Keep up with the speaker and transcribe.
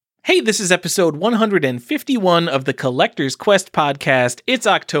Hey, this is episode 151 of the Collector's Quest podcast. It's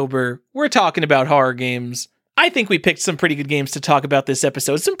October. We're talking about horror games. I think we picked some pretty good games to talk about this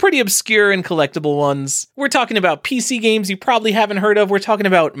episode. Some pretty obscure and collectible ones. We're talking about PC games you probably haven't heard of. We're talking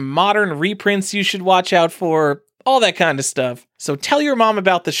about modern reprints you should watch out for. All that kind of stuff. So tell your mom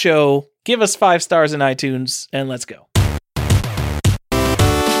about the show, give us 5 stars in iTunes, and let's go.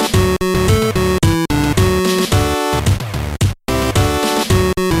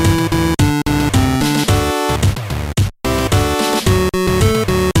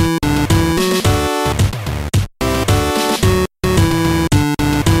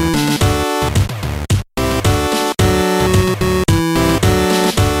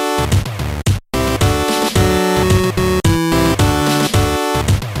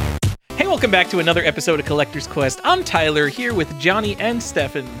 Welcome back to another episode of Collector's Quest. I'm Tyler, here with Johnny and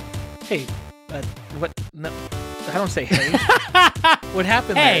Stefan. Hey, what? No, I don't say hey. What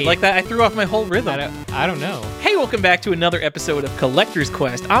happened there? Like that, I threw off my whole rhythm. I don't know. Hey, welcome back to another episode of Collector's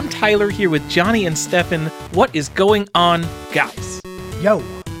Quest. I'm Tyler, here with Johnny and Stefan. What is going on, guys? Yo.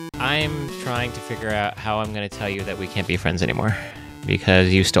 I'm trying to figure out how I'm going to tell you that we can't be friends anymore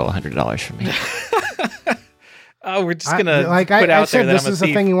because you stole $100 from me. Oh, we're just gonna like put I out said, there that this I'm a is the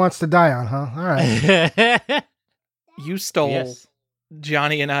thief. thing he wants to die on, huh? All right. You stole Yes.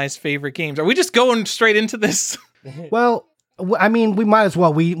 Johnny and I's favorite games. Are we just going straight into this? Well, I mean, we might as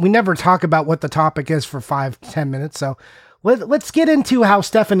well. We never talk about what the topic is for 5-10 minutes, so let's get into how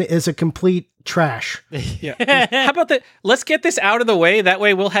Stefan is a complete trash. Yeah. How about that? Let's get this out of the way. That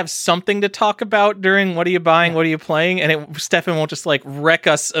way we'll have something to talk about during what are you buying, what are you playing, and Stefan won't just like wreck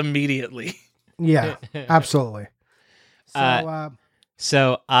us immediately. Yeah, absolutely. So,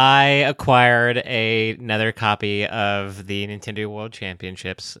 So I acquired another copy of the Nintendo World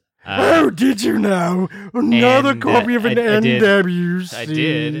Championships. did you know? Another and, copy of an I did. NWC. I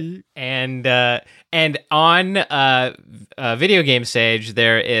did. And on Video Game Sage,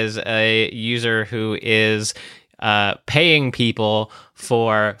 there is a user who is paying people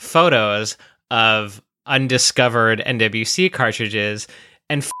for photos of undiscovered NWC cartridges.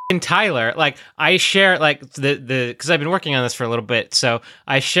 And Tyler, like, I share, like, because I've been working on this for a little bit, so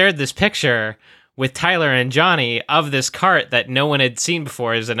I shared this picture with Tyler and Johnny of this cart that no one had seen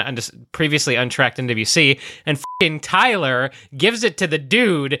before as an previously untracked NWC, and Tyler gives it to the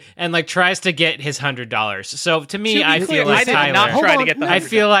dude and, like, tries to get his $100. So, to me, I feel like I did not Tyler... try to get the $100. I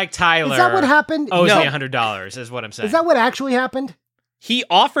feel like Tyler... Is that what happened? owes No. me $100, is what I'm saying. Is that what actually happened? He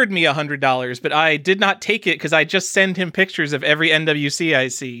offered me $100, but I did not take it because I just send him pictures of every NWC I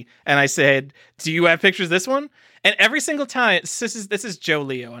see. And I said, do you have pictures of this one? And every single time, this is Joe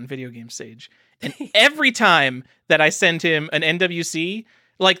Leo on Video Game Sage. And every time that I send him an NWC,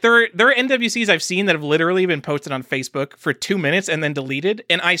 like there are NWCs I've seen that have literally been posted on Facebook for 2 minutes and then deleted.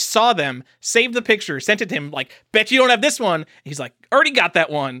 And I saw them, saved the picture, sent it to him, like, bet you don't have this one. He's like, already got that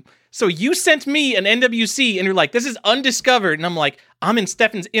one. So you sent me an NWC and you're like, this is undiscovered. And I'm like, I'm in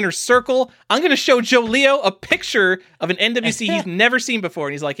Stefan's inner circle. I'm going to show Joe Leo a picture of an NWC he's never seen before.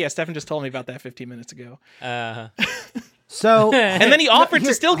 And he's like, yeah, Stefan just told me about that 15 minutes ago. So, and then he offered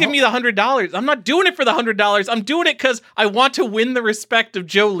to still give me the $100. I'm not doing it for the $100. I'm doing it because I want to win the respect of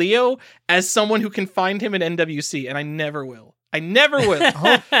Joe Leo as someone who can find him an NWC. And I never will. I never will.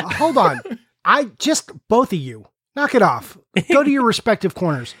 hold on. Both of you, knock it off. Go to your respective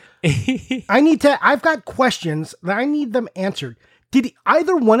corners. I've got questions that I need them answered. Did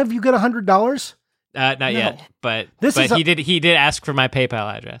either one of you get $100? Not yet, but he did ask for my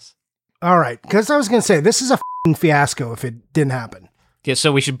PayPal address. All right, because I was going to say, this is a fiasco if it didn't happen. Yeah,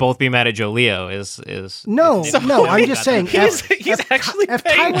 so we should both be mad at Joe Leo. No, I'm just saying. He's actually if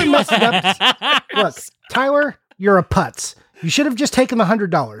paying Tyler you. messed it up, look, Tyler, you're a putz. You should have just taken the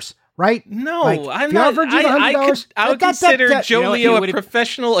 $100. Right? No, like, I'm not. I would consider Joe Leo a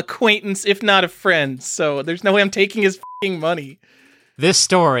professional acquaintance, if not a friend. So there's no way I'm taking his money. This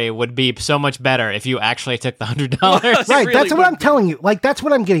story would be so much better if you actually took the $100. Right, really that's what I'm telling you. Like, that's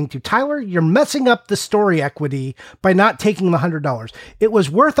what I'm getting to. Tyler, you're messing up the story equity by not taking the $100. It was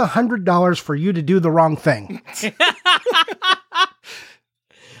worth $100 for you to do the wrong thing.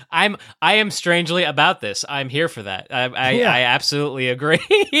 I am strangely about this. I'm here for that. I absolutely agree.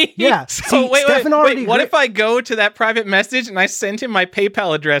 Yeah. So wait. What if I go to that private message and I send him my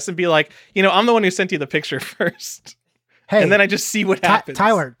PayPal address and be like, I'm the one who sent you the picture first. Hey, and then I just see what happens.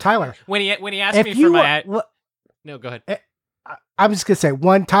 Tyler. When he asked me for my... No, go ahead. I'm just going to say,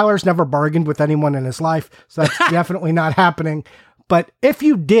 one, Tyler's never bargained with anyone in his life, so that's definitely not happening. But if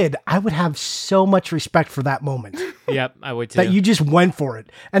you did, I would have so much respect for that moment. Yep, I would too. That you just went for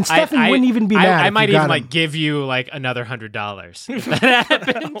it. And Stefan wouldn't even be mad. I might even give you like another $100 if that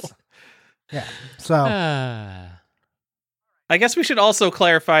happens. Yeah. So I guess we should also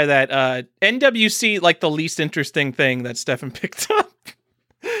clarify that NWC, like the least interesting thing that Stefan picked up.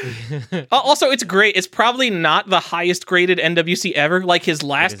 Also, it's great. It's probably not the highest graded NWC ever, like his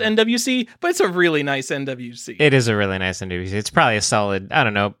last NWC, but it's a really nice NWC. It is a really nice NWC. It's probably a solid, I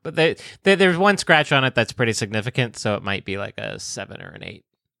don't know, but there's one scratch on it that's pretty significant, so it might be like a 7 or an 8,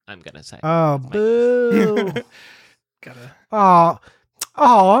 I'm going to say. Oh, boo. Gotta...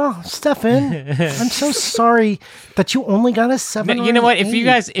 Oh, Stefan, I'm so sorry that you only got a 7. You know what? If you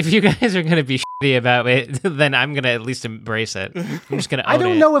guys are going to be shitty about it, then I'm going to at least embrace it. I'm just going to own it. I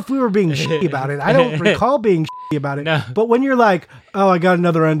don't know if we were being shitty about it. I don't recall being shitty about it. No. But when you're like, oh, I got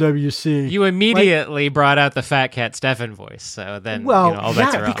another NWC. You immediately brought out the Fat Cat Stefan voice. So then, all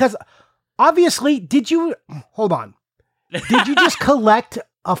bets are off. Because obviously, hold on. Did you just collect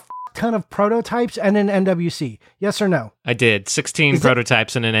a ton of prototypes and an NWC? Yes or no? I did. 16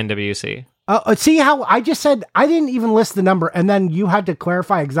 prototypes and an NWC. See how I just said I didn't even list the number, and then you had to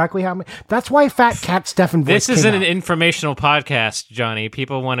clarify exactly how many. That's why Fat Cat Stefan voice. This isn't an informational podcast, Johnny.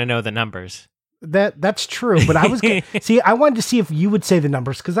 People want to know the numbers. That's true, but I was I wanted to see if you would say the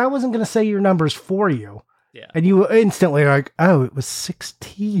numbers because I wasn't going to say your numbers for you. Yeah, and you instantly are like, oh, it was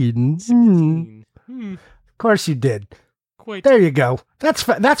 16. 16. Of course you did. There you go. That's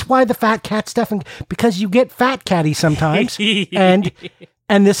why the Fat Cat Stefan, because you get fat catty sometimes, and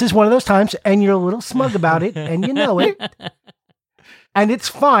this is one of those times, and you're a little smug about it, and you know it, and it's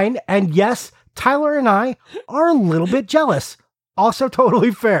fine. And yes, Tyler and I are a little bit jealous. Also,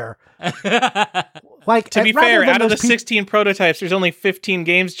 totally fair. Like to be fair, out of the 16 prototypes, there's only 15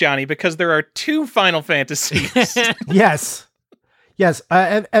 games, Johnny, because there are 2 Final Fantasies. Yes. Yes,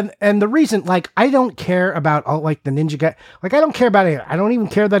 and the reason, like, I don't care about all, like, the Ninja guy. Like, I don't care about it. I don't even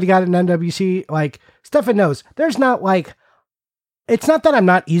care that he got an NWC. Like, Stefan knows. There's not, like, it's not that I'm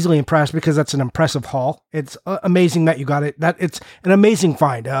not easily impressed because that's an impressive haul. It's amazing that you got it. That it's an amazing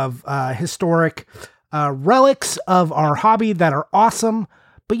find of historic relics of our hobby that are awesome.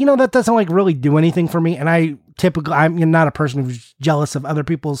 But, that doesn't, like, really do anything for me. And I'm not a person who's jealous of other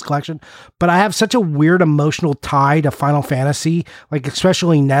people's collection, but I have such a weird emotional tie to Final Fantasy, like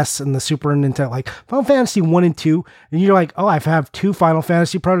especially NES and the Super Nintendo, like Final Fantasy 1 and 2. And you're like, oh, I have 2 Final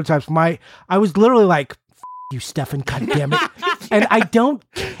Fantasy prototypes. I was literally like, you, Stefan, God damn it. And I don't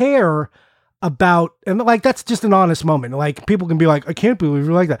care about, and like, that's just an honest moment. Like, people can be like, I can't believe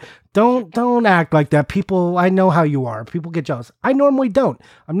you're like that. Don't act like that. People, I know how you are. People get jealous. I normally don't.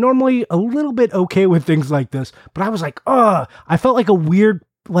 I'm normally a little bit okay with things like this, but I was like, I felt like a weird,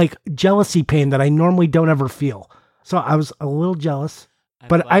 like, jealousy pain that I normally don't ever feel. So I was a little jealus,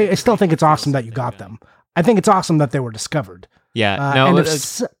 but I still think it's awesome that you got them. I think it's awesome that they were discovered. Yeah.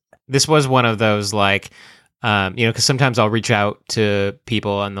 This was one of those, like, because sometimes I'll reach out to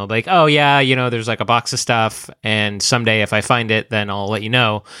people and they'll be like, oh yeah, there's like a box of stuff, and someday if I find it, then I'll let you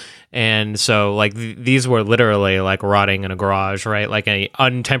know. And so like these were literally like rotting in a garage, right? Like an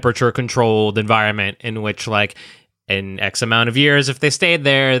untemperature controlled environment in which like in X amount of years, if they stayed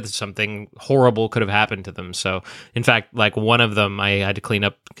there, something horrible could have happened to them. So in fact, like one of them I had to clean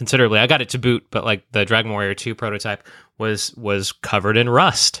up considerably. I got it to boot, but like the Dragon Warrior 2 prototype was covered in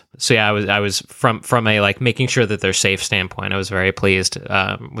rust. So yeah, I was from a like making sure that they're safe standpoint, I was very pleased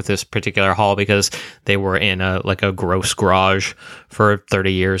with this particular haul because they were in a gross garage for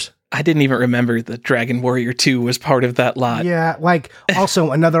 30 years. I didn't even remember that Dragon Warrior 2 was part of that lot. Yeah, like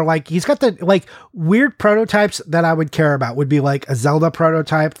also another, like, he's got the like weird prototypes that I would care about would be like a Zelda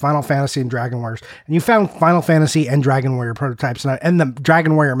prototype, Final Fantasy, and Dragon Warriors. And you found Final Fantasy and Dragon Warrior prototypes and the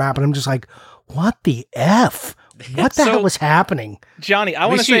Dragon Warrior map, and I'm just like, what the F? What the hell was happening? Johnny, I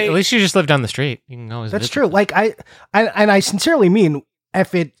want to say... At least you just live down the street. You can always That's true. Like, I sincerely mean,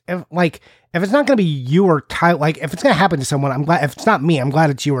 if it's not going to be you or Tyler, like, if it's going to happen to someone, I'm glad. If it's not me, I'm glad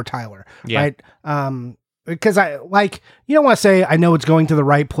it's you or Tyler, right? Because I, like, you don't want to say, I know it's going to the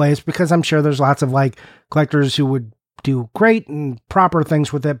right place, because I'm sure there's lots of, like, collectors who would do great and proper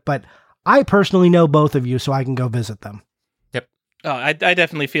things with it, but I personally know both of you, so I can go visit them. Oh, I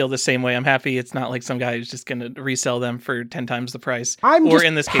definitely feel the same way. I'm happy it's not like some guy who's just going to resell them for 10 times the price. I'm just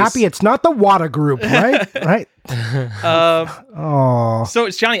in this happy case, it's not the Wada Group, right? Right. So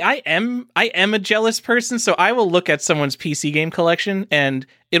it's Johnny. I am a jealous person, so I will look at someone's PC game collection, and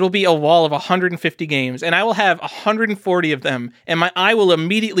it'll be a wall of 150 games, and I will have 140 of them, and my eye will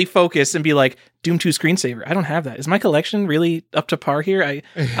immediately focus and be like, Doom 2 screensaver. I don't have that. Is my collection really up to par here?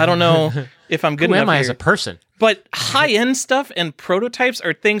 I don't know if I'm good enough. Who am I here as a person? But high-end stuff and prototypes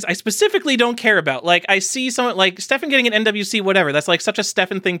are things I specifically don't care about. Like, I see someone, like, Stefan getting an NWC, whatever. That's, like, such a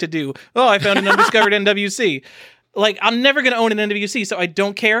Stefan thing to do. Oh, I found an undiscovered NWC. Like, I'm never going to own an NWC, so I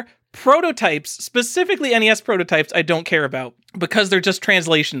don't care. prototypes, specifically NES prototypes, I don't care about because they're just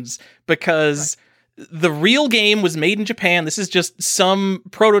translations. Because the real game was made in Japan. This is just some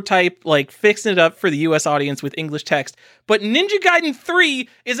prototype, like fixing it up for the US audience with English text. But Ninja Gaiden 3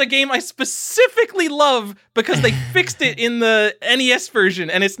 is a game I specifically love because they fixed it in the NES version,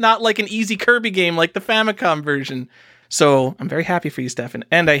 and it's not like an easy Kirby game like the Famicom version. So I'm very happy for you, Stefan,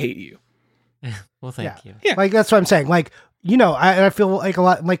 and I hate you. Well, thank you. Yeah. Like, that's what I'm saying. Like, you know, I feel like a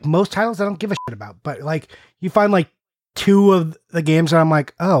lot, like most titles I don't give a shit about, but like you find like 2 of the games and I'm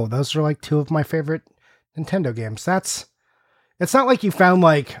like, oh, those are like 2 of my favorite Nintendo games. It's not like you found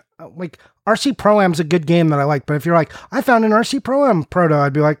like RC Pro-Am's a good game that I like, but if you're like, I found an RC Pro-Am proto,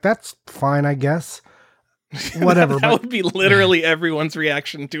 I'd be like, that's fine, I guess. Whatever. that would be literally everyone's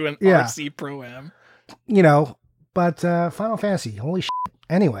reaction to an RC Pro-Am. You know, but Final Fantasy, holy shit.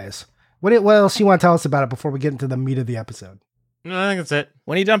 Anyways, what else you want to tell us about it before we get into the meat of the episode? No, I think that's it.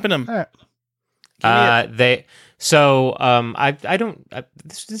 When are you dumping them? All right. This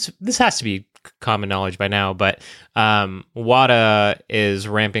has to be common knowledge by now, but WADA is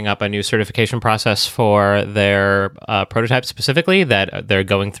ramping up a new certification process for their prototypes specifically that they're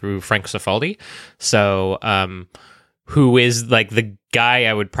going through Frank Cifaldi. So, who is like the guy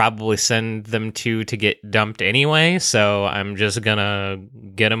I would probably send them to get dumped anyway. So I'm just gonna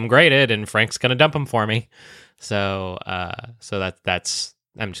get them graded, and Frank's gonna dump them for me. So, that's.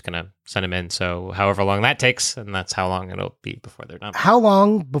 I'm just going to send them in. So however long that takes, and that's how long it'll be before they're done. How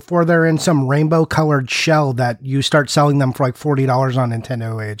long before they're in some rainbow colored shell that you start selling them for like $40 on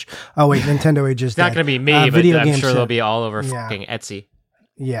Nintendo Age? Oh wait, Nintendo Age is it's not going to be me, but I'm sure they'll be all over fucking Etsy.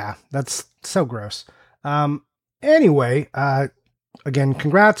 Yeah, that's so gross. Anyway, again,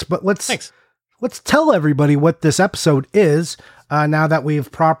 congrats, but let's tell everybody what this episode is, now that we've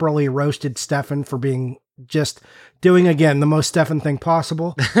properly roasted Stefan for being just doing, again, the most Stefan thing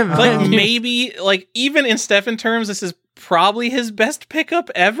possible. Like, maybe, like, even in Stefan terms, this is probably his best pickup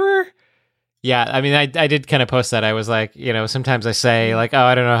ever. Yeah, I mean, I did kind of post that. I was like, you know, sometimes I say, like, oh,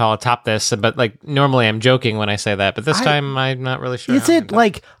 I don't know how I'll top this. But, like, normally I'm joking when I say that. But this time I'm not really sure. Is it,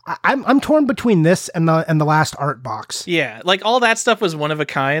 like, I'm torn between this and the last art box. Yeah, like, all that stuff was one of a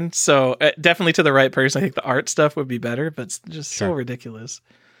kind. So, definitely to the right person, I think the art stuff would be better. But it's just so ridiculous.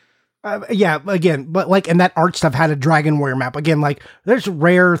 Yeah, again, but like, and that art stuff had a Dragon Warrior map. Again, like, there's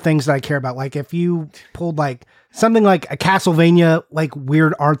rare things that I care about. Like, if you pulled like something like a Castlevania, like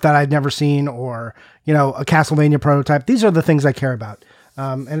weird art that I'd never seen, or, you know, a Castlevania prototype, these are the things I care about.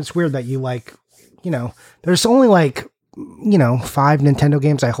 And it's weird that you like, you know, there's only like, you know, 5 Nintendo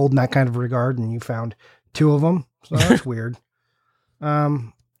games I hold in that kind of regard, and you found 2 of them. So that's weird.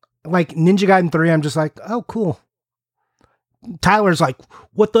 Like Ninja Gaiden 3, I'm just like, oh, cool. Tyler's like,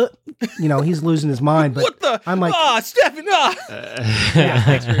 what the, you know, he's losing his mind, but what the? I'm like, Stefan, yeah,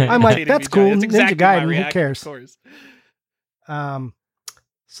 thanks for I'm like, that's cool. That's exactly Ninja Gaiden, who cares? Of course.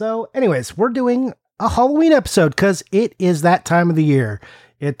 So anyways, we're doing a Halloween episode because it is that time of the year.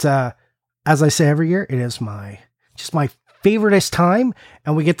 It, as I say every year, it is my favoriteest time,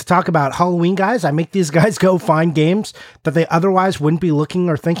 and we get to talk about Halloween, guys. I make these guys go find games that they otherwise wouldn't be looking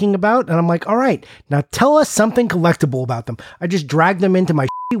or thinking about, and I'm like, all right, now tell us something collectible about them. I just drag them into my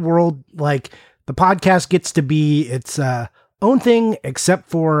world. Like, the podcast gets to be its own thing,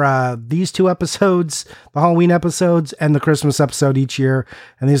 except for these 2 episodes, the Halloween episodes and the Christmas episode each year.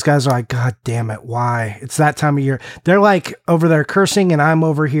 And these guys are like, God damn it, why? It's that time of year. They're like over there cursing, and I'm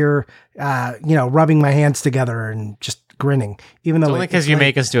over here, you know, rubbing my hands together and just grinning, even though it's only because you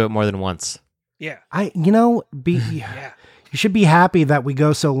make us do it more than once. Yeah, you should be happy that we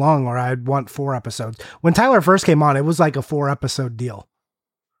go so long, or I'd want 4 episodes. When Tyler first came on, it was like a 4 episode deal,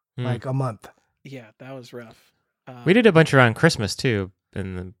 like a month. Yeah, that was rough. We did a bunch around Christmas too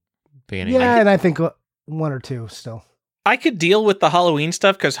in the beginning. Yeah, and I think 1 or 2 still. I could deal with the Halloween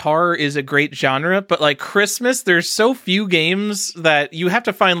stuff because horror is a great genre, but like Christmas, there's so few games that you have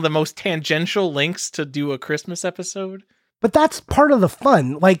to find the most tangential links to do a Christmas episode. But that's part of the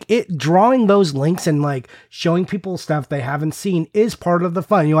fun. Like, it drawing those links and like showing people stuff they haven't seen is part of the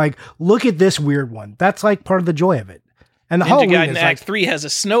fun. You're like, look at this weird one. That's like part of the joy of it. And the Ninja Halloween Gaiden is Act like, 3 has a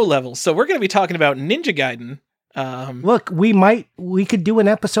snow level, so we're going to be talking about Ninja Gaiden. Look, we could do an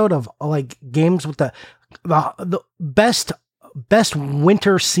episode of like games with the best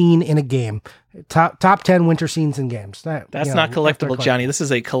winter scene in a game. Top 10 winter scenes in games. That's not collectible, Johnny. This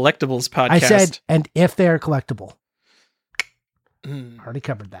is a collectibles podcast. I said, and if they are collectible. Already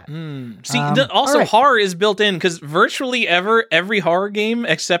covered that. See, also horror is built in because virtually every horror game,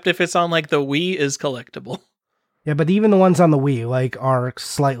 except if it's on like the Wii, is collectible. Yeah, but even the ones on the Wii like are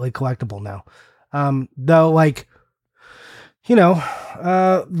slightly collectible now. Though, like,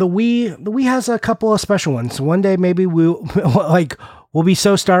 the Wii has a couple of special ones. One day maybe we'll be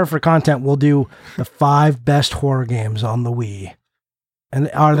so starved for content we'll do the 5 best horror games on the Wii. And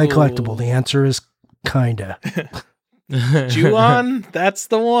are they collectible? The answer is kinda. Ju-on, that's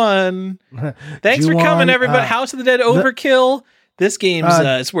the one. Thanks for coming, everybody. House of the Dead Overkill. This game's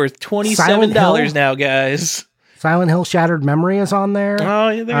it's worth $27 now, guys. Silent Hill Shattered Memory is on there. Oh,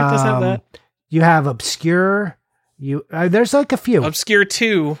 yeah, there does have that. You have Obscure. There's like a few. Obscure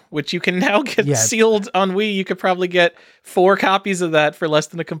 2, which you can now get sealed on Wii. You could probably get 4 copies of that for less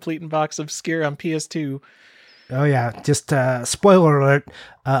than a complete in-box Obscure on PS2. Oh yeah, just spoiler alert.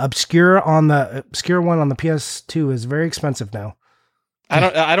 Obscure one on the PS2 is very expensive now.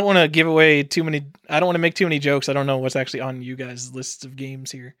 I don't want to give away too many. I don't want to make too many jokes. I don't know what's actually on you guys' lists of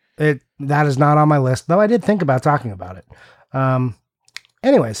games here. That is not on my list, though I did think about talking about it.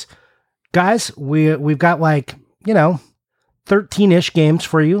 Anyways, guys, we've got 13-ish games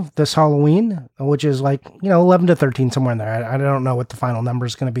for you this Halloween, which is 11 to 13, somewhere in there. I don't know what the final number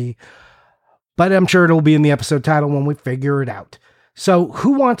is going to be, but I'm sure it'll be in the episode title when we figure it out. So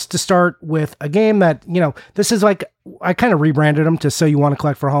who wants to start with a game that, this is I kind of rebranded them to So You Want to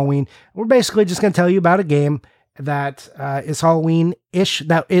Collect for Halloween. We're basically just going to tell you about a game that is Halloween-ish,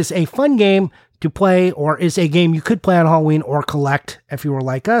 that is a fun game to play, or is a game you could play on Halloween or collect if you were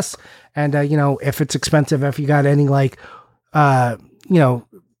like us. And, if it's expensive, if you got any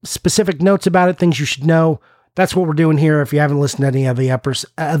specific notes about it, things you should know, that's what we're doing here. If you haven't listened to any of the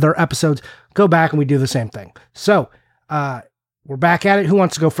other episodes, go back and we do the same thing. So, we're back at it. Who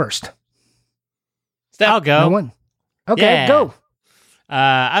wants to go first? I'll go. No one. Okay, go.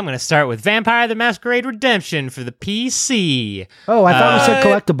 I'm going to start with Vampire the Masquerade Redemption for the PC. Oh, I thought we said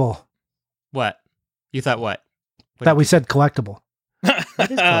collectible. What? You thought what? We said collectible.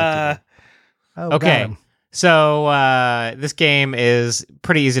 That is collectible. Okay. So this game is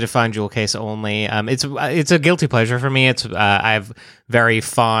pretty easy to find, jewel case only. It's a guilty pleasure for me. I have very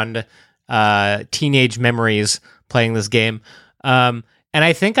fond teenage memories playing this game. And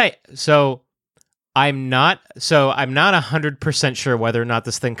I think I'm not 100% sure whether or not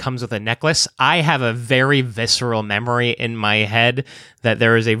this thing comes with a necklace. I have a very visceral memory in my head that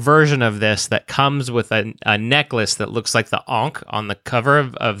there is a version of this that comes with a necklace that looks like the Ankh on the cover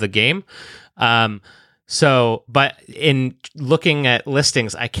of the game. But in looking at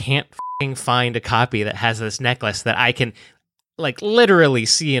listings, I can't find a copy that has this necklace that I can literally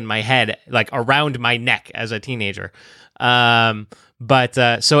see in my head, around my neck as a teenager. So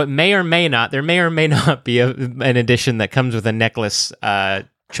it may or may not be an edition that comes with a necklace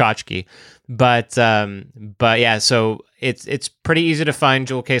tchotchke. But yeah, so it's pretty easy to find,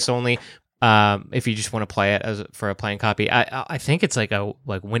 jewel case only. If you just want to play it for a playing copy. I think it's a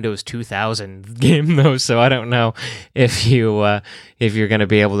Windows 2000 game though, so I don't know if you're going to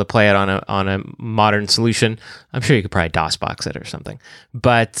be able to play it on a modern solution. I'm sure you could probably DOSBox it or something.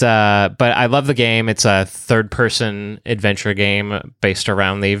 But I love the game. It's a third-person adventure game based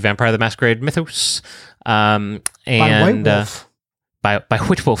around the Vampire the Masquerade mythos. By White Wolf. By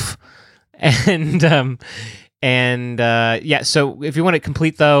White Wolf. Yeah, so if you want it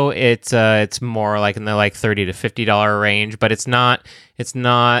complete though, it's more in the $30 to $50 range, but it's not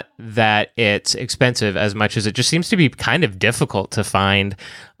that it's expensive as much as it just seems to be kind of difficult to find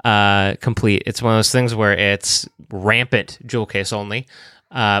complete. It's one of those things where it's rampant jewel case only,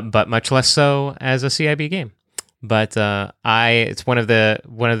 but much less so as a CIB game. But it's one of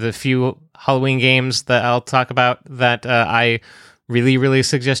the few Halloween games that I'll talk about that I really, really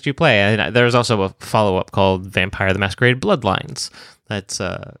suggest you play. And there's also a follow-up called Vampire the Masquerade Bloodlines. That's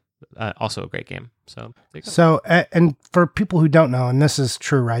also a great game. So, there you go. So, and for people who don't know, and this is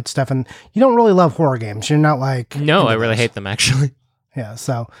true, right, Stefan? You don't really love horror games. You're not No, I really hate them, actually. Yeah,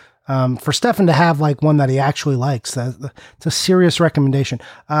 so for Stefan to have one that he actually likes, it's a serious recommendation.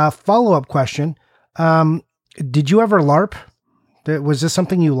 Follow-up question. Did you ever LARP? Was this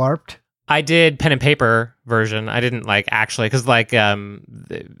something you LARPed? I did pen and paper version. I didn't actually, because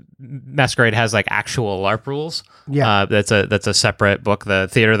Masquerade has actual LARP rules. Yeah, that's a separate book, the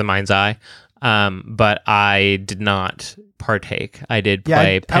Theater of the Mind's Eye. But I did not partake. I did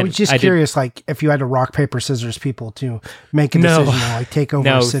play. I was just curious, if you had to rock paper scissors people to make a decision or take over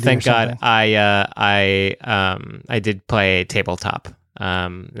a city. No, thank or something. God. I did play tabletop.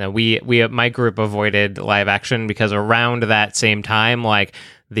 My group avoided live action because around that same time,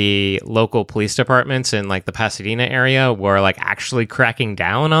 the local police departments in the Pasadena area were actually cracking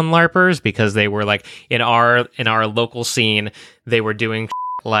down on LARPers because they were in our local scene, they were doing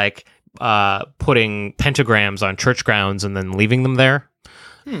putting pentagrams on church grounds and then leaving them there.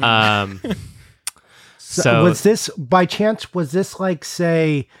 So was this, by chance, was this like,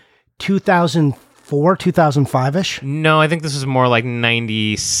 say, 2004, 2005-ish? No, I think this is more like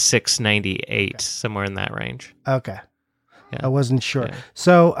 96, 98, somewhere in that range. Okay. Yeah. I wasn't sure. Yeah.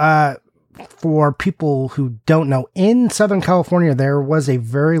 So, for people who don't know, in Southern California, there was a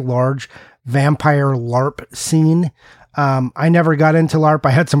very large vampire LARP scene. I never got into LARP.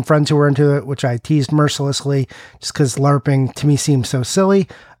 I had some friends who were into it, which I teased mercilessly just because LARPing to me seems so silly.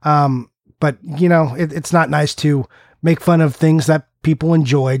 But, you know, it's not nice to make fun of things that people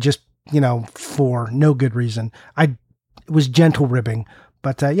enjoy just, you know, for no good reason. It was gentle ribbing.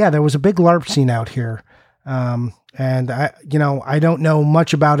 But, yeah, there was a big LARP scene out here. And I don't know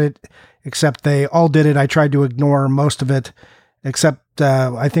much about it, except they all did it. I tried to ignore most of it, except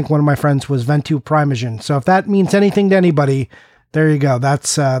I think one of my friends was Ventu Primogen. So if that means anything to anybody, there you go. That's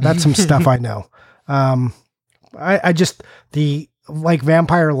some stuff I know. I just, the like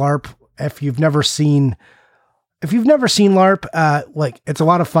vampire LARP, if you've never seen LARP, like it's a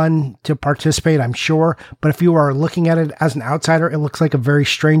lot of fun to participate, I'm sure. But if you are looking at it as an outsider, it looks like a very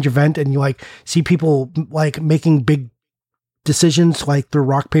strange event, and you like see people like making big decisions like through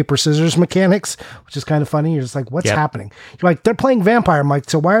rock, paper, scissors mechanics, which is kind of funny. You're just like, what's happening? You're like, they're playing vampire. I'm like,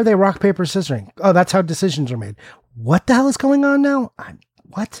 so why are they rock, paper, scissoring? Oh, that's how decisions are made. What the hell is going on now?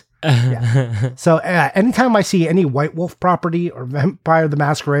 What? Yeah. So anytime I see any White Wolf property or Vampire the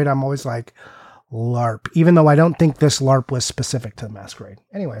Masquerade, I'm always like, LARP, even though I don't think this LARP was specific to the Masquerade.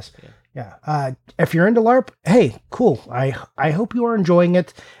 Anyways, yeah. If you're into LARP, hey, cool. I hope you are enjoying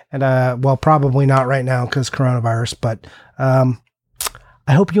it. And, well, probably not right now because coronavirus, but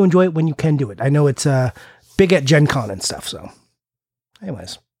I hope you enjoy it when you can do it. I know it's big at Gen Con and stuff. So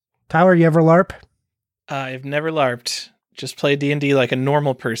anyways, Tyler, you ever LARP? I've never LARPed. Just play D&D like a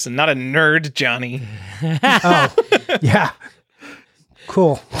normal person, not a nerd, Johnny. Oh, yeah.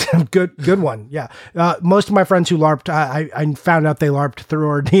 Cool. Good one. Yeah. Most of my friends who LARPed, I found out they LARPed through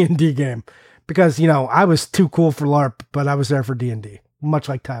our D&D game because, you know, I was too cool for LARP, but I was there for D&D, much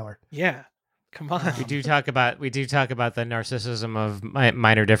like Tyler. Yeah. Come on. We do talk about the narcissism of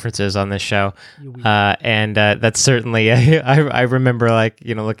minor differences on this show. And that's certainly, I remember like,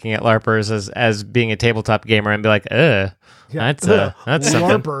 you know, looking at LARPers as being a tabletop gamer and be like, that's something.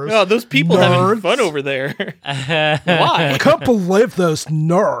 LARPers. Oh, those people nerds. having fun over there. I Why? can't believe those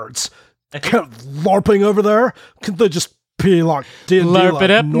nerds kept LARPing over there. Can't they just be like D&D LARP like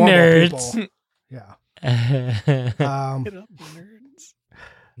it up, normal nerds. people? Yeah. Get up, nerds.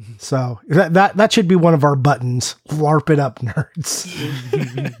 So that should be one of our buttons. LARP it up,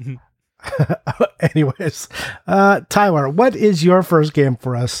 nerds. Anyways, Tyler, what is your first game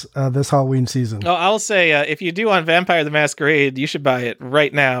for us this Halloween season? Oh, I'll say if you do on Vampire the Masquerade, you should buy it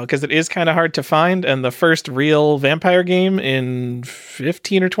right now because it is kind of hard to find, and the first real vampire game in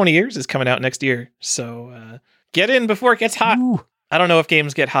 15 or 20 years is coming out next year. So get in before it gets hot. Ooh. I don't know if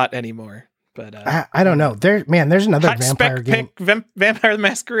games get hot anymore, but I don't know. There's another hot vampire spec game. pick Vampire the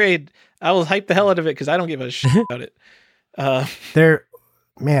Masquerade. I will hype the hell out of it because I don't give a shit about it.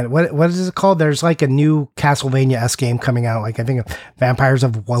 Man, what is it called? There's like a new Castlevania-esque game coming out. Like I think Vampires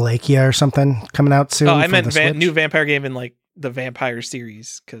of Wallachia or something coming out soon. Oh, I meant new vampire game in like the Vampire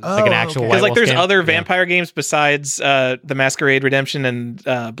series like an actual because like there's game? other vampire games besides the Masquerade Redemption and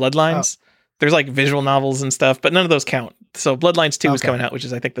Bloodlines. There's like visual novels and stuff, but none of those count. So Bloodlines 2 is coming out, which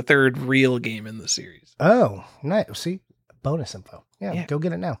is I think the third real game in the series. Oh, nice. See, bonus info. Yeah, go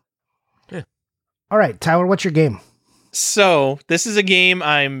get it now. Yeah. All right, Tyler, what's your game? So this is a game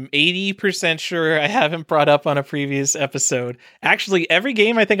I'm 80% sure I haven't brought up on a previous episode. Actually, every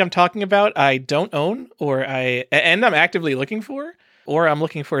game I think I'm talking about, I don't own, and I'm actively looking for, or I'm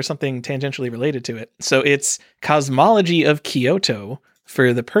looking for something tangentially related to it. So it's Cosmology of Kyoto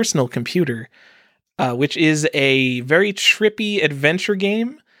for the personal computer, which is a very trippy adventure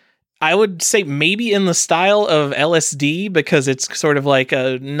game. I would say maybe in the style of LSD because it's sort of like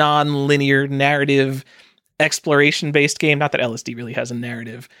a non-linear narrative exploration-based game. Not that LSD really has a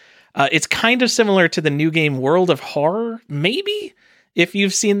narrative. It's kind of similar to the new game World of Horror, maybe, if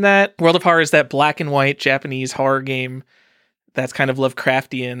you've seen that. World of Horror is that black and white Japanese horror game that's kind of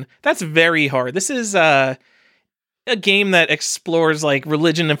Lovecraftian. That's very hard. This is a game that explores like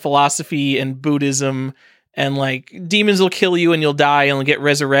religion and philosophy and Buddhism, and like demons will kill you and you'll die and you'll get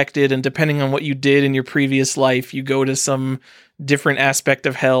resurrected, and depending on what you did in your previous life, you go to some different aspect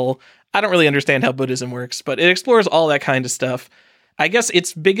of hell. I don't really understand how Buddhism works, but it explores all that kind of stuff. I guess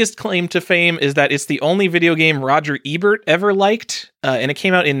its biggest claim to fame is that it's the only video game Roger Ebert ever liked, and it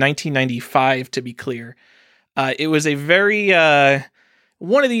came out in 1995, to be clear. It was a very,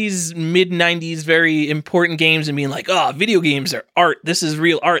 one of these mid-90s very important games and being like, oh, video games are art. This is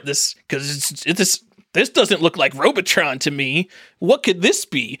real art. Because it's this doesn't look like Robotron to me. What could this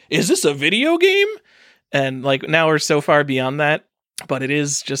be? Is this a video game? And like now we're so far beyond that, but it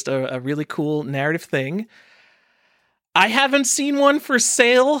is just a really cool narrative thing. I haven't seen one for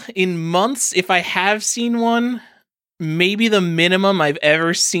sale in months. If I have seen one, maybe the minimum I've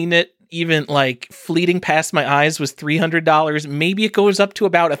ever seen it, even like fleeting past my eyes, was $300. Maybe it goes up to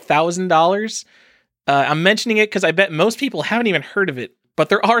about $1,000. I'm mentioning it because I bet most people haven't even heard of it, but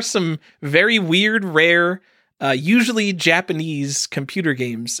there are some very weird, rare, usually Japanese computer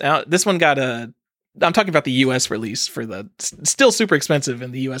games. This one got I'm talking about the US release for the still super expensive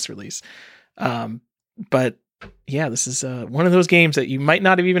in the US release. But yeah, this is one of those games that you might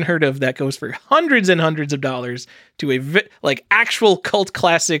not have even heard of that goes for hundreds and hundreds of dollars to a actual cult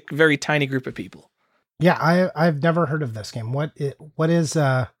classic, very tiny group of people. Yeah, I've never heard of this game.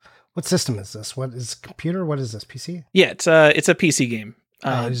 What system is this? What is computer? What is this, PC? Yeah, it's a PC game.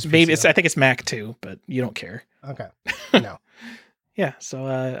 Maybe PC, I think it's Mac too, but you don't care. Okay. No. Yeah, so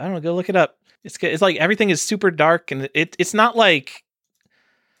I don't know, go look it up. It's like everything is super dark, and it's not like,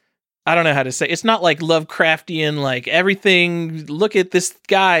 I don't know how to say. It's not like Lovecraftian, like everything. Look at this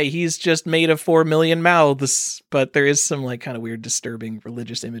guy; he's just made of 4 million mouths. But there is some like kind of weird, disturbing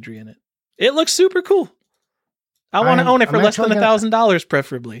religious imagery in it. It looks super cool. I want to own it for less than $1,000,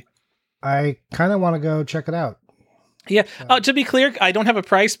 preferably. I kind of want to go check it out. Yeah. To be clear, I don't have a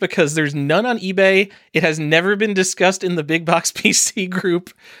price because there's none on eBay. It has never been discussed in the Big Box PC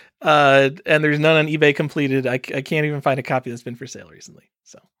group, and there's none on eBay completed. I can't even find a copy that's been for sale recently.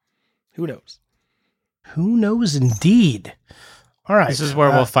 So. Who knows? Who knows indeed. All right. This is where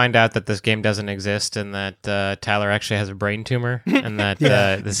we'll find out that this game doesn't exist and that Tyler actually has a brain tumor. And that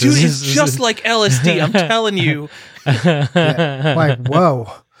this is just like LSD, I'm telling you. Yeah. Like, whoa.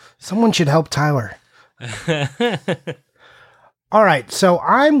 Someone should help Tyler. All right. So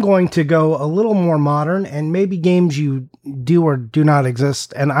I'm going to go a little more modern and maybe games you do or do not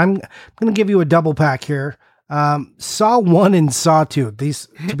exist. And I'm going to give you a double pack here. Saw 1 and Saw 2. These,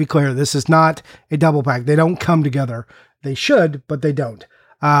 to be clear, this is not a double pack. They don't come together. They should, but they don't.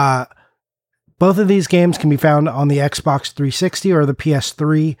 Both of these games can be found on the Xbox 360 or the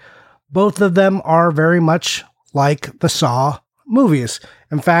PS3. Both of them are very much like the Saw movies.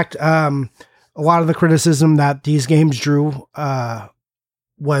 In fact, a lot of the criticism that these games drew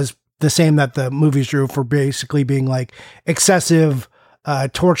was the same that the movies drew, for basically being like excessive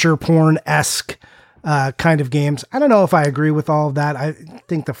torture porn-esque kind of games. I don't know if I agree with all of that. I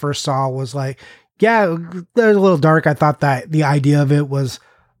think the first Saw was like, yeah, it was a little dark. I thought that the idea of it was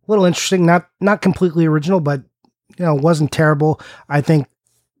a little interesting, not completely original, but wasn't terrible. I think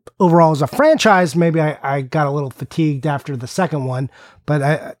overall as a franchise, maybe I got a little fatigued after the second one,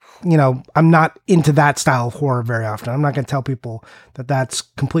 but I'm not into that style of horror very often. I'm not going to tell people that that's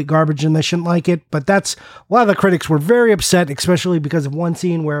complete garbage and they shouldn't like it, but a lot of the critics were very upset, especially because of one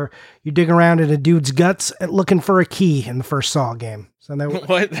scene where you dig around in a dude's guts looking for a key in the first Saw game. So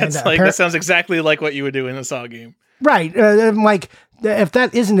what? That sounds exactly like what you would do in a Saw game. Right. Like, if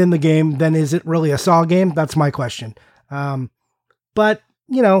that isn't in the game, then is it really a Saw game? That's my question. But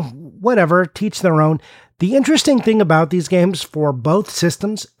whatever, teach their own. The interesting thing about these games for both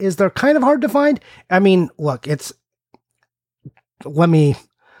systems is they're kind of hard to find. I mean, look, let me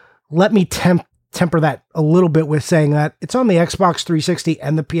temper that a little bit with saying that it's on the Xbox 360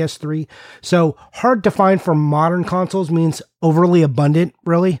 and the PS3. So hard to find for modern consoles means overly abundant,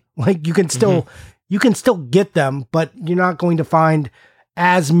 really. Like you can still get them, but you're not going to find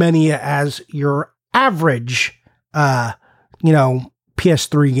as many as your average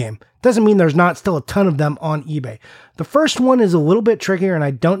PS3 game. Doesn't mean there's not still a ton of them on eBay. The first one is a little bit trickier, and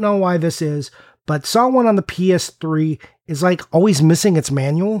I don't know why this is, but Saw 1 on the PS3 is like always missing its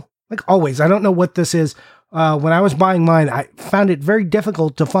manual. Like always. I don't know what this is. When I was buying mine, I found it very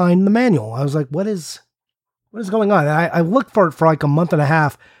difficult to find the manual. I was like, what is going on? And I looked for it for like a month and a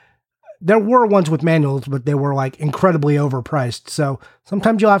half. There were ones with manuals, but they were like incredibly overpriced. So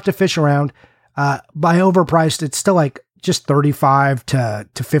sometimes you'll have to fish around. By overpriced, it's still like just $35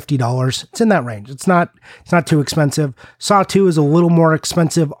 to $50. It's in that range. It's not too expensive. Saw 2 is a little more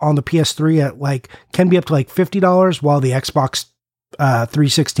expensive on the PS3 at can be up to $50, while the Xbox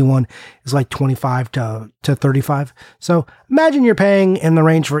 361 is like $25 to $35. So imagine you're paying in the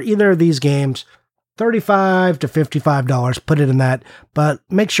range for either of these games, $35 to $55, put it in that, but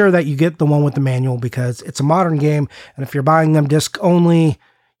make sure that you get the one with the manual because it's a modern game. And if you're buying them disc only,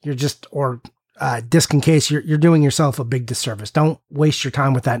 disc in case, you're doing yourself a big disservice. Don't waste your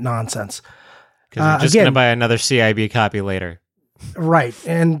time with that nonsense. Because you're just going to buy another CIB copy later. Right.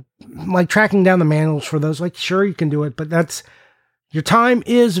 And tracking down the manuals for those, sure, you can do it, but that's Your time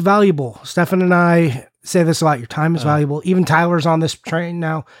is valuable. Stefan and I say this a lot. Your time is valuable. Even Tyler's on this train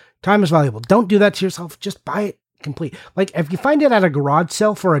now. Time is valuable. Don't do that to yourself. Just buy it complete. Like, if you find it at a garage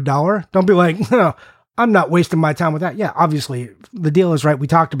sale for $1, don't be like, no, I'm not wasting my time with that. Yeah, obviously, the deal is right. We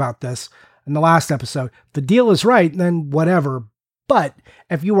talked about this in the last episode. If the deal is right, then whatever. But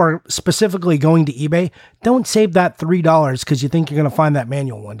if you are specifically going to eBay, don't save that $3 because you think you're going to find that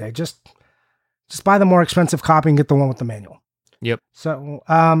manual one day. Just buy the more expensive copy and get the one with the manual. Yep. So,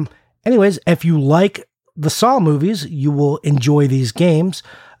 anyways, if you like the Saw movies, you will enjoy these games.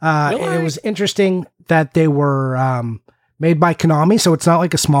 It was interesting that they were made by Konami, so it's not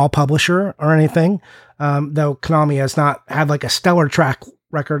like a small publisher or anything, though Konami has not had like a stellar track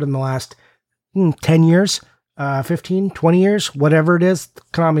record in the last 10 years, 15, 20 years, whatever it is.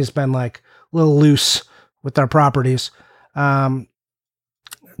 Konami's been like a little loose with their properties. Not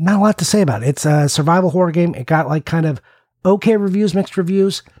a lot to say about it. It's a survival horror game. It got like kind of okay reviews, mixed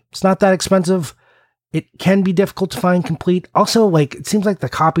reviews. It's not that expensive. It can be difficult to find complete. Also, like, it seems like the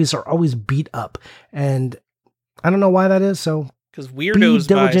copies are always beat up, and I don't know why that is. So, because weirdos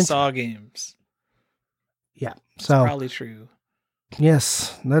buy Saw games. Yeah, so that's probably true.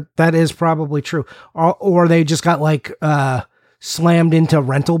 Yes, that is probably true. Or they just got like slammed into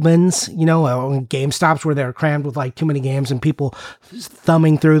rental bins, you know, GameStops where they're crammed with like too many games, and people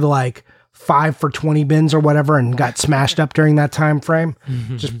thumbing through the like 5 for $20 bins or whatever, and got smashed up during that time frame.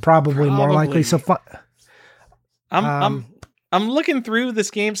 Just probably more likely. So fun. I'm looking through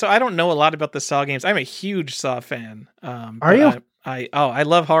this game, so I don't know a lot about the Saw games. I'm a huge Saw fan. Are you? I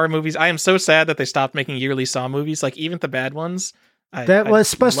love horror movies. I am so sad that they stopped making yearly Saw movies, like even the bad ones. That was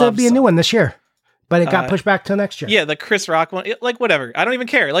supposed to be a new one this year, but it got pushed back to next year. Yeah, the Chris Rock one. Like, whatever. I don't even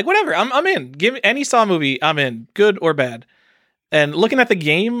care. Like, whatever. I'm in. Give me any Saw movie. I'm in, good or bad. And looking at the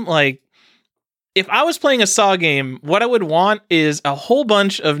game, like, if I was playing a Saw game, what I would want is a whole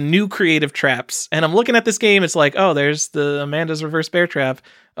bunch of new creative traps. And I'm looking at this game. It's like, oh, there's the Amanda's reverse bear trap.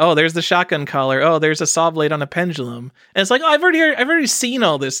 Oh, there's the shotgun collar. Oh, there's a saw blade on a pendulum. And it's like, oh, I've already seen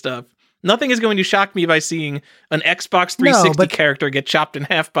all this stuff. Nothing is going to shock me by seeing an Xbox 360 character get chopped in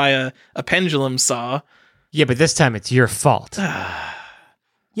half by a pendulum saw. Yeah, but this time it's your fault.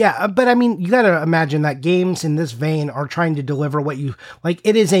 Yeah, but I mean, you got to imagine that games in this vein are trying to deliver what you like.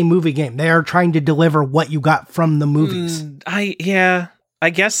 It is a movie game. They are trying to deliver what you got from the movies. I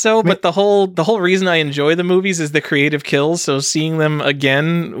guess so. But the whole reason I enjoy the movies is the creative kills. So seeing them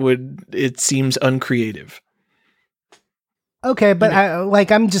again it seems uncreative. Okay, but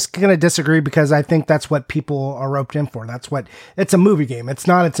I'm just going to disagree because I think that's what people are roped in for. It's a movie game. It's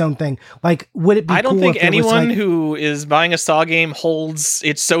not its own thing. Like, would it be I don't cool think anyone who is buying a Saw game holds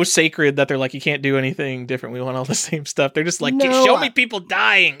it so sacred that they're like, you can't do anything different. We want all the same stuff. They're just like, show me people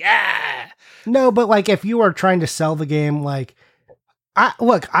dying. No, but like, if you are trying to sell the game, like,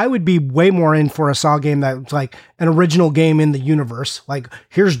 I would be way more in for a Saw game that's like an original game in the universe. Like,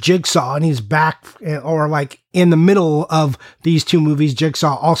 here's Jigsaw and he's back, or like in the middle of these two movies,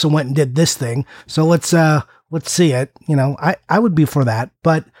 Jigsaw also went and did this thing. So let's see it. You know, I would be for that,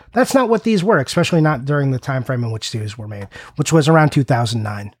 but that's not what these were, especially not during the time frame in which these were made, which was around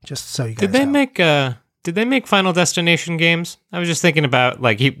 2009. Just so you guys know. Did they make Final Destination games? I was just thinking about,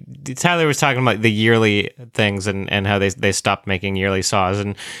 like, Tyler was talking about the yearly things and how they stopped making yearly Saws,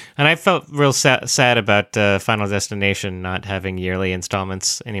 and I felt real sad about Final Destination not having yearly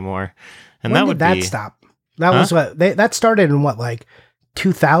installments anymore. And when did that stop? That was what that started in, what, like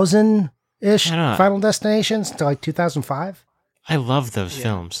 2000-ish Final Destinations to like 2005. I love those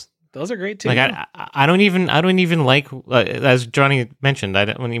films. Those are great too. Like I don't even like, as Johnny mentioned, I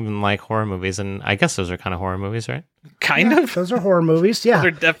don't even like horror movies, and I guess those are kind of horror movies, right? Kind of. Those are horror movies. Yeah,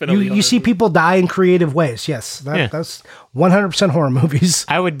 they're definitely. You see people die in creative ways. Yes, that's 100% horror movies.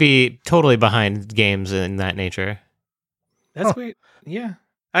 I would be totally behind games in that nature. That's weird. Yeah,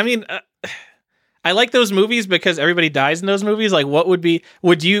 I mean, I like those movies because everybody dies in those movies. Like,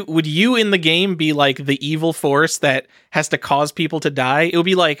 would you in the game be like the evil force that has to cause people to die? It would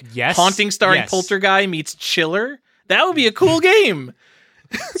be like Haunting starring Poltergeist meets Chiller. That would be a cool game.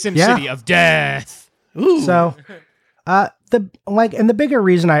 SimCity of Death. Ooh. So, the bigger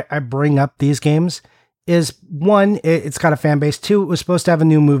reason I bring up these games is, one, it's got a fan base. Two, it was supposed to have a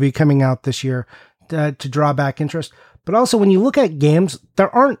new movie coming out this year to draw back interest. But also, when you look at games,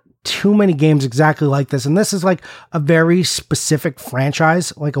 there aren't too many games exactly like this, and this is like a very specific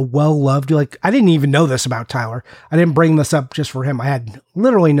franchise, like a well-loved, like, I didn't even know this about Tyler. I didn't bring this up just for him. I had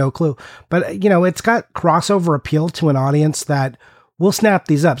literally no clue, but you know, it's got crossover appeal to an audience that will snap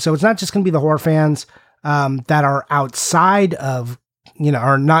these up. So it's not just going to be the horror fans that are outside of, you know,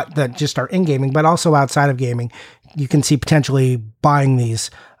 or not that just are in gaming, but also outside of gaming you can see potentially buying these.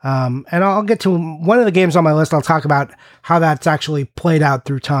 And I'll get to one of the games on my list. I'll talk about how that's actually played out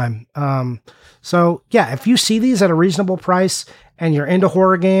through time. So yeah, if you see these at a reasonable price and you're into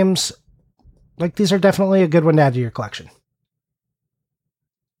horror games, like these are definitely a good one to add to your collection.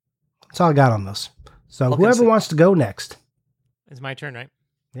 That's all I got on those. So whoever wants to go next. It's my turn, right?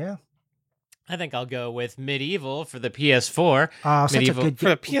 Yeah. I think I'll go with Medieval for the PS4. Medieval. For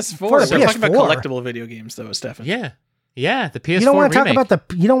the PS4. For the We're PS4. talking about collectible video games, though, Stefan. Yeah. Yeah, the PS4 You don't want to talk remake.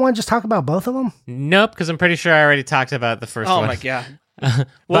 about you don't want to just talk about both of them? Nope, because I'm pretty sure I already talked about the first one. Oh my god. But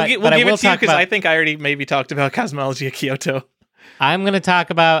We'll give I it will to you talk because about- I think I already maybe talked about Cosmology of Kyoto. I'm going to talk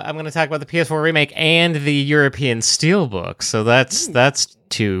about the PS4 remake and the European Steelbook. So that's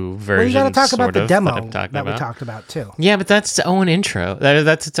two versions. Well, you got to talk about the demo that we talked about too. Yeah, but that's its own intro.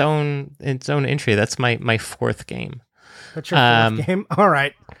 That's its own entry. That's my fourth game. That's your fourth game? All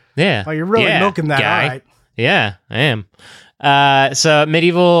right. Yeah. Oh, you're really milking that. Guy. All right. Yeah, I am. So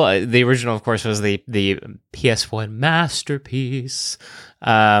Medieval, the original, of course, was the PS1 masterpiece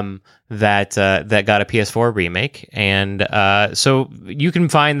that got a PS4 remake, and so you can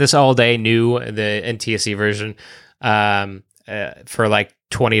find this all day new, the NTSC version, for like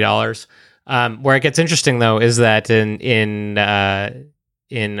 $20. Where it gets interesting though is that in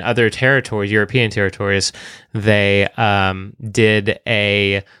other territories, European territories, they did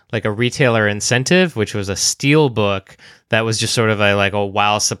a retailer incentive, which was a steelbook that was just sort of a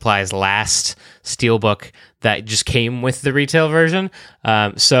while supplies last steelbook that just came with the retail version.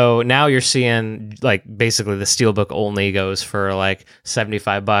 So now you're seeing basically the steelbook only goes for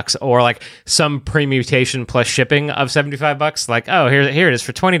 $75 or some permutation plus shipping of $75. Here it is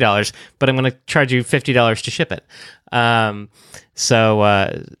for $20, but I'm going to charge you $50 to ship it. So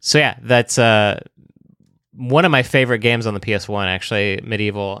yeah, that's one of my favorite games on the PS1, actually,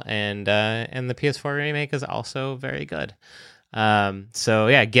 Medieval, and the PS4 remake is also very good. So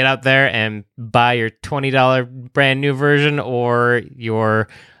yeah, get out there and buy your $20 brand new version or your,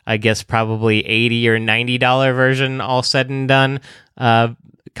 I guess, probably $80 or $90 version, all said and done,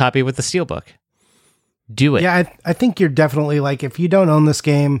 copy with the Steelbook. Do it. Yeah, I think you're definitely if you don't own this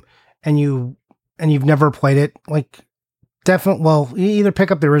game and you've never played it, definitely, well, you either pick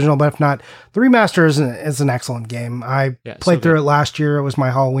up the original, but if not, the remaster is an excellent game. I played through it last year. It was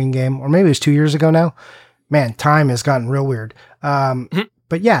my Halloween game, or maybe it was 2 years ago now. Man, time has gotten real weird.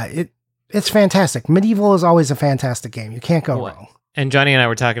 But yeah, it's fantastic. Medieval is always a fantastic game. You can't go wrong. And Johnny and I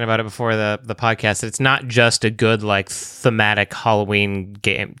were talking about it before the podcast. It's not just a good thematic Halloween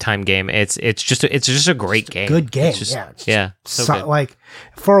game. It's just a great game. Good game. So good.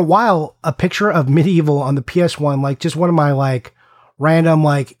 For a while, a picture of Medieval on the PS1, just one of my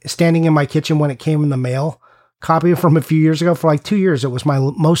random standing in my kitchen when it came in the mail, copy from a few years ago. For 2 years, it was my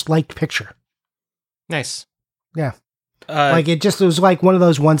most liked picture. Nice. Yeah. It was one of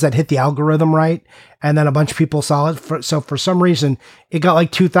those ones that hit the algorithm right, and then a bunch of people saw it. So for some reason, it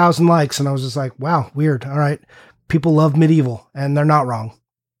got 2,000 likes, and I was just wow, weird. All right, people love Medieval, and they're not wrong.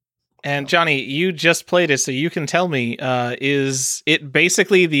 And Johnny, you just played it, so you can tell me: is it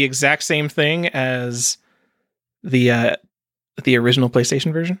basically the exact same thing as the original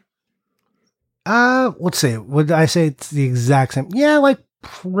PlayStation version? Let's see. Would I say it's the exact same? Yeah,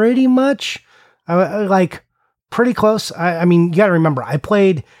 pretty much. Pretty close. I mean, you got to remember, I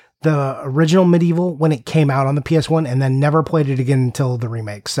played the original Medieval when it came out on the PS1 and then never played it again until the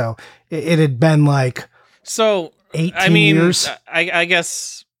remake. So it had been 18 years. I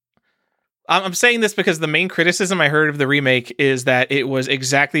guess I'm saying this because the main criticism I heard of the remake is that it was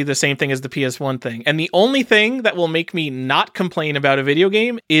exactly the same thing as the PS1 thing. And the only thing that will make me not complain about a video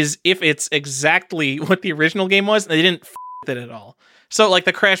game is if it's exactly what the original game was and they didn't with it at all. So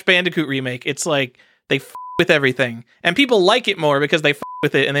the Crash Bandicoot remake, it's they with everything, and people like it more because they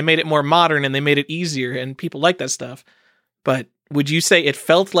with it and they made it more modern and they made it easier and people like that stuff. But would you say it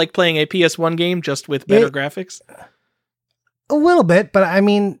felt like playing a PS1 game just with better graphics? A little bit, but I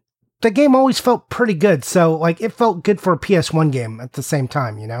mean, the game always felt pretty good. So it felt good for a PS1 game at the same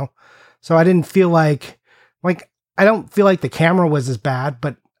time, So I didn't feel I don't feel like the camera was as bad,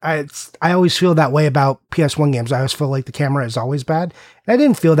 but I always feel that way about PS1 games. I always feel like the camera is always bad. And I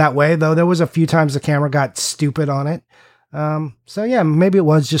didn't feel that way, though. There was a few times the camera got stupid on it. So yeah, maybe it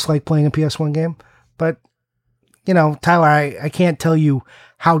was just like playing a PS1 game. But, Tyler, I can't tell you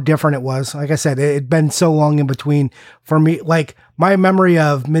how different it was. Like I said, it had been so long in between for me. My memory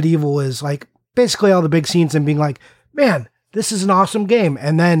of Medieval is basically all the big scenes and being man, this is an awesome game.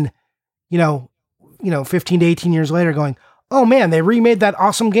 And then, 15 to 18 years later going, oh man, they remade that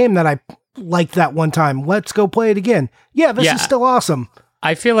awesome game that I liked that one time. Let's go play it again. Yeah, this is still awesome.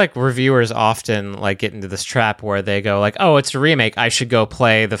 I feel like reviewers often like get into this trap where they go like, "Oh, it's a remake. I should go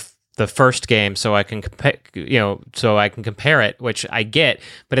play the first game so I can compare it," which I get.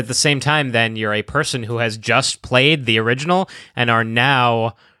 But at the same time, then you're a person who has just played the original and are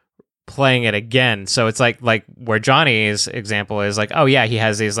now playing it again. So it's like where Johnny's example is like, oh yeah, he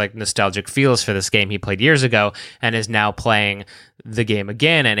has these like nostalgic feels for this game he played years ago and is now playing the game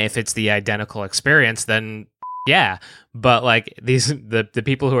again. And if it's the identical experience, then yeah. But like the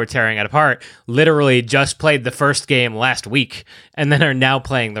people who are tearing it apart literally just played the first game last week and then are now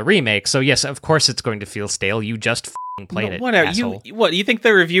playing the remake. So yes, of course it's going to feel stale. You just played it. Whatever. You think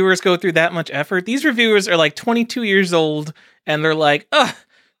the reviewers go through that much effort? These reviewers are like 22 years old and they're like, ugh,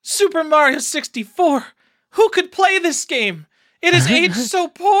 Super Mario 64. Who could play this game? It has aged so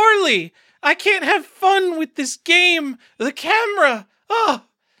poorly. I can't have fun with this game. The camera. Oh.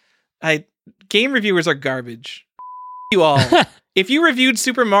 Game reviewers are garbage. You all. If you reviewed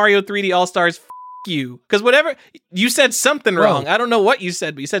Super Mario 3D All-Stars, you. Because whatever, you said something wrong. I don't know what you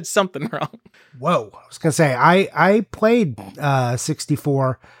said, but you said something wrong. Whoa. I was going to say, I played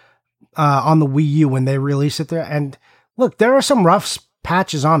 64 on the Wii U when they released it there. And look, there are some rough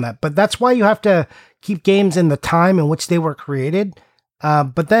patches on that, but that's why you have to keep games in the time in which they were created.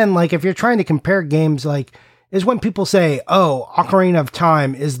 But then, like, if you're trying to compare games, like, is when people say, oh, Ocarina of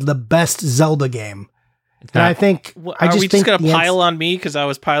Time is the best Zelda game. And I think are we just going to pile on me because I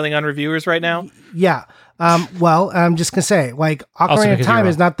was piling on reviewers right now? Yeah. Well, I'm just going to say, like, Ocarina of Time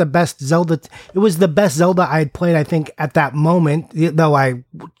is not the best Zelda. It was the best Zelda I had played, I think, at that moment, though I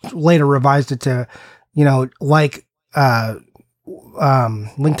later revised it to, like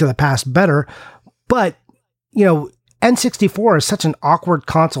Link to the Past better. But, N64 is such an awkward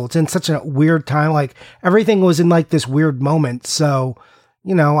console. It's in such a weird time. Like, everything was in, like, this weird moment. So,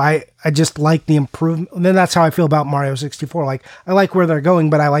 I just like the improvement. And then that's how I feel about Mario 64. Like, I like where they're going,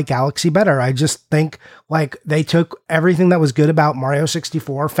 but I like Galaxy better. I just think, like, they took everything that was good about Mario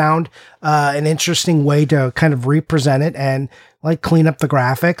 64, found an interesting way to kind of represent it and, like, clean up the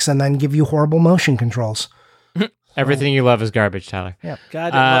graphics and then give you horrible motion controls. Everything you love is garbage, Tyler. Yeah.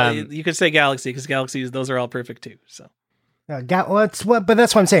 God, you could say Galaxy because Galaxies, those are all perfect too. So, but that's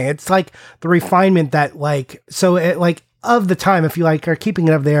what I'm saying. It's like the refinement that, like, so it, like, of the time, if you like are keeping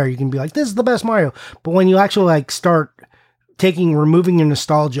it up there, you can be like, this is the best Mario. But when you actually like start removing your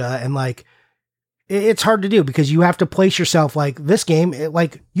nostalgia and like, it's hard to do because you have to place yourself like this game.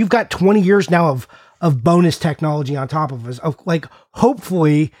 Like you've got 20 years now of bonus technology on top of us. Of like,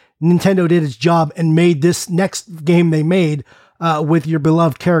 hopefully Nintendo did its job and made this next game they made with your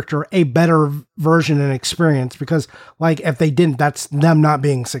beloved character a better version and experience, because like if they didn't, that's them not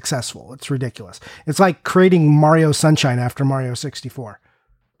being successful. It's ridiculous. It's like creating Mario Sunshine after Mario 64.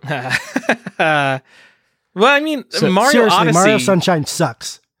 Well, I mean, Mario seriously, Odyssey. Mario Sunshine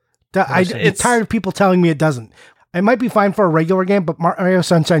sucks. I'm tired of people telling me it doesn't. It might be fine for a regular game, but Mario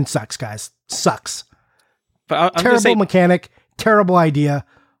Sunshine sucks, guys. Sucks. But terrible mechanic, terrible idea.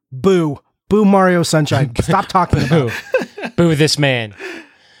 Boo. Boo Mario Sunshine. Stop talking about it. Boo this man.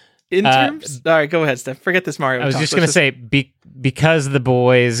 In terms... all right, go ahead, Steph. Forget this Mario I was talk. just going to say, because the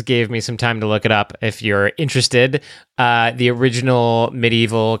boys gave me some time to look it up, if you're interested, the original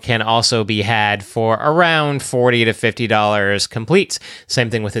Medieval can also be had for around $40 to $50 complete. Same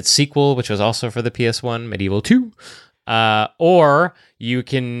thing with its sequel, which was also for the PS1, Medieval 2. Or you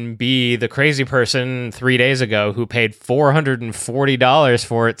can be the crazy person 3 days ago who paid $440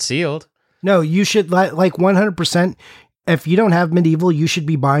 for it sealed. No, you should like 100%. If you don't have Medieval, you should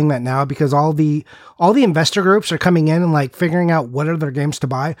be buying that now, because all the investor groups are coming in and like figuring out what are their games to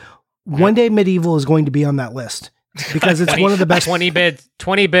buy. One day Medieval is going to be on that list because it's one of the best. 20 bids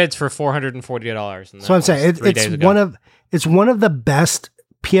for $440. So I'm saying it's one of the best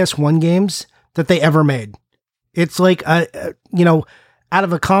PS1 games that they ever made. It's like out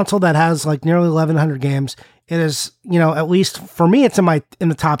of a console that has like nearly 1,100 games, it is, at least for me, it's in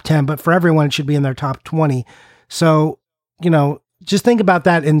the top 10, but for everyone, it should be in their top 20. So, just think about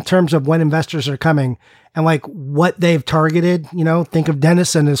that in terms of when investors are coming and like what they've targeted. Think of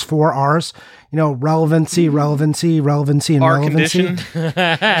Dennis and his 4 R's, relevancy, and relevancy.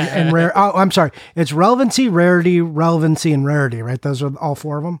 and rare. Oh, I'm sorry. It's relevancy, rarity, relevancy, and rarity, right? Those are all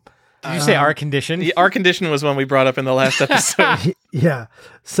 4 of them. Did you say our condition? The our condition was one we brought up in the last episode. Yeah.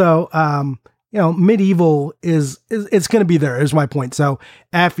 So, Medieval is it's going to be there, is my point. So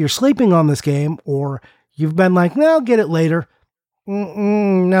if you're sleeping on this game, or you've been like, no, I'll get it later.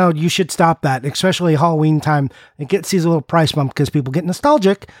 No, you should stop that, especially Halloween time. It sees a little price bump because people get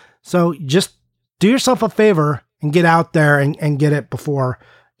nostalgic. So just do yourself a favor and get out there and get it before,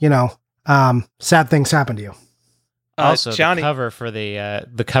 sad things happen to you. Also, Johnny, the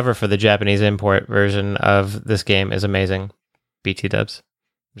cover for the Japanese import version of this game is amazing. BT dubs.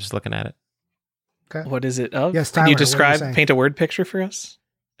 I'm just looking at it. Okay. what is it of? Yes, Can you Tyler, paint a word picture for us?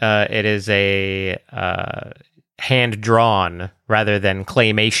 It is a hand drawn rather than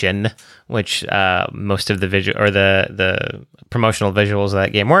claymation, which most of the visual or the promotional visuals of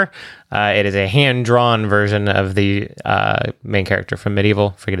that game were. It is a hand drawn version of the main character from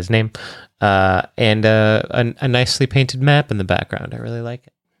Medieval. Forget his name. And a nicely painted map in the background. I really like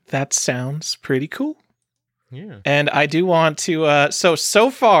it. That sounds pretty cool. Yeah. And I do want to. So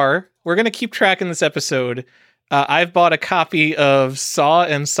far, we're gonna keep tracking this episode. I've bought a copy of Saw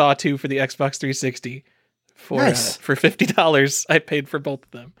and Saw 2 for the Xbox 360 for Nice. for $50. I paid for both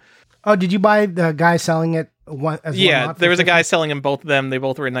of them. Oh, did you buy the guy selling it one? As one Yeah, lot for there was a 50? guy selling them, both of them. They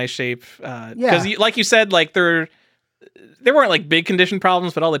both were in nice shape. Because, Yeah. like you said, like there weren't like big condition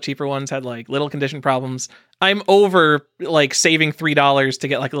problems, but all the cheaper ones had like little condition problems. I'm over like saving $3 to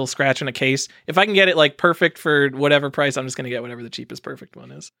get like a little scratch in a case. If I can get it like perfect for whatever price, I'm just gonna get whatever the cheapest perfect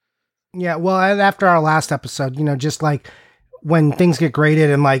one is. Yeah, well, and after our last episode, just like when things get graded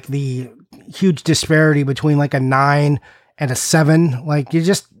and like the huge disparity between like a 9 and a 7, like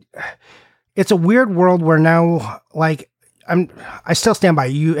it's a weird world where now, like, I still stand by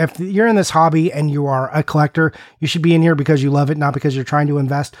you. If you're in this hobby and you are a collector, you should be in here because you love it, not because you're trying to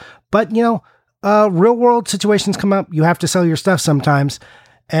invest. But, real world situations come up. You have to sell your stuff sometimes.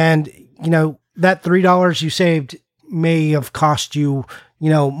 And, that $3 you saved may have cost you,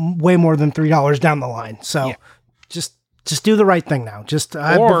 way more than $3 down the line. So Yeah. just do the right thing now. Just, Or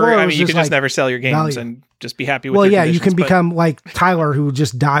before it I was mean, you can just like never sell your games value. and just be happy with. Well, your yeah, you can conditions, but- become like Tyler, who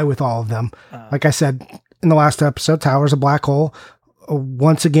just die with all of them. Like I said in the last episode, Tyler's a black hole.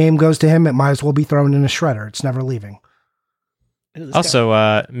 Once a game goes to him, it might as well be thrown in a shredder. It's never leaving. Ew, this guy-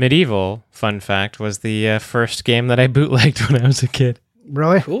 Also, Medieval, fun fact, was the first game that I bootlegged when I was a kid.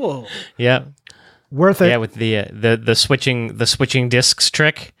 Really cool. Yeah. worth it. Yeah, with the switching discs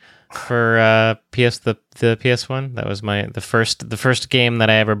trick for the PS1. That was the first game that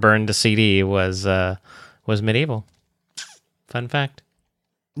I ever burned a CD was Medieval. Fun fact.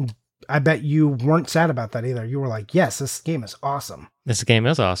 I bet you weren't sad about that either. You were like, "Yes, this game is awesome. This game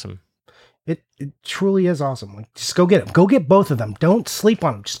is awesome. It truly is awesome. Like, just go get them. Go get both of them. Don't sleep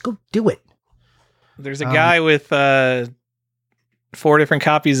on them. Just go do it." There's a guy with 4 different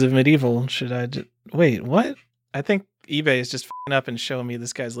copies of Medieval. Should I wait? What? I think eBay is just fing up and showing me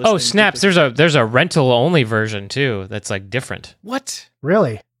this guy's list. Oh snaps! There's a rental only version too. That's like different. What?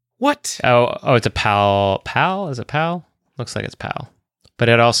 Really? What? Oh, it's a PAL. PAL? Is it PAL? Looks like it's PAL. But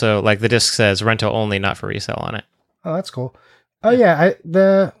it also, like, the disc says rental only, not for resale on it. Oh, that's cool. Oh yeah,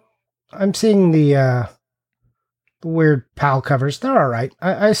 I'm seeing the weird PAL covers. They're all right.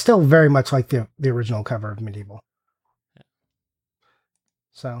 I still very much like the original cover of Medieval.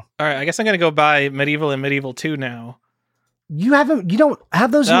 So, All right, I guess I'm gonna go buy Medieval and Medieval 2 now. you don't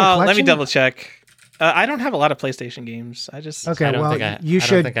have those in your collection? Let me double check. I don't have a lot of PlayStation games. I just Okay, I don't well, think I you don't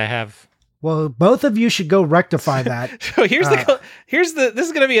should. think I have. Well, both of you should go rectify that. So here's this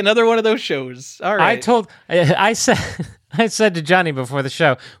is gonna be another one of those shows. All right. I said to Johnny before the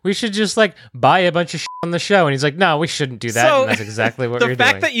show, we should just like buy a bunch of shit on the show, and he's like, "No, we shouldn't do that." So, And that's exactly what the we're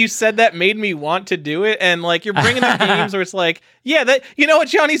fact doing. that you said that made me want to do it, and like you're bringing up games where it's like, yeah, that you know what,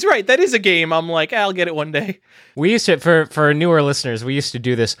 Johnny's right. That is a game. I'm like, I'll get it one day. We used to, for newer listeners, we used to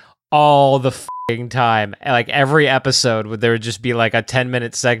do this all the f***ing time. Like every episode, there would just be like a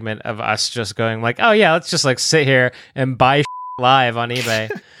 10-minute segment of us just going like, "Oh yeah, let's just like sit here and buy shit live on eBay."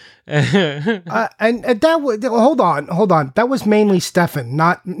 And that was hold on. That was mainly Stefan,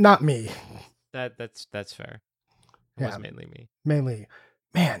 not me. That's fair. It was mainly me. Mainly,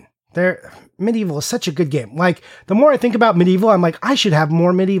 man. Medieval is such a good game. Like, the more I think about Medieval, I'm like, I should have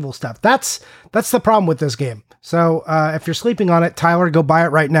more Medieval stuff. That's the problem with this game. So if you're sleeping on it, Tyler, go buy it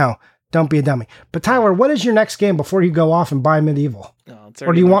right now. Don't be a dummy. But Tyler, what is your next game before you go off and buy Medieval? Oh,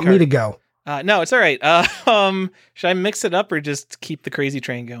 Or do you want me to go? No, it's all right. Should I mix it up or just keep the crazy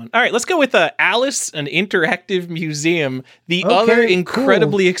train going? All right, let's go with Alice, an Interactive Museum, the other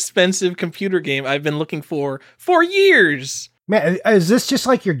incredibly expensive computer game I've been looking for years. Man, is this just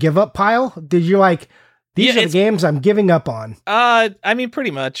like your give up pile? Did you like, these are the games I'm giving up on? I mean,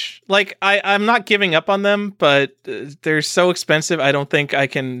 pretty much. Like, I'm not giving up on them, but they're so expensive, I don't think I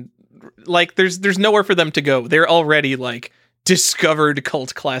can, like, there's nowhere for them to go. They're already, like, discovered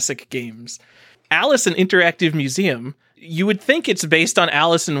cult classic games. Alice, an Interactive Museum. You would think it's based on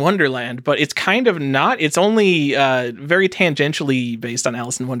Alice in Wonderland, but it's kind of not. It's only very tangentially based on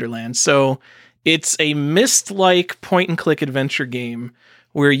Alice in Wonderland. So it's a Myst-like point-and-click adventure game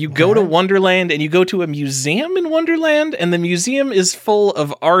where you go to Wonderland and you go to a museum in Wonderland, and the museum is full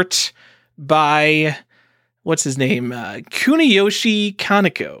of art by, what's his name? Kuniyoshi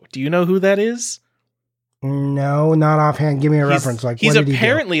Kaneko. Do you know who that is? No, not offhand. Give me a reference. Like, he's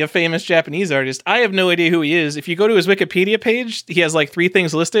apparently a famous Japanese artist. I have no idea who he is. If you go to his Wikipedia page, he has like 3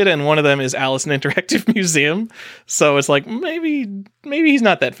 things listed, and one of them is Alice in Interactive Museum. So it's like maybe he's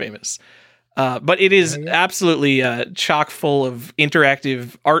not that famous. But it is absolutely chock full of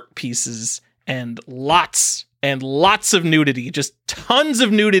interactive art pieces and lots of nudity. Just tons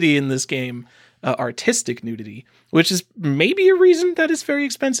of nudity in this game. Artistic nudity, which is maybe a reason that it's very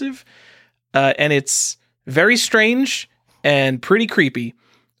expensive. And it's very strange and pretty creepy,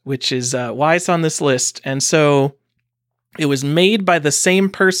 which is why it's on this list. And so it was made by the same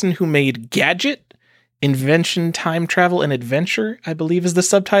person who made Gadget, Invention, Time Travel, and Adventure, I believe is the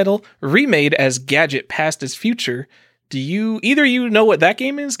subtitle, remade as Gadget Past as Future. Do either you know what that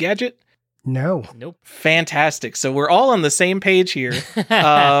game is, Gadget? No. Nope. Fantastic. So we're all on the same page here.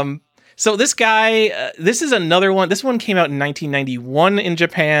 So this guy, this is another one. This one came out in 1991 in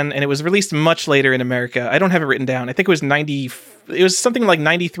Japan, and it was released much later in America. I don't have it written down. I think it was something like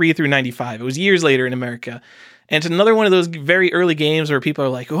 93 through 95. It was years later in America. And it's another one of those very early games where people are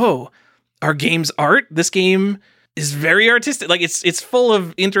like, "Oh, are games art? This game is very artistic." Like it's full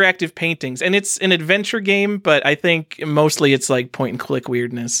of interactive paintings, and it's an adventure game, but I think mostly it's like point and click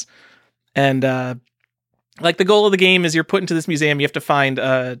weirdness. And like the goal of the game is you're put into this museum. You have to find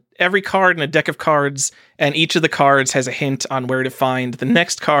every card in a deck of cards, and each of the cards has a hint on where to find the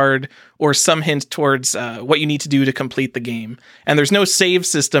next card or some hint towards what you need to do to complete the game. And there's no save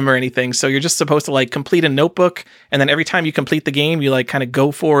system or anything, so you're just supposed to like complete a notebook, and then every time you complete the game, you like kind of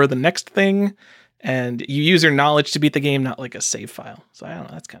go for the next thing, and you use your knowledge to beat the game, not like a save file. So I don't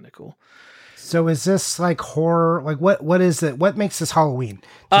know, that's kind of cool. So is this like horror? Like what is it? What makes this Halloween?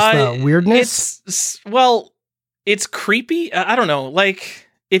 Just the weirdness? It's creepy. I don't know. Like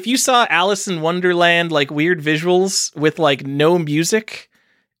if you saw Alice in Wonderland, like weird visuals with like no music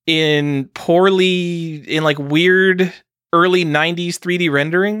in like weird early 90s 3D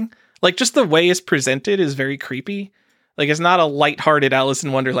rendering, like just the way it's presented is very creepy. Like it's not a lighthearted Alice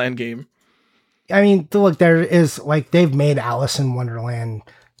in Wonderland game. I mean, look, there is like they've made Alice in Wonderland,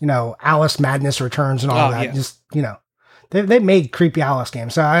 Alice Madness Returns and all that. Yeah. Just, they made creepy Alice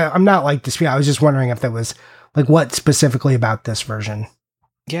games. So I'm not like disputing. I was just wondering if there was like what specifically about this version.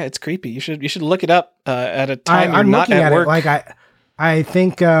 Yeah, it's creepy. You should look it up at a time I'm not looking at work. It, like I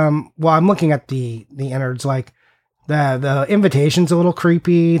think, I'm looking at the innards, like the invitation's a little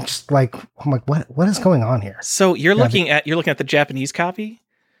creepy. Just like, I'm like, what is going on here? So you're looking at the Japanese copy?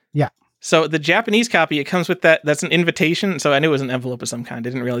 Yeah. So the Japanese copy, it comes with that's an invitation. So I knew it was an envelope of some kind. I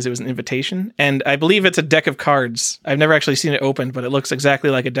didn't realize it was an invitation. And I believe it's a deck of cards. I've never actually seen it opened, but it looks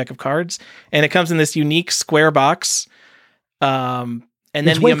exactly like a deck of cards. And it comes in this unique square box. And then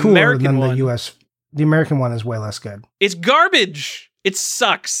it's way the American cooler than one, the American one is way less good. It's garbage. It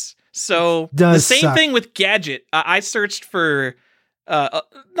sucks. So the same thing with Gadget. I searched for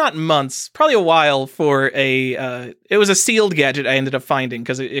not months, probably a while for it was a sealed Gadget I ended up finding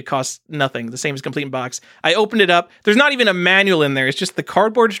because it costs nothing, the same as complete in box. I opened it up. There's not even a manual in there. It's just the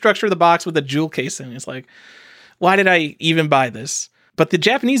cardboard structure of the box with a jewel case in it. It's like, why did I even buy this? But the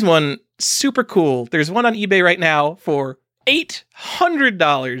Japanese one, super cool. There's one on eBay right now for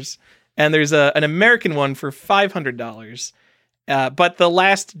 $800, and there's an American one for $500. But the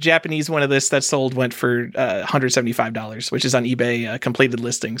last Japanese one of this that sold went for $175, which is on eBay completed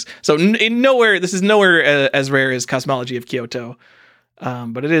listings. So this is nowhere as rare as Cosmology of Kyoto.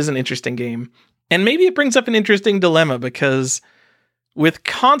 But it is an interesting game. And maybe it brings up an interesting dilemma because with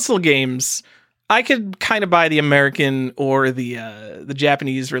console games, I could kind of buy the American or the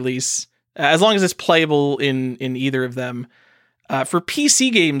Japanese release as long as it's playable in either of them. For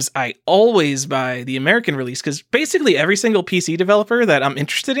PC games, I always buy the American release because basically every single PC developer that I'm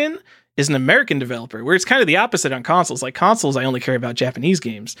interested in is an American developer, where it's kind of the opposite on consoles. Like consoles, I only care about Japanese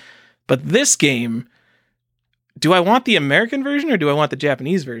games. But this game, do I want the American version or do I want the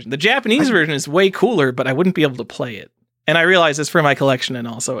Japanese version? The Japanese version is way cooler, but I wouldn't be able to play it. And I realize it's for my collection and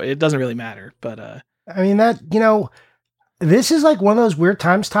all, so it doesn't really matter. But I mean, this is like one of those weird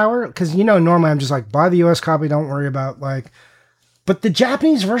times, Tyler, because, normally I'm just like, buy the US copy, don't worry about but the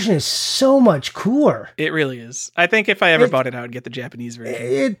Japanese version is so much cooler. It really is. I think if I ever bought it, I would get the Japanese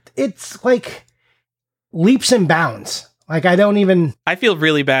version. It's like leaps and bounds. Like I feel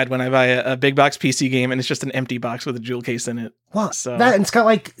really bad when I buy a big box PC game and it's just an empty box with a jewel case in it. Well, and it's got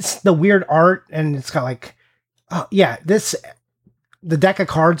like the weird art and it's got like, the deck of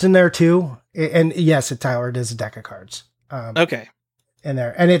cards in there too. And yes, Tyler, it is a deck of cards. Okay. in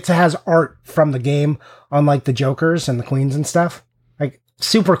there, and it has art from the game on like the Jokers and the Queens and stuff. Like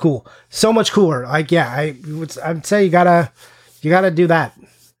super cool, so much cooler. Like I'd say you gotta do that.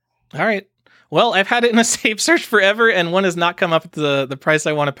 All right. Well, I've had it in a safe search forever, and one has not come up at the price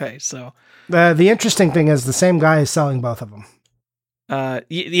I want to pay. So the interesting thing is the same guy is selling both of them.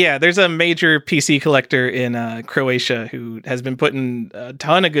 Yeah, there's a major PC collector in Croatia who has been putting a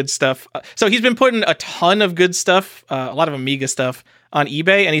ton of good stuff. So he's been putting a ton of good stuff, a lot of Amiga stuff on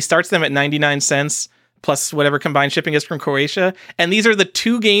eBay, and he starts them at 99 cents plus whatever combined shipping is from Croatia. And these are the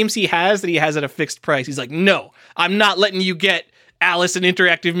 2 games he has at a fixed price. He's like, no, I'm not letting you get Alice in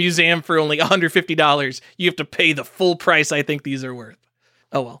Interactive Museum for only $150. You have to pay the full price I think these are worth.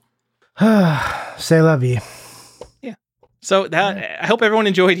 Oh, well. Say la vie. So I hope everyone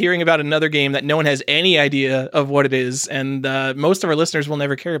enjoyed hearing about another game that no one has any idea of what it is, and most of our listeners will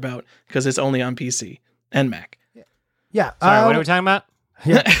never care about because it's only on PC and Mac. Yeah. Sorry, what are we talking about?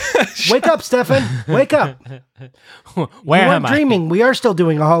 Yeah. Wake up, Stefan. Wake up. Where am I? Dreaming. We are still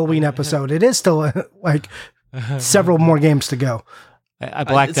doing a Halloween episode. It is still like several more games to go. I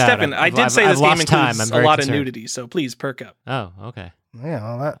blacked out. Stefan, I did say this game includes a lot of nudity, so please perk up. Oh, okay. Yeah,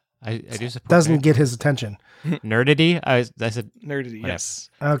 well, that I do support doesn't nerd. get his attention. Nerdity? I said nerdity, whatever. yes.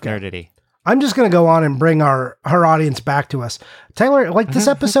 Okay. Nerdity. I'm just going to go on and bring our audience back to us. Taylor, like this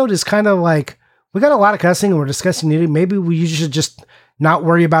episode is kind of like, we got a lot of cussing and we're discussing nudity. Maybe we should just not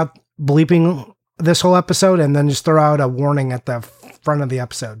worry about bleeping this whole episode and then just throw out a warning at the front of the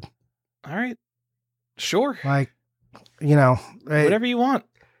episode. All right. Sure. Like, you know. Whatever you want.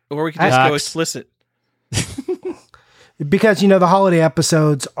 Or we could just go explicit. Because, you know, the holiday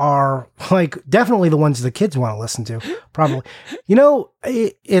episodes are like definitely the ones the kids want to listen to, probably. You know,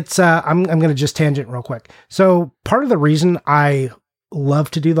 it's I'm going to just tangent real quick. So part of the reason I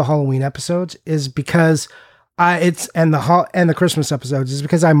love to do the Halloween episodes is because and the Christmas episodes is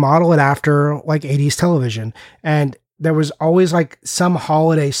because I model it after like 80s television. And there was always like some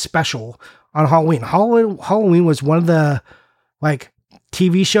holiday special on Halloween. Halloween was one of the like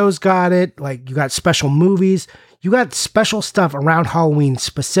TV shows got it. Like you got special movies. You got special stuff around Halloween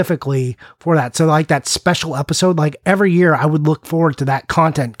specifically for that. So like that special episode, like every year I would look forward to that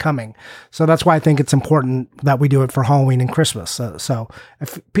content coming. So that's why I think it's important that we do it for Halloween and Christmas. So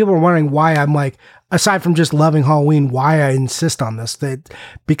if people are wondering why I'm like, aside from just loving Halloween, why I insist on this,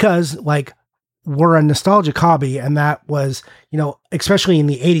 because like we're a nostalgic hobby, and that was, you know, especially in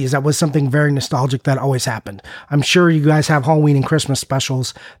the 80s, that was something very nostalgic that always happened. I'm sure you guys have Halloween and Christmas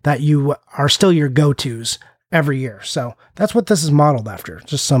specials that you are still your go-tos every year. So that's what this is modeled after.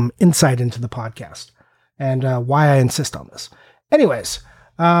 Just some insight into the podcast and why I insist on this. Anyways,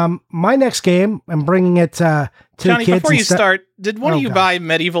 my next game, I'm bringing it to Johnny, the kids. before you start, did one of you God. buy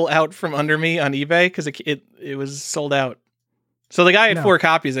Medieval out from under me on eBay? Because it was sold out. So the guy had 4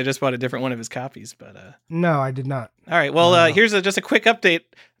 copies. I just bought a different one of his copies. But No, I did not. all right. Well, here's just a quick update.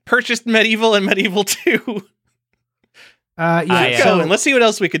 Purchased Medieval and Medieval 2. So let's see what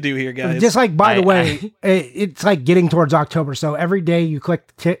else we could do here, guys. just like, by the way, it's like getting towards October. So every day you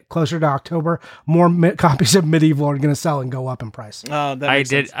click closer to October, more copies of Medieval are going to sell and go up in price. Oh, that makes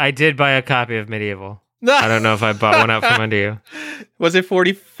sense. I did buy a copy of Medieval. I don't know if I bought one out from under you. Was it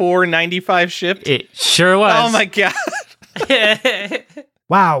 $44.95 shipped? It sure was. Oh my god.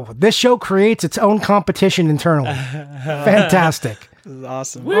 Wow, this show creates its own competition internally. Fantastic. This is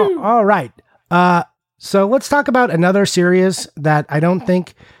awesome. All right. So let's talk about another series that I don't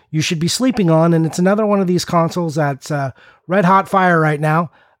think you should be sleeping on, and it's another one of these consoles that's red hot fire right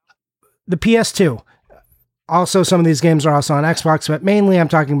now. The PS2. Also, some of these games are also on Xbox, but mainly I'm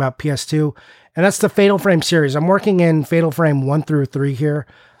talking about PS2, and that's the Fatal Frame series. I'm working in Fatal Frame 1 through 3 here.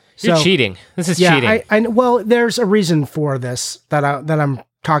 You're cheating. This is cheating. Well, there's a reason for this that I'm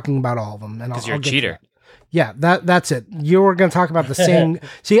talking about all of them. Because you're a cheater. Yeah, that's it. You were going to talk about the same.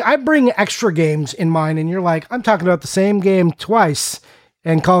 See, I bring extra games in mind, and you're like, I'm talking about the same game twice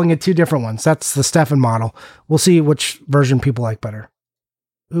and calling it 2 different ones. That's the Stefan model. We'll see which version people like better.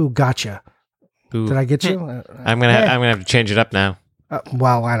 Ooh, gotcha. Ooh. Did I get you? I'm gonna have to change it up now.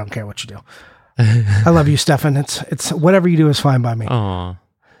 Well, I don't care what you do. I love you, Stefan. It's whatever you do is fine by me. Aw.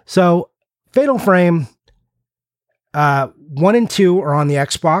 So, Fatal Frame 1 and 2 are on the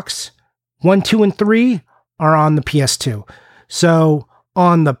Xbox. 1, 2, and 3 are on the PS2. So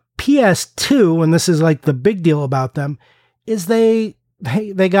on the PS2, and this is like the big deal about them, is they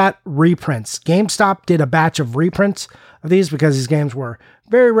got reprints. GameStop did a batch of reprints of these because these games were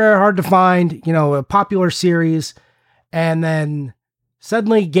very rare, hard to find, you know, a popular series. And then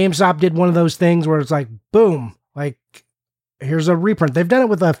suddenly GameStop did one of those things where it's like, boom, like here's a reprint. They've done it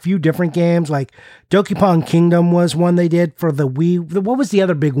with a few different games, like Donkey Kong Kingdom was one they did for the Wii. What was the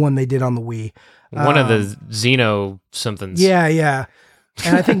other big one they did on the Wii? One of the Xeno somethings. Yeah.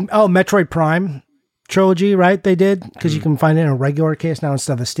 And I think, Metroid Prime trilogy, right? They did, because you can find it in a regular case now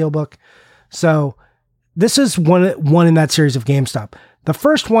instead of the Steelbook. So this is one in that series of GameStop. The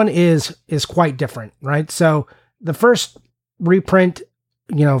first one is quite different, right? So the first reprint,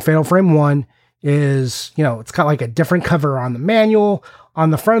 Fatal Frame 1 is, it's got like a different cover on the manual.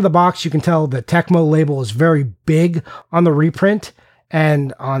 On the front of the box, you can tell the Tecmo label is very big on the reprint.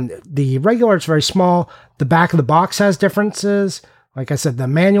 And on the regular, it's very small. The back of the box has differences. Like I said, the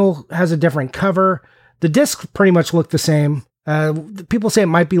manual has a different cover. The discs pretty much look the same. People say it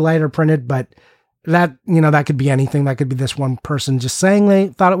might be lighter printed, but that could be anything. That could be this one person just saying they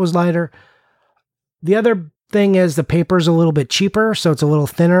thought it was lighter. The other thing is the paper is a little bit cheaper, so it's a little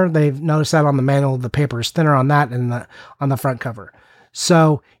thinner. They've noticed that on the manual, the paper is thinner on that and on the front cover.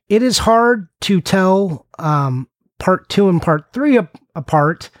 So it is hard to tell part 2 and part 3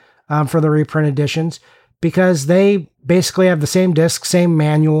 apart for the reprint editions, because they basically have the same disc, same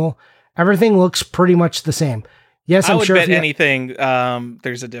manual. Everything looks pretty much the same. Yes, I I'm would sure bet anything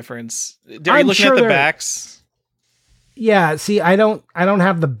there's a difference. Are you looking sure at the backs? Yeah, see, I don't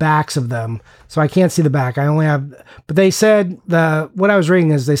have the backs of them, so I can't see the back. I only have, but they said what I was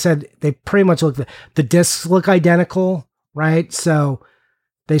reading is they said they pretty much look, the discs look identical, right? So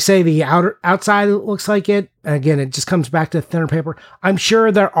they say the outside looks like it. And again, it just comes back to thinner paper. I'm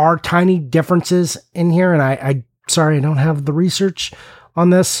sure there are tiny differences in here, and I sorry, I don't have the research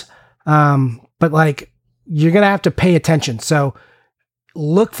on this. But like, you're going to have to pay attention. So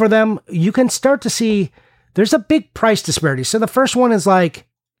look for them. You can start to see there's a big price disparity. So the first one is like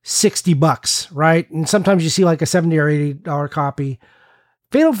 $60, right? And sometimes you see like a $70 or $80 copy.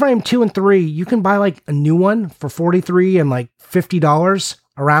 Fatal Frame 2 and 3, you can buy like a new one for $43 and like $50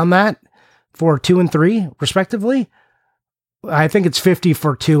 around that for 2 and 3 respectively. I think it's 50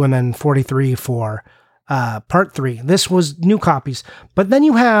 for 2 and then 43 for part 3. This was new copies. But then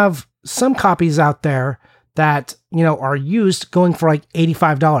you have some copies out there that, are used going for like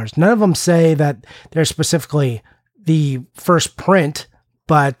 $85. None of them say that they're specifically the first print,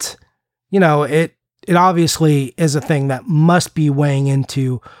 but it obviously is a thing that must be weighing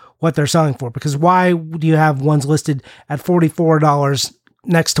into what they're selling for, because why do you have ones listed at $44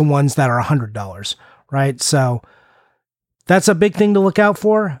 next to ones that are $100, right? So that's a big thing to look out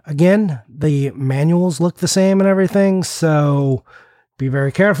for. Again, the manuals look the same and everything, so be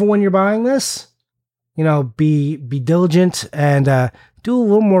very careful when you're buying this. Be diligent and do a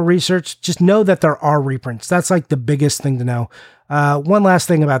little more research. Just know that there are reprints. That's like the biggest thing to know. One last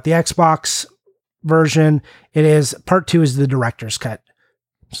thing about the Xbox version, part 2 is the director's cut.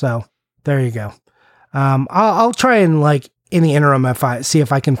 So there you go. I'll try and like in the interim if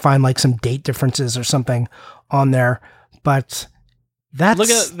I can find like some date differences or something on there. But that's, look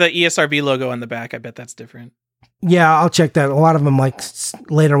at the ESRB logo on the back. I bet that's different. Yeah, I'll check that. A lot of them, like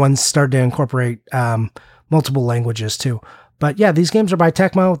later ones, started to incorporate multiple languages too. But yeah, these games are by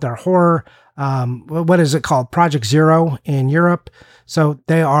Tecmo. They're horror. What is it called? Project Zero in Europe. So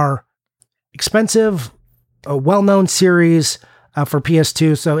they are expensive, a well-known series for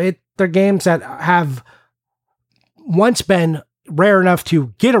PS2. So they're games that have once been rare enough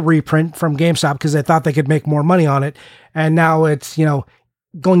to get a reprint from GameStop because they thought they could make more money on it. And now it's,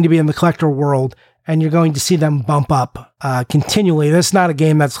 going to be in the collector world, and you're going to see them bump up continually. This is not a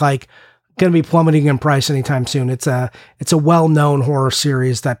game that's like going to be plummeting in price anytime soon. It's a well-known horror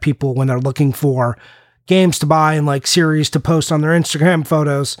series that people, when they're looking for games to buy and like series to post on their Instagram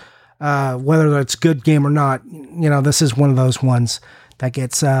photos, whether it's a good game or not, this is one of those ones that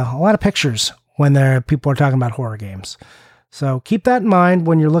gets a lot of pictures when people are talking about horror games. So keep that in mind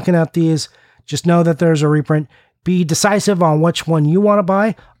when you're looking at these. Just know that there's a reprint. Be decisive on which one you want to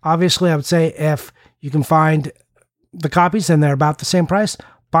buy. Obviously, I would say if you can find the copies and they're about the same price,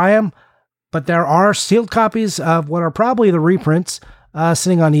 buy them. But there are sealed copies of what are probably the reprints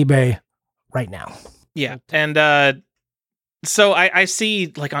sitting on eBay right now. Yeah. And so I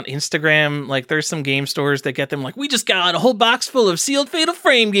see like on Instagram, like there's some game stores that get them like, we just got a whole box full of sealed Fatal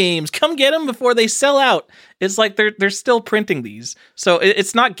Frame games. Come get them before they sell out. It's like they're still printing these. So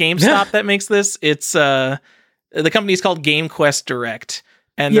it's not GameStop that makes this. It's the company is called Game Quest Direct.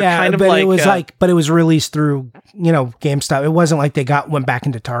 And they're kind of but like, it was released through, GameStop. It wasn't like they went back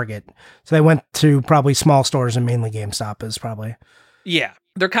into Target. So they went to probably small stores and mainly GameStop is probably. Yeah.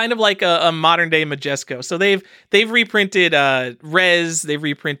 They're kind of like a modern day Majesco. So they've reprinted Rez, they've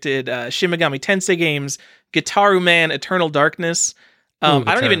reprinted Shin Megami Tensei games, Gitaru Man, Eternal Darkness. I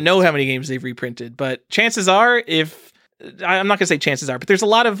don't even know how many games they've reprinted, but chances are if I'm not gonna say chances are, but there's a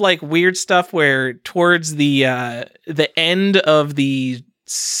lot of like weird stuff where towards the end of the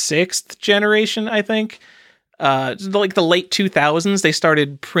 6th generation, I think, like the late 2000s, they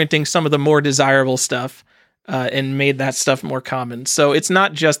started printing some of the more desirable stuff and made that stuff more common. So it's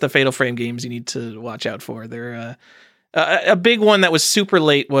not just the Fatal Frame games you need to watch out for. They're a big one that was super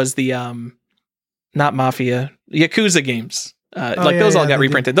late was the not Mafia, Yakuza games. Those all got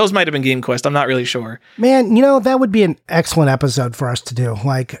reprinted. Those might have been Game Quest. I'm not really sure. Man, that would be an excellent episode for us to do.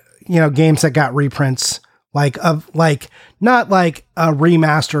 Like, games that got reprints, not like a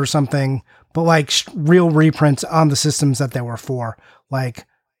remaster or something, but like real reprints on the systems that they were for. Like,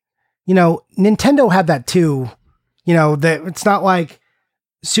 Nintendo had that too. That it's not like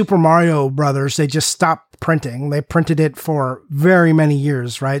Super Mario Brothers. They just stopped printing. They printed it for very many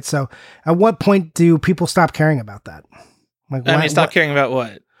years, right? So at what point do people stop caring about that? Like, stop caring about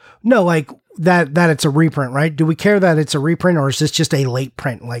what? No, like that it's a reprint, right? Do we care that it's a reprint, or is this just a late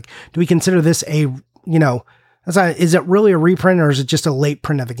print? Like, do we consider this is it really a reprint, or is it just a late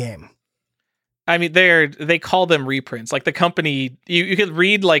print of the game? I mean, they call them reprints. Like the company, you could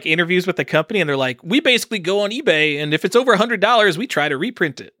read like interviews with the company, and they're like, we basically go on eBay, and if it's over $100, we try to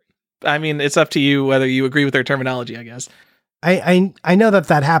reprint it. I mean, it's up to you whether you agree with their terminology, I guess. I know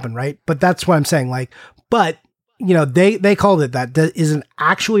that happened, right? But that's what I'm saying. Like, but they called it that. Isn't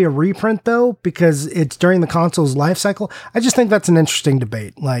actually a reprint though, because it's during the console's life cycle. I just think that's an interesting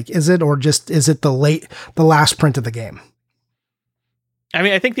debate. Like, is it, or just is it the last print of the game? I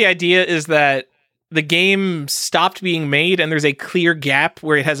mean, I think the idea is that the game stopped being made and there's a clear gap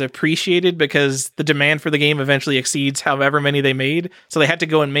where it has appreciated because the demand for the game eventually exceeds however many they made. So they had to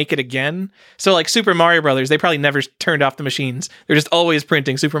go and make it again. So like Super Mario Brothers, they probably never turned off the machines. They're just always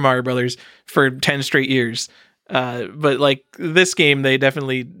printing Super Mario Brothers for 10 straight years. But like this game, they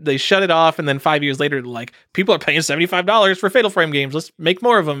shut it off. And then 5 years later, like, people are paying $75 for Fatal Frame games. Let's make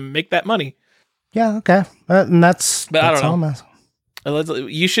more of them, make that money. Yeah. Okay. And that's I don't know.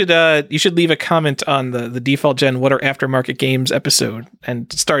 You should leave a comment on the default gen what are aftermarket games episode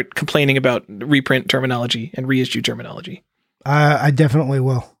and start complaining about reprint terminology and reissue terminology. I definitely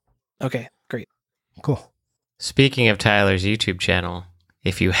will. Okay, great. Cool. Speaking of Tyler's YouTube channel,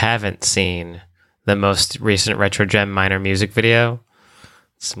 if you haven't seen the most recent Retro Gem minor music video,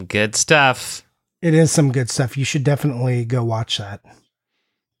 some good stuff. It is some good stuff. You should definitely go watch that.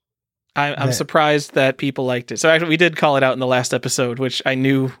 I'm surprised that people liked it. So actually, we did call it out in the last episode, which I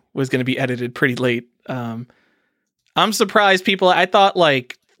knew was going to be edited pretty late. I'm surprised I thought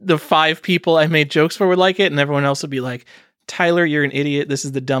like the 5 people I made jokes for would like it, and everyone else would be like, Tyler, you're an idiot. This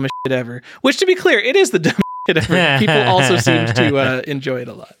is the dumbest shit ever. Which, to be clear, it is the dumbest shit ever. People also seemed to enjoy it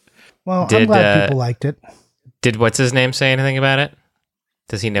a lot. Well, I'm glad people liked it. Did what's his name say anything about it?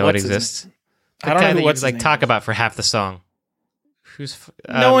 Does he know it exists? I don't know what's like talk about for half the song.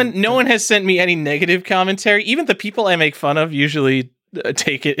 No one has sent me any negative commentary. Even the people I make fun of usually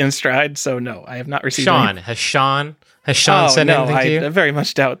take it in stride. So no, I have not received. Has Sean sent anything to you? I very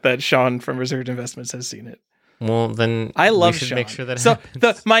much doubt that Sean from Reserved Investments has seen it. Well, then I love Sean. Make sure that so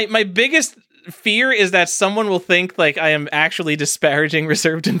my biggest fear is that someone will think like I am actually disparaging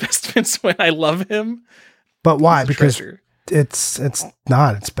Reserved Investments when I love him. But why? Because it's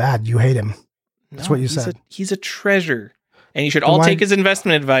not. It's bad. You hate him. That's what you said. He's a treasure. And you should all take his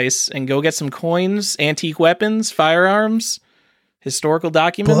investment advice and go get some coins, antique weapons, firearms, historical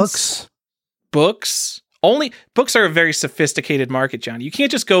documents. Books. Only books are a very sophisticated market, John. You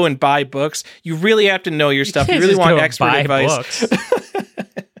can't just go and buy books. You really have to know your stuff. You really want expert advice.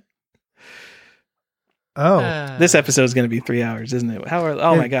 This episode is going to be 3 hours, isn't it?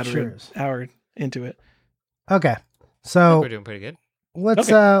 My God, we're an hour into it. Okay. So we're doing pretty good.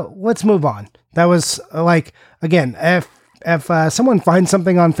 Let's move on. That was like, again, if someone finds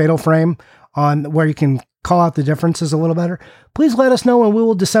something on Fatal Frame on where you can call out the differences a little better, please let us know and we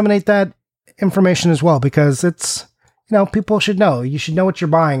will disseminate that information as well, because it's, people should know. You should know what you're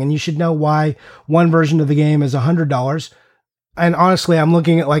buying, and you should know why one version of the game is $100. And honestly, I'm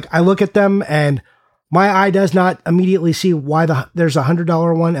looking at I look at them and my eye does not immediately see why there's a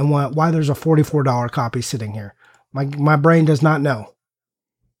 $100 one and why there's a $44 copy sitting here. My brain does not know.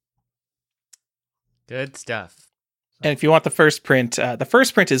 Good stuff. And if you want the first print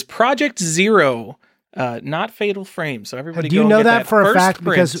is Project Zero, not Fatal Frame. So everybody, do you know that for a fact?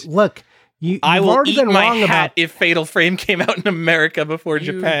 Print. Because look, I will eat my hat if Fatal Frame came out in America before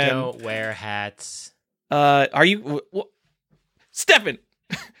Japan. You don't wear hats. Are you, Stefan?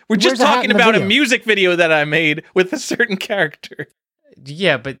 We're just talking about a music video that I made with a certain character.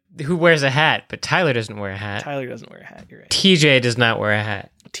 Yeah, but who wears a hat? But Tyler doesn't wear a hat. Tyler doesn't wear a hat. You're right. TJ does not wear a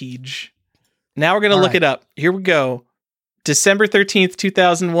hat. Tej. Now we're gonna look it up. Here we go. December 13th,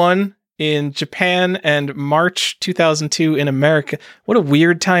 2001 in Japan, and March 2002 in America. What a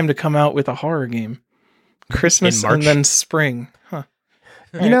weird time to come out with a horror game. Christmas and then spring. Huh.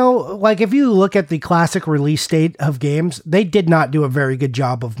 You know, like if you look at the classic release date of games, they did not do a very good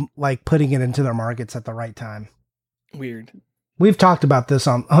job of like putting it into their markets at the right time. Weird. We've talked about this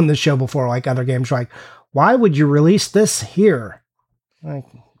on this show before, like other games, like, why would you release this here? Like,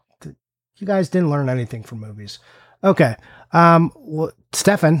 you guys didn't learn anything from movies. Okay.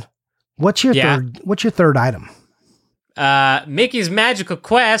 Stefan, what's your third item? Mickey's Magical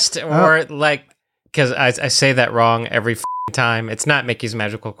Quest, or because I say that wrong every time. It's not Mickey's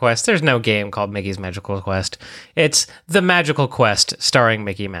Magical Quest. There's no game called Mickey's Magical Quest. It's The Magical Quest starring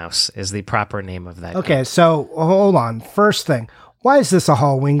Mickey Mouse is the proper name of that game. So hold on. First thing, why is this a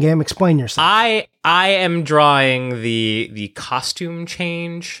Halloween game? Explain yourself. I am drawing the costume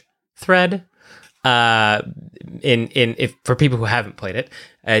change thread. If for people who haven't played it,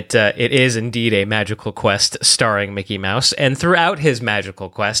 it is indeed a magical quest starring Mickey Mouse, and throughout his magical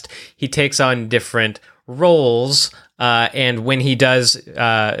quest, he takes on different roles, and when he does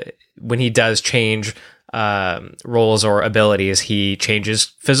change roles or abilities, he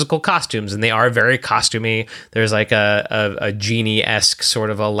changes physical costumes, and they are very costumey. There's like a genie-esque sort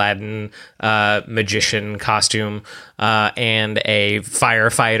of Aladdin magician costume, and a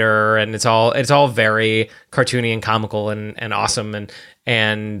firefighter, and it's all very cartoony and comical and awesome,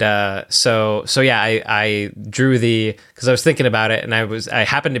 so yeah, I drew because I was thinking about it, and I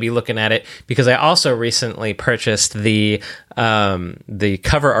happened to be looking at it because I also recently purchased the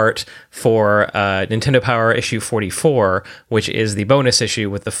cover art for Nintendo Power issue 44, which is the bonus issue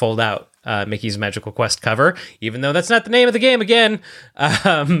with the fold out Mickey's Magical Quest cover, even though that's not the name of the game again.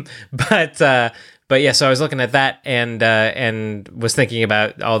 But yeah, so I was looking at that and was thinking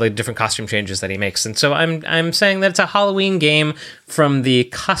about all the different costume changes that he makes, and so I'm saying that it's a Halloween game from the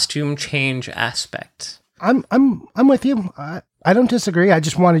costume change aspect. I'm with you. I don't disagree. I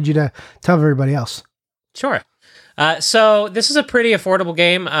just wanted you to tell everybody else. Sure. So this is a pretty affordable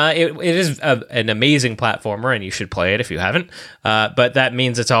game. It is an amazing platformer, and you should play it if you haven't. But that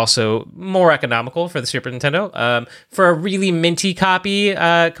means it's also more economical for the Super Nintendo. For a really minty copy,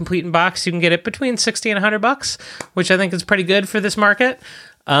 complete in box, you can get it between $60 and $100, which I think is pretty good for this market.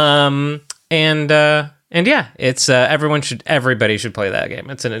 And yeah, it's everybody should play that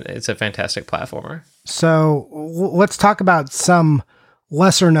game. It's a fantastic platformer. So let's talk about some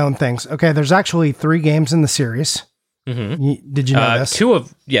lesser known things. Okay, there's actually 3 games in the series. Mm-hmm. Did you know this? Two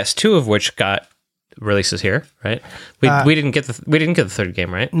of which got releases here, right? We didn't get the third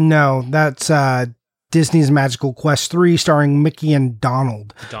game, right? No, that's Disney's Magical Quest 3 starring Mickey and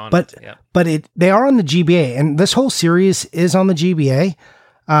Donald. But they are on the GBA, and this whole series is on the GBA.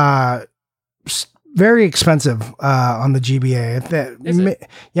 Very expensive on the GBA. Is it?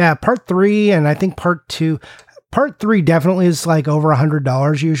 Yeah, part 3 and I think part 2. Part 3 definitely is like over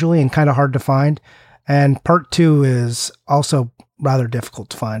 $100 usually and kind of hard to find. And part 2 is also rather difficult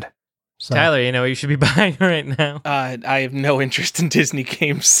to find. So. Tyler, you know what you should be buying right now? I have no interest in Disney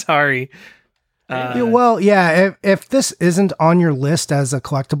games. Sorry. If this isn't on your list as a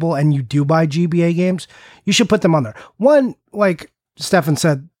collectible and you do buy GBA games, you should put them on there. One, like Stefan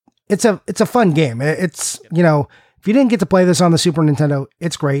said, it's a fun game. It's, you know, if you didn't get to play this on the Super Nintendo,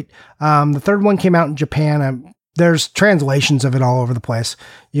 it's great. The third one came out in Japan. There's translations of it all over the place.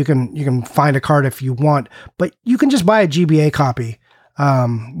 You can find a card if you want, but you can just buy a GBA copy.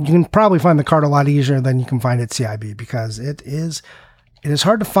 You can probably find the card a lot easier than you can find at CIB because it is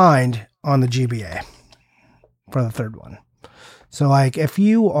hard to find on the GBA for the third one. So like if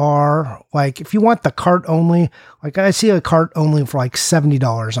you want the cart only, like I see a cart only for like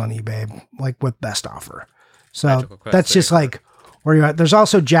 $70 on eBay, like with best offer. So that's just like where you're at. There's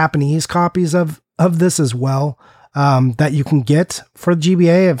also Japanese copies of this as well, that you can get for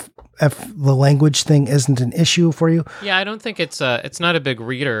GBA if the language thing isn't an issue for you. Yeah, I don't think it's not a big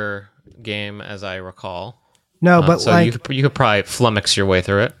reader game as I recall. No, but so you could probably flummox your way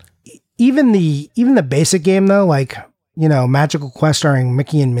through it. Even the basic game though, like, you know, Magical Quest starring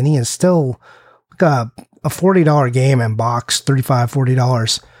Mickey and Minnie is still like a $40 game in box,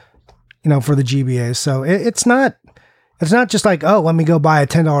 $40, you know, for the GBA. So it's not just like, oh, let me go buy a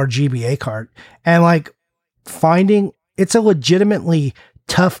 $10 GBA card. And like it's a legitimately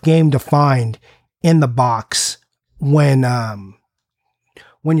tough game to find in the box when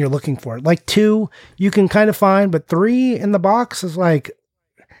you're looking for it. Like 2, you can kind of find, but 3 in the box is like,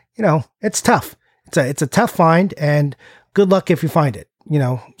 you know, it's tough. It's a tough find, and good luck if you find it, you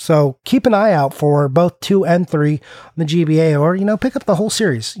know. So keep an eye out for both 2 and 3 on the GBA, or, you know, pick up the whole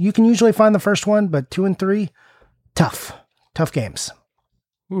series. You can usually find the first one, but 2 and 3, tough. Tough games.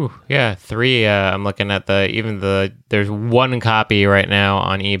 Ooh, yeah, 3. I'm looking at there's one copy right now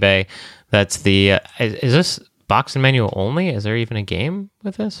on eBay. That's the, is this box and manual only? Is there even a game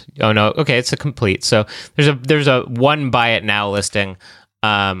with this? Oh no, okay, it's a complete. So there's a one buy it now listing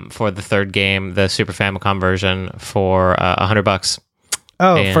for the third game, the Super Famicom version for $100.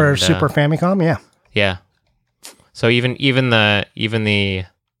 Oh, and, for Super Famicom, yeah. Yeah. So even the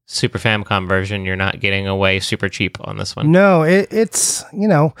Super Famicom version, you're not getting away super cheap on this one. No, it's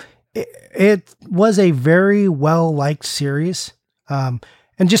it was a very well liked series.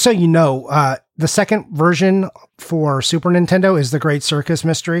 And just so you know, the second version for Super Nintendo is the Great Circus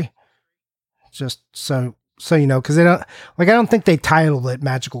Mystery. Just so you know, because I don't think they titled it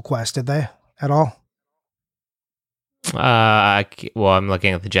Magical Quest, did they at all? Well, I'm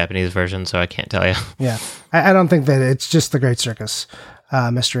looking at the Japanese version, so I can't tell you. Yeah, I don't think that it's just the Great Circus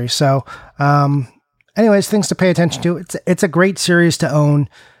Mystery. So, anyways, things to pay attention to. It's a great series to own.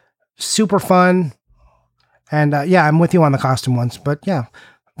 Super fun. And yeah, I'm with you on the costume ones, but yeah,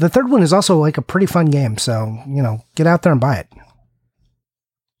 the third one is also like a pretty fun game. So, get out there and buy it.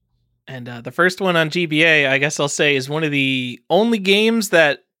 And the first one on GBA, I guess I'll say, is one of the only games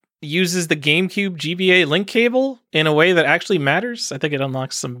that uses the GameCube GBA link cable in a way that actually matters. I think it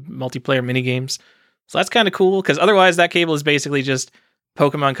unlocks some multiplayer mini games. So that's kind of cool, because otherwise that cable is basically just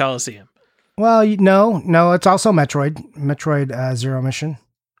Pokemon Coliseum. Well, no, it's also Metroid Zero Mission.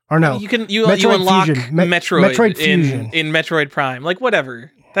 Or no, you unlock Metroid Fusion in Metroid Prime, like whatever.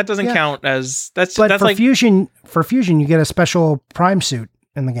 That doesn't count as that's. But that's for like Fusion, you get a special Prime suit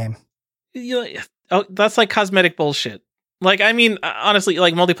in the game. That's like cosmetic bullshit. Like, I mean, honestly,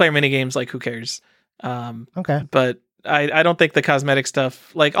 like multiplayer minigames, like who cares? Okay, but I don't think the cosmetic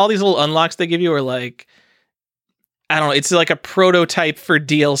stuff, like all these little unlocks they give you, are like, I don't know. It's like a prototype for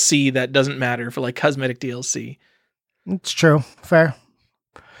DLC that doesn't matter for like cosmetic DLC. It's true, fair.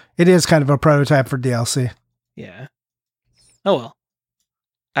 It is kind of a prototype for DLC. Yeah. Oh well.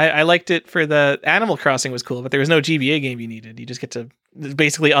 I liked it for the Animal Crossing was cool, but there was no GBA game you needed. You just get to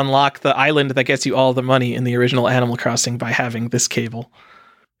basically unlock the island that gets you all the money in the original Animal Crossing by having this cable.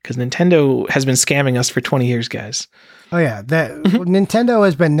 Because Nintendo has been scamming us for 20 years, guys. Oh yeah, Nintendo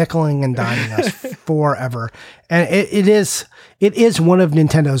has been nickeling and diming us forever, and it is one of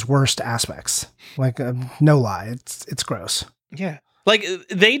Nintendo's worst aspects. Like, no lie, it's gross. Yeah. Like,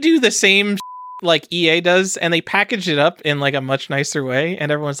 they do the same like EA does, and they package it up in like a much nicer way,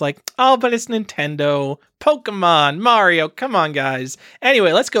 and everyone's like, oh, but it's Nintendo, Pokemon, Mario, come on, guys.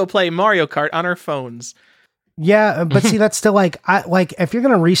 Anyway, let's go play Mario Kart on our phones. Yeah, but see, that's still like, if you're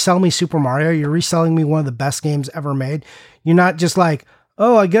going to resell me Super Mario, you're reselling me one of the best games ever made. You're not just like,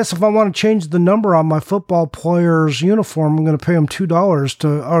 oh, I guess if I want to change the number on my football player's uniform, I'm going to pay him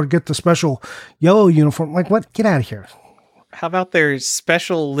 $2 or get the special yellow uniform. Like, what? Get out of here. How about their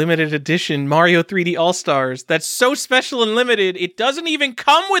special limited edition Mario 3D All-Stars that's so special and limited, it doesn't even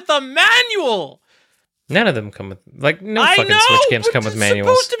come with a manual? None of them come with, like, no fucking Switch games come with manuals.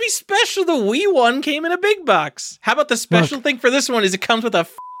 It's supposed to be special. The Wii one came in a big box. How about the special thing for this one is it comes with a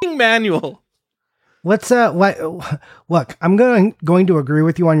f***ing manual? Let's look, I'm going to agree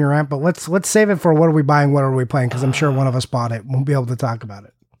with you on your rant, but let's save it for what are we buying, what are we playing, because I'm sure one of us bought it. We'll be able to talk about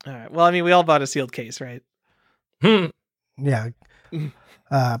it. All right. Well, I mean, we all bought a sealed case, right? Yeah.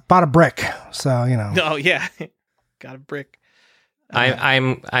 Bought a brick, so Oh yeah, got a brick.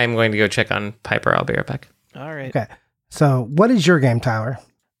 I'm going to go check on Piper. I'll be right back. All right. Okay. So, what is your game, Tyler?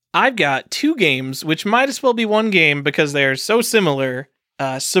 I've got two games, which might as well be one game because they're so similar.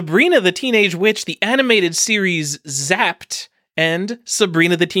 Sabrina the Teenage Witch, the animated series Zapped, and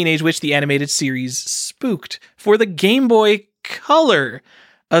Sabrina the Teenage Witch, the animated series Spooked for the Game Boy Color.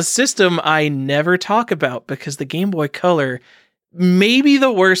 A system I never talk about because the Game Boy Color may be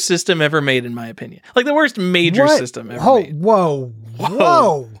the worst system ever made, in my opinion. Like the worst major system ever made. Whoa.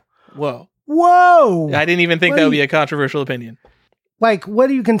 I didn't even think that would be a controversial opinion. Like, what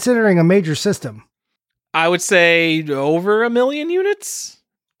are you considering a major system? I would say over 1 million units.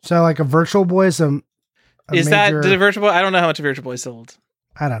 So like a Virtual Boy is a is major... that the Virtual Boy? I don't know how much a Virtual Boy sold.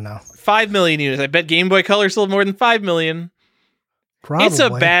 I don't know. 5 million units. I bet Game Boy Color sold more than 5 million. Probably. It's a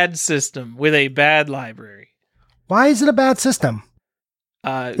bad system with a bad library. Why is it a bad system?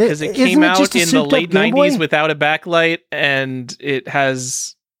 Because it came out in the late 90s without a backlight, and it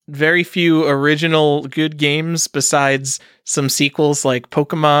has very few original good games besides some sequels like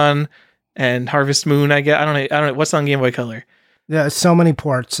Pokemon and Harvest Moon. I don't know what's on Game Boy Color. Yeah, so many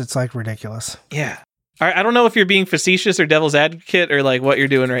ports. It's like ridiculous. Yeah. I don't know if you're being facetious or devil's advocate or like what you're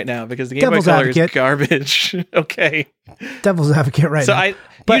doing right now because the Game Boy Color is garbage. Okay. Devil's advocate right now.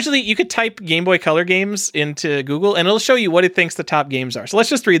 So usually you could type Game Boy Color games into Google and it'll show you what it thinks the top games are. So let's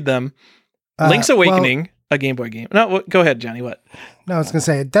just read them. Link's Awakening, a Game Boy game. No, go ahead, Johnny. What? No, I was gonna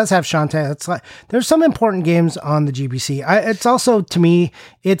say it does have Shantae. It's like there's some important games on the GBC. It's also to me,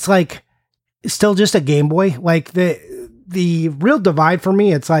 it's like still just a Game Boy. Like the real divide for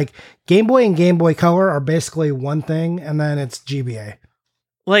me, it's like Game Boy and Game Boy Color are basically one thing, and then it's GBA.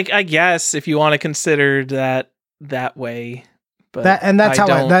 Like I guess if you want to consider that way, but that's how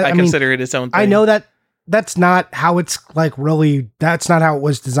I consider it its own thing. I know that's not how it's like really. That's not how it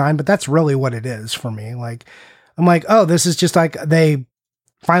was designed, but that's really what it is for me. Like I'm like, oh, this is just like they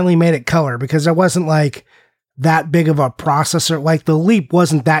finally made it color because there wasn't like that big of a processor. Like the leap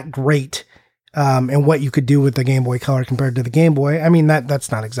wasn't that great. And what you could do with the Game Boy Color compared to the Game Boy. I mean,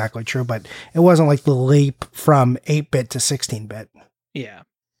 that's not exactly true, but it wasn't like the leap from 8-bit to 16-bit. Yeah.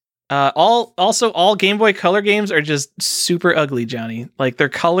 All Game Boy Color games are just super ugly, Johnny. Like their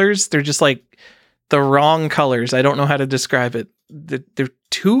colors, they're just like the wrong colors. I don't know how to describe it. They're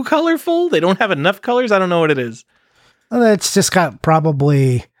too colorful. They don't have enough colors. I don't know what it is. Well, it's just got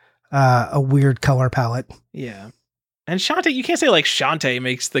probably a weird color palette. Yeah. And Shantae, you can't say like Shantae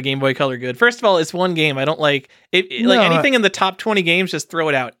makes the Game Boy Color good. First of all, it's one game. I don't like it. Like anything in the top 20 games, just throw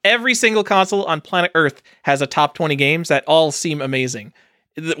it out. Every single console on planet Earth has a top 20 games that all seem amazing.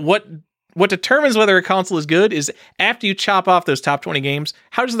 What determines whether a console is good is after you chop off those top 20 games,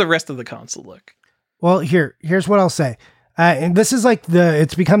 how does the rest of the console look? Well, here's what I'll say. And this is like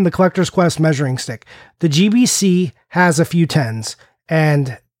it's become the Collector's Quest measuring stick. The GBC has a few 10s,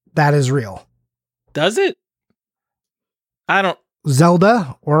 and that is real. Does it? I don't.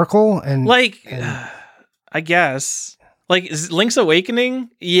 Zelda, Oracle, and I guess like Link's Awakening.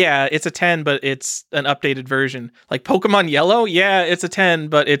 Yeah, it's a 10, but it's an updated version. Like Pokemon Yellow. Yeah, it's a 10,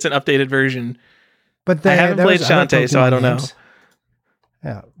 but it's an updated version. But I haven't played Shantae, so I don't know.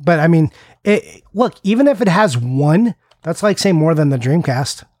 Yeah, but I mean, look, even if it has one, that's like saying more than the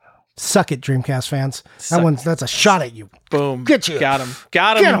Dreamcast. Suck it, Dreamcast fans. That's a shot at you. Boom. Get you. Got him.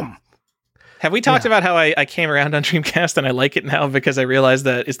 Get him. Have we talked about how I came around on Dreamcast and I like it now because I realized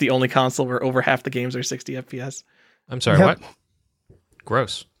that it's the only console where over half the games are 60 FPS? I'm sorry, what?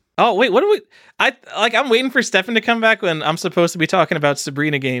 Gross. Oh, wait, what do we... I'm waiting for Stefan to come back when I'm supposed to be talking about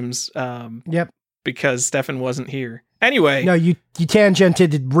Sabrina games. Yep. Because Stefan wasn't here. Anyway. No, you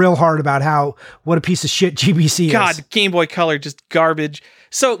tangented real hard about what a piece of shit GBC is. God, Game Boy Color, just garbage.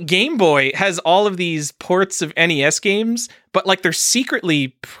 So Game Boy has all of these ports of NES games, but like they're secretly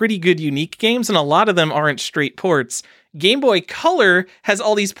pretty good unique games, and a lot of them aren't straight ports. Game Boy Color has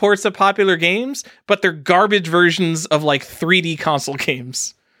all these ports of popular games, but they're garbage versions of like 3D console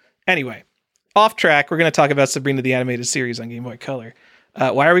games. Anyway, off track, we're going to talk about Sabrina the Animated Series on Game Boy Color.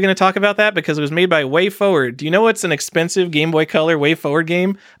 Why are we going to talk about that? Because it was made by WayForward. Do you know what's an expensive Game Boy Color WayForward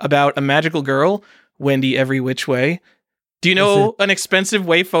game about a magical girl, Wendy Every Which Way? Do you know an expensive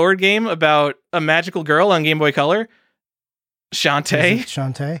WayForward game about a magical girl on Game Boy Color? Shantae.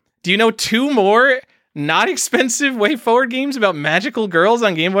 Shantae. Do you know two more not expensive WayForward games about magical girls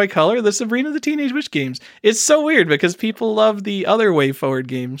on Game Boy Color? The Sabrina the Teenage Witch games. It's so weird because people love the other WayForward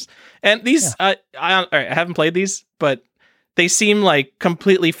games. And these, all right, I haven't played these, but they seem like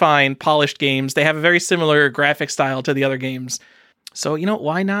completely fine, polished games. They have a very similar graphic style to the other games. So,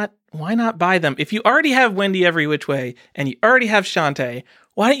 why not buy them? If you already have Wendy Every Which Way and you already have Shantae,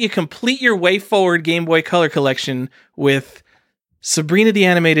 why don't you complete your WayForward Game Boy Color collection with Sabrina the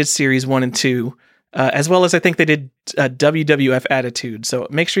Animated Series 1 and 2, as well as I think they did WWF Attitude. So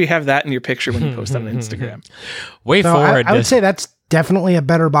make sure you have that in your picture when you post on Instagram. WayForward. I would say that's definitely a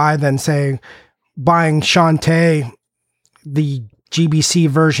better buy than, say, buying Shantae, the GBC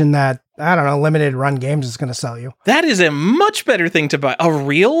version that, I don't know, Limited Run Games is going to sell you. That is a much better thing to buy. A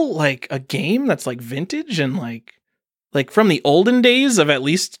real, like, a game that's, like, vintage and, like from the olden days of at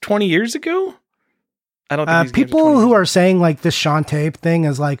least 20 years ago? I don't think people who are saying, like, this Shantae thing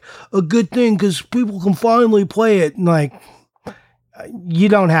is, like, a good thing because people can finally play it. And, like, you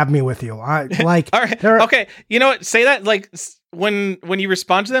don't have me with you. I like. All right. Okay. You know what? Say that, like, when you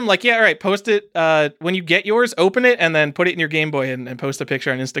respond to them, like, yeah, all right, post it. When you get yours, open it and then put it in your Game Boy and post a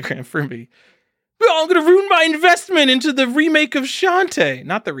picture on Instagram for me. Well, I'm going to ruin my investment into the remake of Shantae.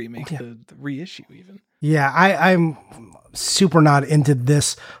 Not the remake, the reissue even. Yeah, I'm super not into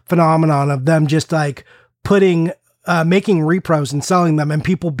this phenomenon of them just, like, making repros and selling them and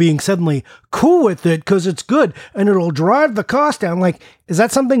people being suddenly cool with it because it's good and it'll drive the cost down. Like, is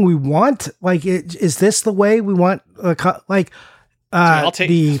that something we want? Like, is this the way we want? I'll take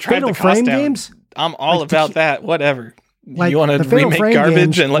the Fatal Frame games? I'm all Like, about that. Whatever. Like, you want to the Fatal remake Frame garbage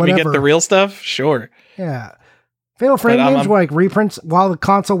games, and let me get the whatever. real stuff? Sure. Yeah. Fatal Frame But, games were like reprints while the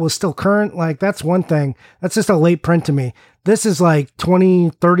console was still current. Like, that's one thing. That's just a late print to me. This is like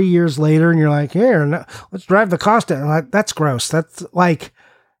 20, 30 years later, and you're like, here, let's drive the cost down. Like, that's gross. That's like,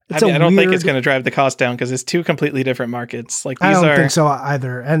 I don't think it's going to drive the cost down because it's two completely different markets. Like, I don't think so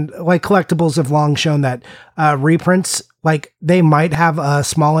either. And like collectibles have long shown that reprints, like, they might have a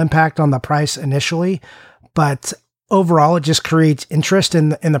small impact on the price initially, but overall it just creates interest in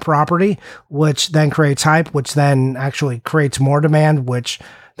the property, which then creates hype, which then actually creates more demand, which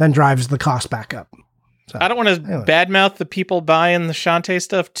then drives the cost back up. So, I don't want to badmouth the people buying the Shantae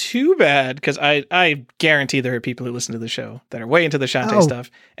stuff too bad, because I guarantee there are people who listen to the show that are way into the Shantae stuff.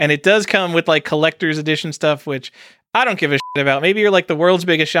 And it does come with like collector's edition stuff, which I don't give a shit about. Maybe you're like the world's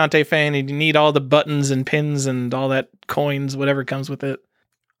biggest Shantae fan and you need all the buttons and pins and all that coins, whatever comes with it.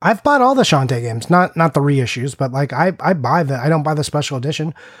 I've bought all the Shantae games, not the reissues, but like I don't buy the special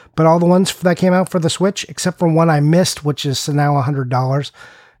edition, but all the ones that came out for the Switch, except for one I missed, which is now $100.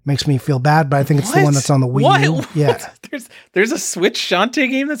 Makes me feel bad, but I think it's the one that's on the Wii U. Yeah. There's a Switch Shantae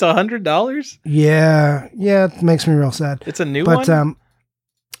game that's $100? Yeah, it makes me real sad. It's a new one?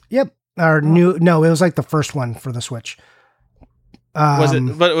 Yep. No, it was like the first one for the Switch. But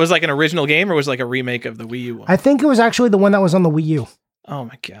it was like an original game or was it like a remake of the Wii U one? I think it was actually the one that was on the Wii U. Oh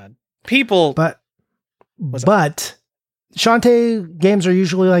my God. People. But Shantae games are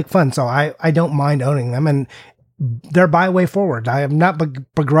usually like fun, so I don't mind owning them, and they're buy way forward. I am not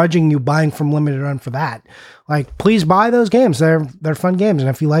begrudging you buying from Limited Run for that. Like, please buy those games. They're fun games, and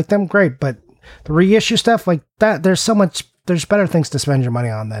if you like them, great. But the reissue stuff like that, there's better things to spend your money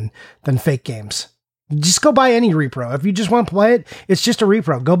on than fake games. Just go buy any repro. If you just want to play it, it's just a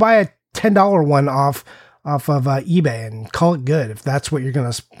repro. Go buy a $10 one off of eBay and call it good if that's what you're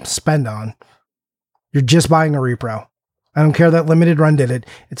going to spend on. You're just buying a repro. I don't care that Limited Run did it.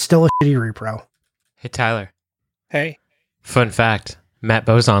 It's still a shitty repro. Hey, Tyler. Hey. Fun fact. Matt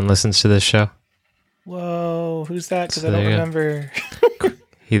Bozon listens to this show. Whoa, who's that? Because So I don't there you remember.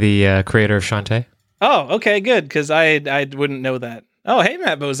 He the creator of Shantae. Oh, okay, good, because I wouldn't know that. Oh, hey,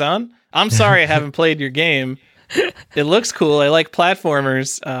 Matt Bozon. I'm sorry I haven't played your game. It looks cool. I like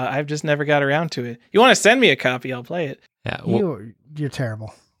platformers. I've just never got around to it. You want to send me a copy? I'll play it. Yeah, You're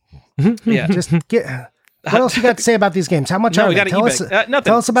terrible. Yeah. Just get... What else you got to say about these games? How much No, are we they? got Tell nothing.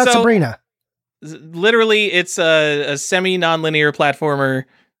 Tell us about Sabrina. Literally, it's a semi-non-linear platformer.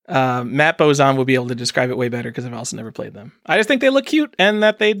 Matt Bozon will be able to describe it way better because I've also never played them. I just think they look cute and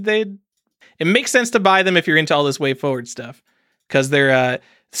that it makes sense to buy them if you're into all this way forward stuff, because they're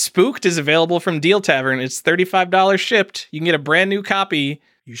Spooked is available from Deal Tavern. It's $35 shipped. You can get a brand new copy.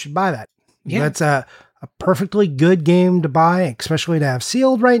 You should buy that. Yeah. That's a perfectly good game to buy, especially to have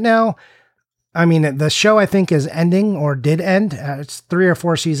sealed right now. I mean, the show, I think, is ending or did end. It's 3 or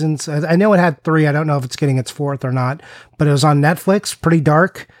 4 seasons. I know it had 3. I don't know if it's getting its 4th or not, but it was on Netflix. Pretty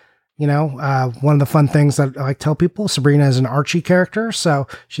dark. You know, one of the fun things that I like to tell people, Sabrina is an Archie character, so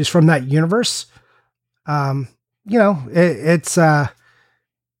she's from that universe. You know, it's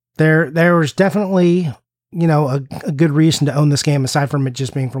there was definitely, you know, a good reason to own this game aside from it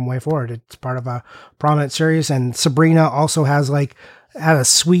just being from Way Forward. It's part of a prominent series, and Sabrina also had a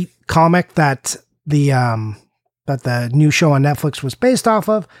sweet comic that the new show on Netflix was based off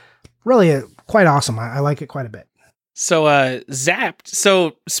of. Really quite awesome. I like it quite a bit. So Zapped.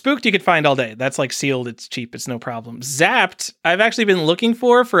 So Spooked you could find all day. That's like sealed. It's cheap. It's no problem. Zapped, I've actually been looking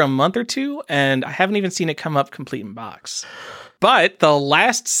for a month or two, and I haven't even seen it come up complete in box. But the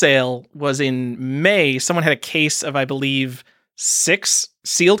last sale was in May. Someone had a case of, I believe, 6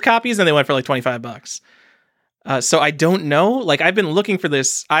 sealed copies, and they went for like $25. So I don't know. Like, I've been looking for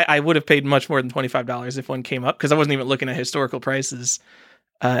this. I would have paid much more than $25 if one came up, because I wasn't even looking at historical prices.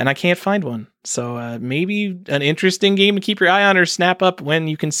 And I can't find one. So maybe an interesting game to keep your eye on or snap up when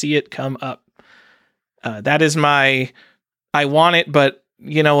you can see it come up. That is I want it, but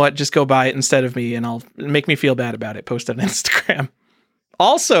you know what? Just go buy it instead of me, and I'll make me feel bad about it. Post it on Instagram.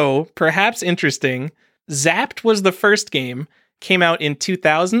 Also, perhaps interesting, Zapped was the first game. Came out in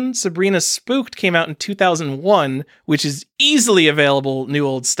 2000. Sabrina Spooked came out in 2001, which is easily available new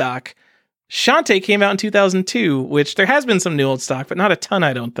old stock. Shantae came out in 2002, which there has been some new old stock, but not a ton,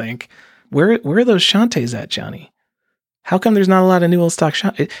 I don't think. Where are those Shantaes at, Johnny? How come there's not a lot of new old stock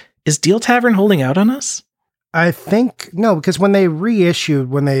Shantae? Is Deal Tavern holding out on us? I think no, because when they reissued,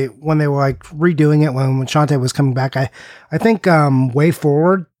 when they were like redoing it, when Shantae was coming back, I think Way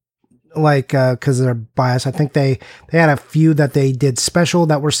Forward, like because they're biased, I think they had a few that they did special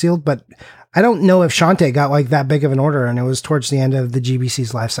that were sealed, but I don't know if Shantae got like that big of an order, and it was towards the end of the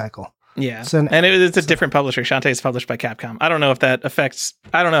GBC's life cycle. Yeah, and it's a different publisher. Shantae is published by Capcom. I don't know if that affects...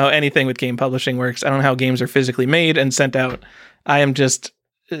 I don't know how anything with game publishing works. I don't know how games are physically made and sent out. I am just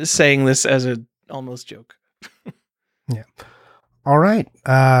saying this as a almost joke. Yeah. All right.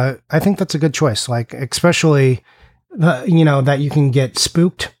 I think that's a good choice. Like, especially, that you can get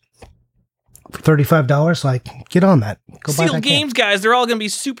spooked for $35. Like, get on that. Go buy Sealed that game. games, guys. They're all going to be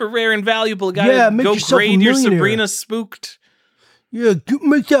super rare and valuable. Guys, Yeah, make go yourself a grade your millionaire. Sabrina Spooked. Yeah,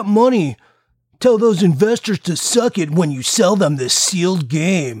 make that money. Tell those investors to suck it when you sell them this sealed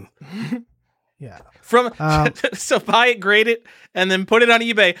game. Yeah. So buy it, grade it, and then put it on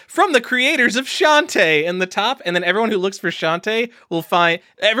eBay from the creators of Shantae in the top. And then everyone who looks for Shantae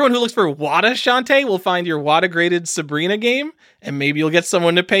everyone who looks for Wada Shantae will find your Wada graded Sabrina game. And maybe you'll get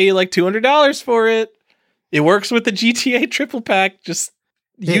someone to pay you like $200 for it. It works with the GTA triple pack. Just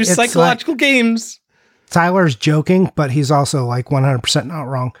use psychological games. Tyler's joking, but he's also like 100% not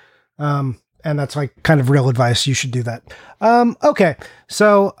wrong. And that's like kind of real advice. You should do that. Okay.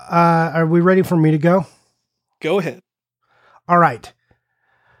 So, are we ready for me to go? Go ahead. All right.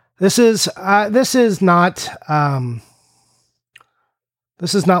 This is not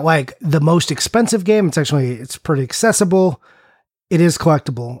like the most expensive game. It's pretty accessible. It is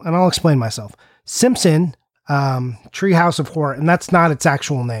collectible, and I'll explain myself. Simpson, Treehouse of Horror, and that's not its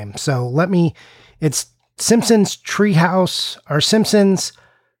actual name. So it's Simpsons Treehouse, or Simpsons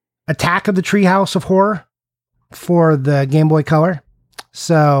Attack of the Treehouse of Horror for the Game Boy Color.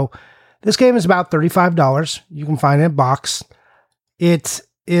 So this game is about $35. You can find it in a box. It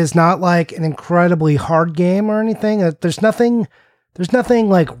is not like an incredibly hard game or anything. There's nothing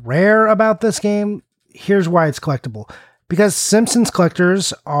like rare about this game. Here's why it's collectible. Because Simpsons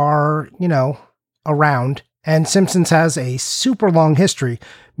collectors are, around, and Simpsons has a super long history.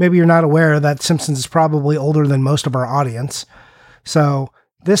 Maybe you're not aware that Simpsons is probably older than most of our audience. So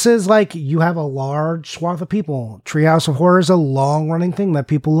this is like, you have a large swath of people. Treehouse of Horror is a long-running thing that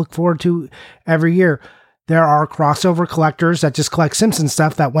people look forward to every year. There are crossover collectors that just collect Simpsons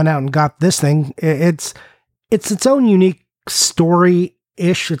stuff that went out and got this thing. It's its own unique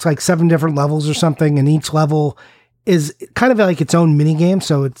story-ish. It's like 7 different levels or something, and each level is kind of like its own mini game,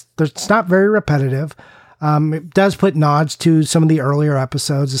 so it's not very repetitive. It does put nods to some of the earlier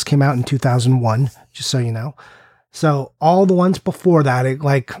episodes. This came out in 2001, just so you know. So all the ones before that, it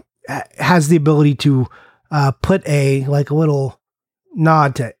like has the ability to put a little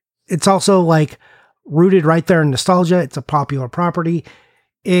nod to it. It's also like rooted right there in nostalgia. It's a popular property.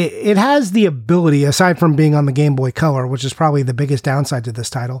 It has the ability, aside from being on the Game Boy Color, which is probably the biggest downside to this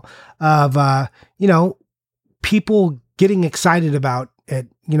title, of people getting excited about it.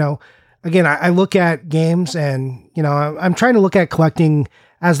 Again, I look at games, and I'm trying to look at collecting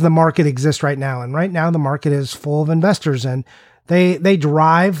as the market exists right now. And right now the market is full of investors, and they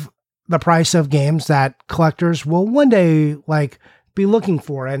drive the price of games that collectors will one day be looking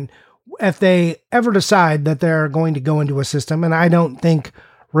for. And if they ever decide that they're going to go into a system, and I don't think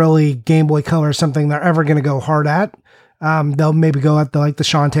really Game Boy Color is something they're ever going to go hard at. They'll maybe go at the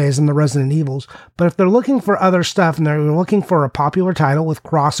Shantaes and the Resident Evils. But if they're looking for other stuff, and they're looking for a popular title with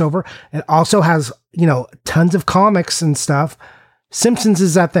crossover, it also has, tons of comics and stuff. Simpsons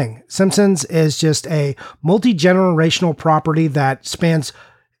is that thing. Simpsons is just a multi-generational property that spans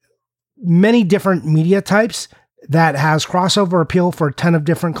many different media types, that has crossover appeal for a ton of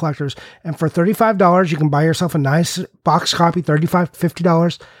different collectors. And for $35, you can buy yourself a nice box copy, $35,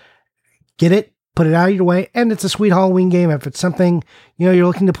 $50. Get it, put it out of your way, and it's a sweet Halloween game if it's something you're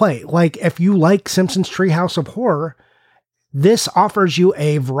looking to play. Like, if you like Simpsons Treehouse of Horror, this offers you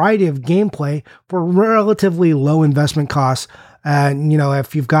a variety of gameplay for relatively low investment costs. And,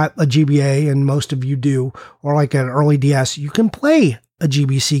 if you've got a GBA, and most of you do, or like an early DS, you can play a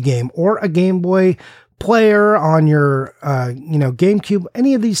GBC game or a Game Boy player on your, GameCube.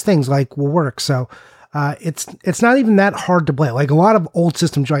 Any of these things will work. So it's not even that hard to play. Like, a lot of old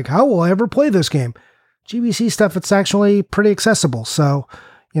systems, you're like, how will I ever play this game? GBC stuff, it's actually pretty accessible. So,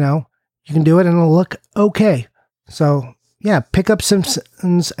 you can do it and it'll look okay. So yeah, pick up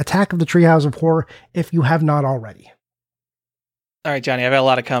Simpsons Attack of the Treehouse of Horror if you have not already. All right, Johnny, I've got a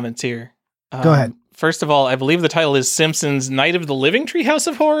lot of comments here. Go ahead. First of all, I believe the title is Simpsons Night of the Living Treehouse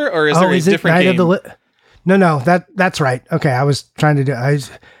of Horror, or is there a different game? No, that's right. Okay, I was trying to do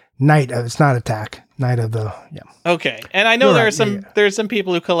Night. It's not Attack. Night of the Okay, and I know there's some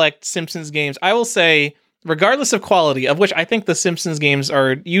people who collect Simpsons games. I will say, regardless of quality, of which I think the Simpsons games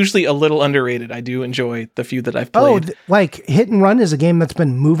are usually a little underrated. I do enjoy the few that I've played. Hit and Run is a game that's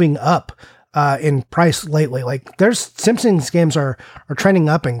been moving up in price lately. There's Simpsons games are trending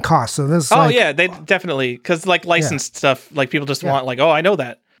up in cost. So this. They definitely, because licensed stuff, people just want I know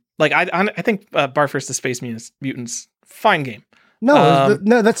that. Like I think Bar vs. the Space Mutants, fine game. No,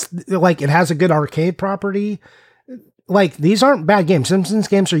 no, that's like it has a good arcade property. Like these aren't bad games. Simpsons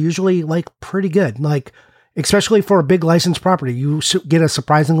games are usually like pretty good. Like especially for a big licensed property, you get a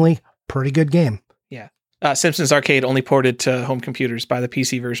surprisingly pretty good game. Yeah. Simpsons Arcade only ported to home computers by the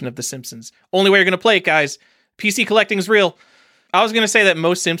PC version of The Simpsons. Only way you're going to play it, guys. PC collecting is real. I was going to say that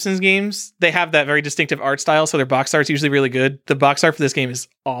most Simpsons games, they have that very distinctive art style, so their box art's usually really good. The box art for this game is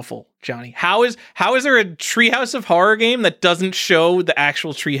awful, Johnny. How is there a Treehouse of Horror game that doesn't show the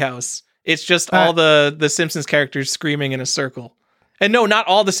actual treehouse? It's just all the Simpsons characters screaming in a circle. And no, not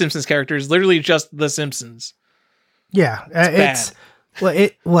all the Simpsons characters, literally just the Simpsons. Yeah, it's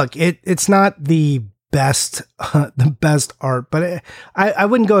bad. It's not the best art, but I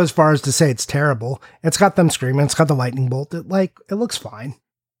wouldn't go as far as to say it's terrible. It's got them screaming. It's got the lightning bolt. It looks fine.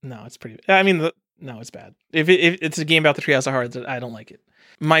 No, it's pretty. I mean, no, it's bad. If it's a game about the Treehouse of Horror, I don't like it.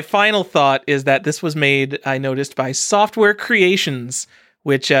 My final thought is that this was made, I noticed, by Software Creations,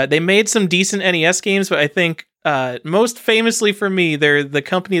 which they made some decent NES games, but I think most famously for me, they're the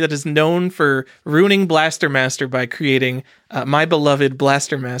company that is known for ruining Blaster Master by creating my beloved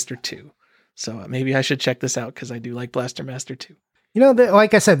Blaster Master 2. So maybe I should check this out because I do like Blaster Master 2. You know,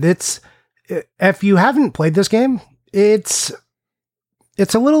 like I said, if you haven't played this game, it's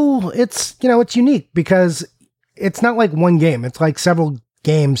unique because it's not like one game. It's like several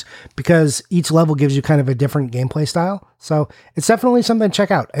games because each level gives you kind of a different gameplay style. So it's definitely something to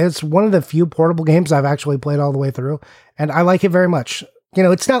check out. It's one of the few portable games I've actually played all the way through, and I like it very much. You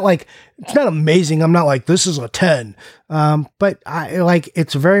know, it's not amazing. I'm not like, this is a 10. But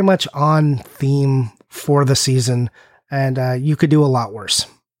it's very much on theme for the season, and you could do a lot worse.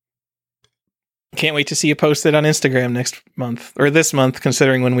 Can't wait to see you post it on Instagram next month, or this month,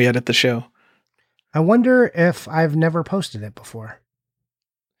 considering when we edit the show. I wonder if I've never posted it before.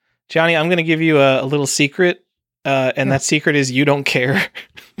 Johnny, I'm going to give you a little secret, and that secret is you don't care.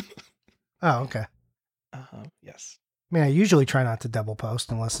 Oh, okay. Yes. I mean, I usually try not to double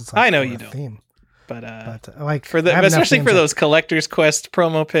post unless it's like I know you don't. theme. But like for especially for those Collector's Quest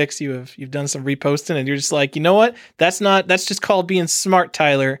promo picks, you've done some reposting, and you're just like, you know what? That's just called being smart,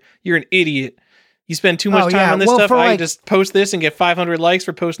 Tyler. You're an idiot. You spend too much time on this stuff. I just post this and get 500 likes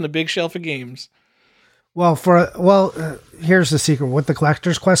for posting the big shelf of games. Well, here's the secret with the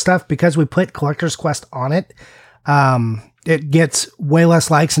Collector's Quest stuff. Because we put Collector's Quest on it, it gets way less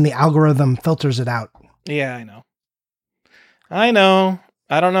likes, and the algorithm filters it out. Yeah, I know.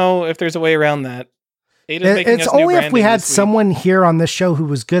 I don't know if there's a way around that. It's only if we had someone here on this show who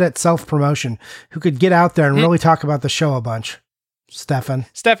was good at self-promotion, who could get out there and really talk about the show a bunch. Stefan,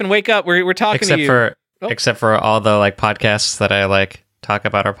 wake up. We're talking to you. Except for all the podcasts that I talk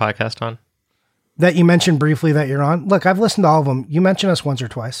about our podcast on. That you mentioned briefly that you're on. Look, I've listened to all of them. You mentioned us once or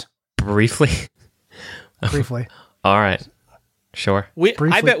twice. Briefly? Briefly. All right. Sure.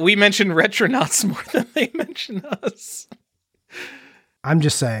 I bet we mentioned Retronauts more than they mention us. I'm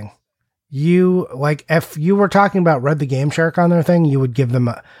just saying, if you were talking about Red the Game Shark on their thing, you would give them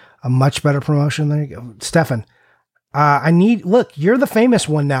a much better promotion. There you go. Stefan, you're the famous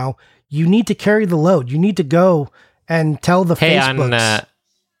one now. You need to carry the load. You need to go and tell the Facebooks.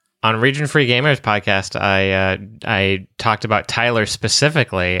 On Region Free Gamers podcast, I talked about Tyler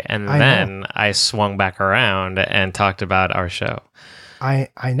specifically, and then I swung back around and talked about our show. I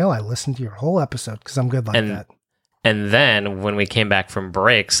know. I listened to your whole episode because I'm good like that. And then when we came back from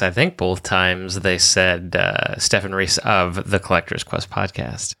breaks, I think both times they said Stefan Reese of the Collector's Quest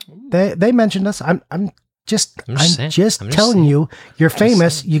podcast. They mentioned us. I'm just telling you, you're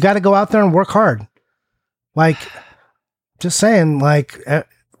famous. You got to go out there and work hard. Just saying,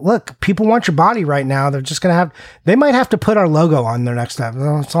 look, people want your body right now. They're just they might have to put our logo on their next step.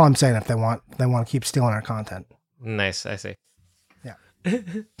 That's all I'm saying. If they want to keep stealing our content. Nice. I see. Yeah.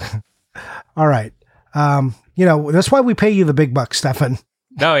 All right. That's why we pay you the big bucks, Stefan.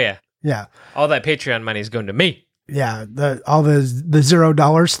 Oh yeah. Yeah. All that Patreon money is going to me. Yeah. All the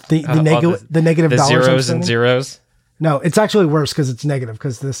 $0, the negative the dollars. Zeros and zeros. No, it's actually worse because it's negative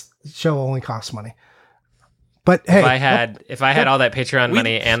because this show only costs money. But hey, if I had all that Patreon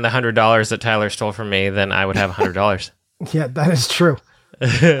money and the $100 that Tyler stole from me, then I would have $100. Yeah, that is true.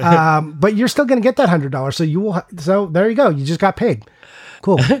 But you're still going to get that $100. So you will. So there you go. You just got paid.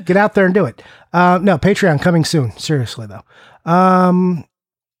 Cool. Get out there and do it. No, Patreon coming soon. Seriously though.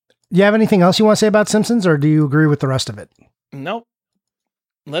 You have anything else you want to say about Simpsons, or do you agree with the rest of it? Nope.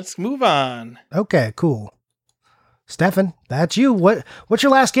 Let's move on. Okay, cool. Stefan, that's you. What's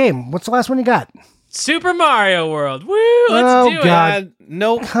your last game? What's the last one you got? Super Mario World. Woo! Let's do God.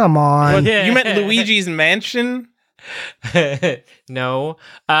 Nope. Come on. Well, you meant Luigi's Mansion? No.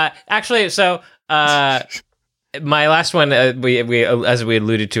 Actually, so my last one, we as we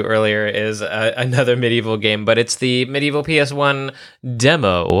alluded to earlier, is another medieval game, but it's the medieval PS1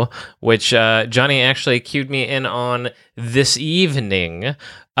 demo, which Johnny actually cued me in on this evening.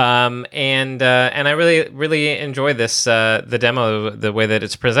 And I really enjoy this the demo, the way that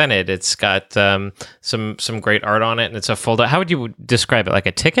it's presented. It's got some great art on it, and it's a fold out. How would you describe it? Like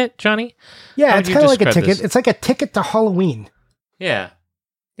a ticket, Johnny? Yeah, it's kind of like a ticket. This? It's like a ticket to Halloween. Yeah,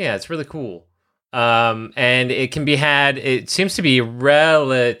 it's really cool. And it can be had. It seems to be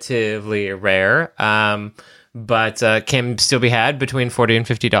relatively rare, but can still be had between $40 and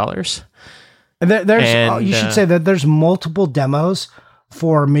 $50. And you should say that there's multiple demos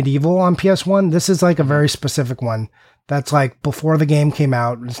for Medieval on PS1. This is like a very specific one that's like before the game came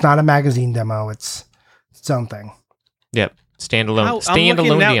out. It's not a magazine demo. It's its own thing. Yep. Standalone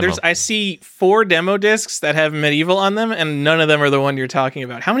now, demo. I see 4 demo discs that have Medieval on them, and none of them are the one you're talking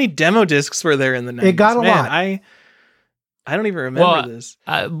about. How many demo discs were there in the 90s? It got a lot. I don't even remember this.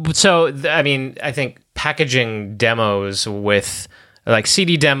 I mean, I think packaging demos with like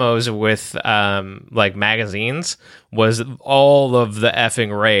CD demos with like magazines was all of the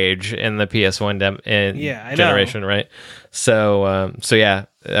effing rage in the PS1 generation, right? So yeah,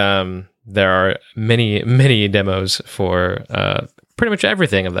 there are many demos for pretty much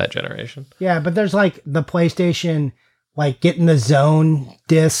everything of that generation. Yeah, but there's like the PlayStation, like Get in the Zone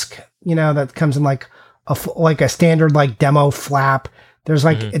disc, that comes in like a standard like demo flap. There's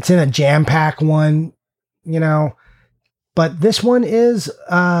like it's in a jam pack one, But this one is,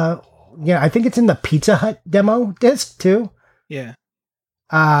 I think it's in the Pizza Hut demo disc too. Yeah.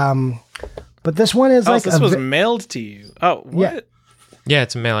 But this one is like this was mailed to you. Oh, what? Yeah,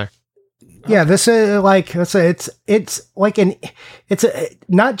 it's a mailer. Yeah, this is like it's like it's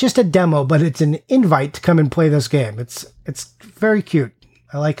not just a demo, but it's an invite to come and play this game. It's very cute.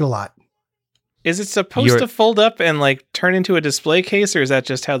 I like it a lot. Is it supposed to fold up and like turn into a display case, or is that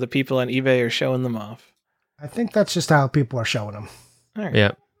just how the people on eBay are showing them off? I think that's just how people are showing them. All right.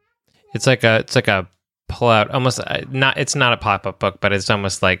 Yeah, it's like a pull out, almost not. It's not a pop up book, but it's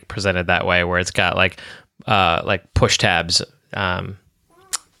almost like presented that way, where it's got like push tabs.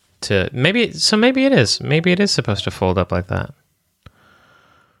 Maybe it is supposed to fold up like that.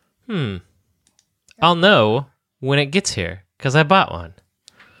 I'll know when it gets here because I bought one.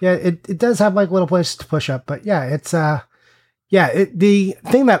 Yeah, it does have like little places to push up, but yeah, it's the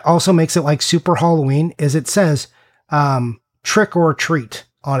thing that also makes it like super Halloween is it says trick or treat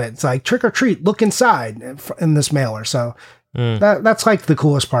on it. It's like trick or treat, look inside in this mailer. So that's like the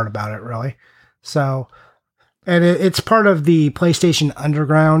coolest part about it, really. So, and it's part of the PlayStation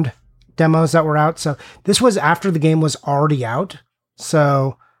Underground demos that were out. So this was after the game was already out.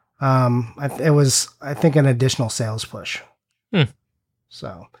 So it was, I think, an additional sales push.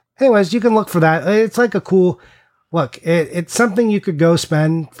 So anyways, you can look for that. It's like a cool look. It's something you could go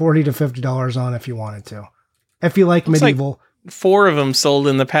spend $40 to $50 on if you wanted to. If you like Medieval. Like 4 of them sold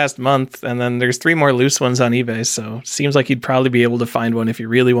in the past month, and then there's 3 more loose ones on eBay. So seems like you'd probably be able to find one if you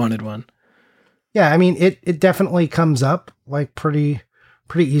really wanted one. Yeah, I mean, it definitely comes up like pretty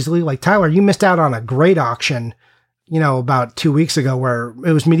easily. Like Tyler, you missed out on a great auction, about 2 weeks ago where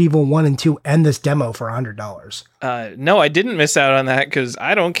it was Medieval 1 and 2 and this demo for $100. No, I didn't miss out on that because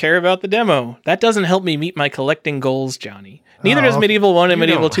I don't care about the demo. That doesn't help me meet my collecting goals, Johnny. Neither does Medieval 1 and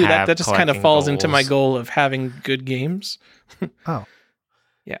Medieval 2. That just kind of falls into my goal of having good games. Oh.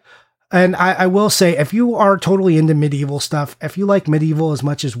 Yeah. And I will say, if you are totally into medieval stuff, if you like medieval as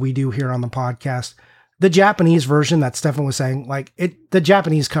much as we do here on the podcast, the Japanese version that Stefan was saying, like the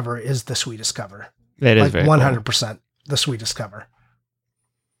Japanese cover is the sweetest cover. It is like very 100% cool. The sweetest cover.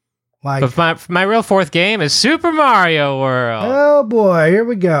 Like, but my real fourth game is Super Mario World. Oh boy, here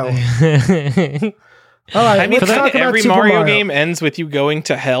we go. All right, I mean, every Mario game ends with you going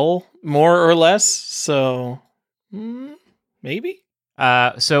to hell, more or less. So maybe.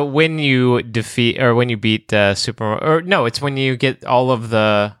 So when you defeat or when you beat Super Mario, or no, it's when you get all of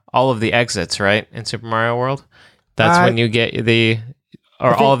the exits, right? In Super Mario World, that's when you get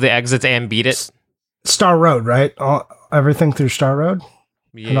all of the exits and beat it. Star Road, right? Everything through Star Road,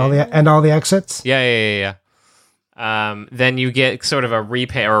 yeah. and all the exits. Yeah. Then you get sort of a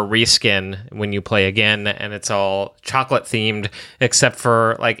repay or a reskin when you play again, and it's all chocolate themed, except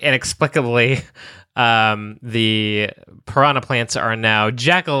for like inexplicably. The piranha plants are now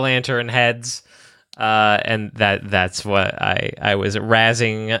jack-o'-lantern heads, and that's what I was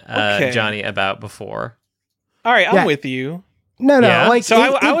razzing Johnny about before. All right, I'm with you. No, Yeah. like So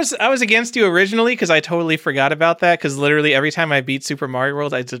I was against you originally because I totally forgot about that. Because literally every time I beat Super Mario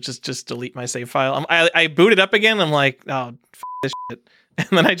World, I just delete my save file. I boot it up again. I'm like, oh, this shit, and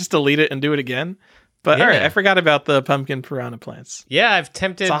then I just delete it and do it again. But all right, I forgot about the pumpkin piranha plants. Yeah, I've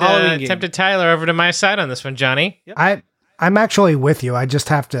tempted Tyler over to my side on this one, Johnny. Yep. I'm actually with you. I just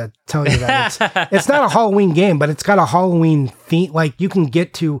have to tell you that it's not a Halloween game, but it's got a Halloween theme. Like you can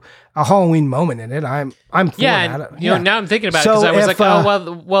get to a Halloween moment in it. I'm for that. You know, now I'm thinking about it because I was like,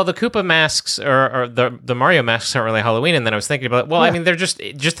 well, the Koopa masks or the Mario masks aren't really Halloween, and then I was thinking about, I mean, they're just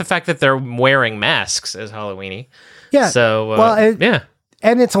the fact that they're wearing masks is Halloweeny. Yeah. So yeah,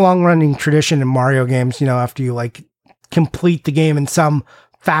 and it's a long running tradition in Mario games. You know, after you like complete the game in some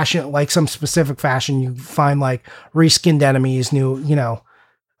fashion, like some specific fashion, you find like reskinned enemies, new,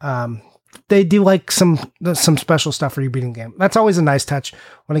 they do like some special stuff for you beating the game. That's always a nice touch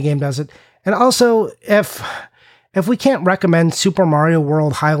when a game does it. And also, if we can't recommend Super Mario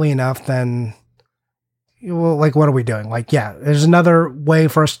World highly enough, then like, what are we doing? Like, yeah, there's another way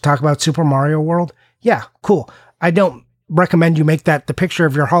for us to talk about Super Mario World. Yeah, cool. I don't recommend you make that the picture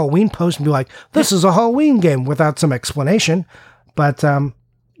of your Halloween post and be like, this is a Halloween game without some explanation. But,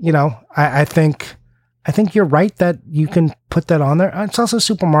 I think you're right that you can put that on there. It's also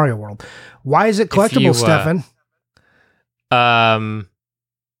Super Mario World. Why is it collectible, Stefan?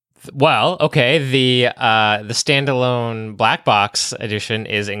 Well, okay. The standalone black box edition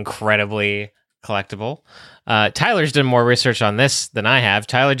is incredibly collectible. Tyler's done more research on this than I have.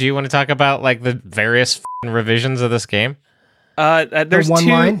 Tyler, do you want to talk about like the various revisions of this game? There's one two.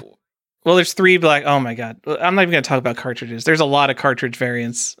 line? Well, there's three black. Oh my god, I'm not even going to talk about cartridges. There's a lot of cartridge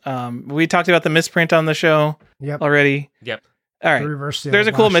variants. We talked about the misprint on the show already. Yep. All right. There's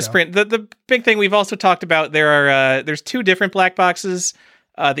a cool misprint. The big thing we've also talked about. There's two different black boxes.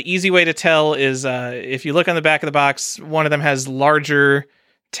 The easy way to tell is if you look on the back of the box, one of them has larger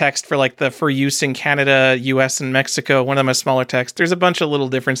text for like for use in Canada, US, and Mexico. One of them has smaller text. There's a bunch of little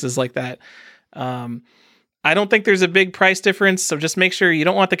differences like that. I don't think there's a big price difference, so just make sure you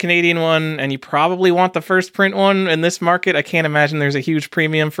don't want the Canadian one, and you probably want the first print one in this market. I can't imagine there's a huge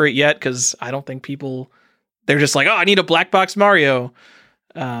premium for it yet, because I don't think they're just like, oh, I need a black box Mario.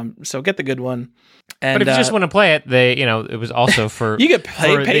 So get the good one. And, but if you just want to play it, it was also for you could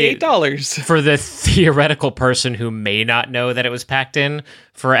pay $8 for the theoretical person who may not know that it was packed in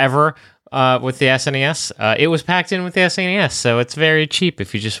forever. With the SNES, it was packed in with the SNES, so it's very cheap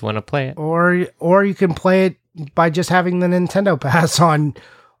if you just want to play it. Or you can play it by just having the Nintendo Pass on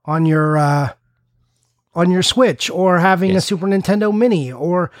your Switch, or having a Super Nintendo Mini,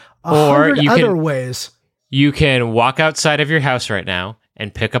 or 100 other ways. You can walk outside of your house right now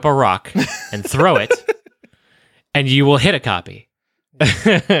and pick up a rock and throw it, and you will hit a copy.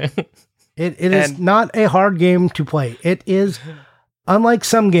 It is not a hard game to play. It is. Unlike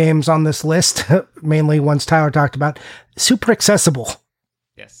some games on this list, mainly ones Tyler talked about, super accessible.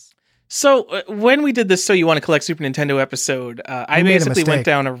 Yes. So when we did this So You Want to Collect Super Nintendo episode, I basically went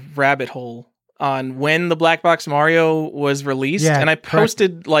down a rabbit hole on when the Black Box Mario was released, and I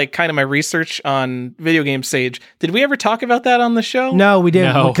posted like kind of my research on Video Game Sage. Did we ever talk about that on the show? No, we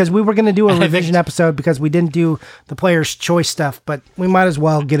didn't, because we were going to do a revision episode because we didn't do the player's choice stuff, but we might as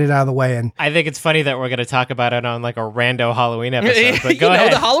well get it out of the way. And I think it's funny that we're going to talk about it on like a rando Halloween episode. But go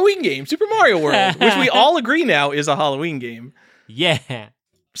ahead. The Halloween game, Super Mario World, which we all agree now is a Halloween game. Yeah.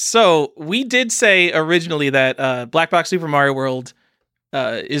 So we did say originally that Black Box Super Mario World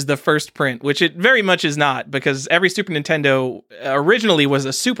is the first print, which it very much is not, because every Super Nintendo originally was a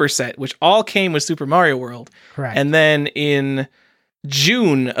superset, which all came with Super Mario World. Correct. And then in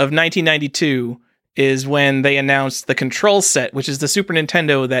June of 1992 is when they announced the Control Set, which is the Super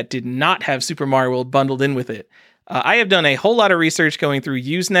Nintendo that did not have Super Mario World bundled in with it. I have done a whole lot of research going through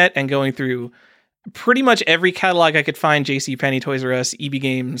Usenet and going through pretty much every catalog I could find, JCPenney, Toys R Us, EB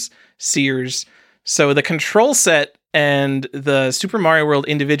Games, Sears. So the Control Set and the Super Mario World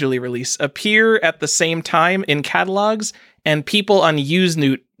individually release appear at the same time in catalogs, and people on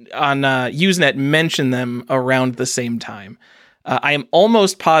Usenet mention them around the same time. I am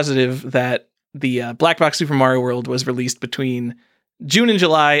almost positive that the Black Box Super Mario World was released between June and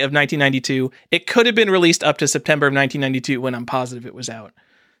July of 1992. It could have been released up to September of 1992 when I'm positive it was out.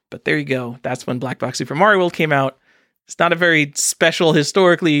 But there you go. That's when Black Box Super Mario World came out. It's not a very special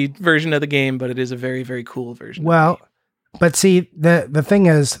historically version of the game, but it is a very, very cool version. Well, but see, the thing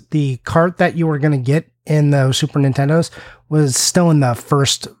is, the cart that you were going to get in the Super Nintendos was still in the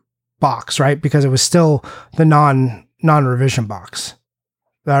first box, right? Because it was still the non-revision box,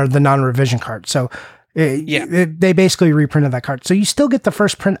 or the non-revision cart. So they basically reprinted that cart. So you still get the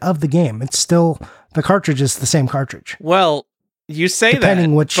first print of the game. It's still, the cartridge is the same cartridge. Well, You say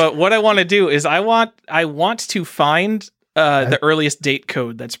Depending that, which- but what I want to do is I want to find the earliest date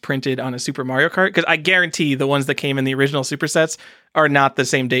code that's printed on a Super Mario Kart, because I guarantee the ones that came in the original Super sets are not the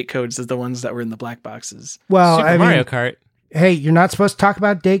same date codes as the ones that were in the black boxes. Well, Super Mario Kart. Hey, you're not supposed to talk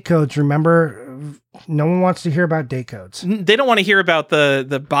about date codes. Remember, no one wants to hear about date codes. They don't want to hear about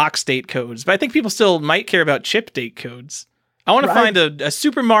the box date codes, but I think people still might care about chip date codes. I want to find a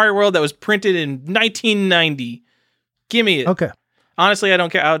Super Mario World that was printed in 1990. Give me it. Okay. Honestly, I don't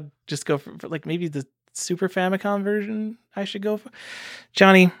care. I'll just go for like maybe the Super Famicom version I should go for.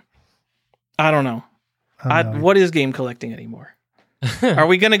 Johnny, I don't know. What is game collecting anymore? Are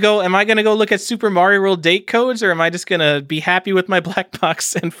we going to go? Am I going to go look at Super Mario World date codes, or am I just going to be happy with my black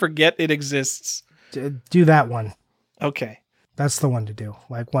box and forget it exists? Do that one. Okay. That's the one to do,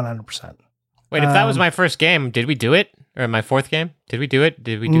 like 100%. Wait, if that was my first game, did we do it? Or my fourth game? Did we do it?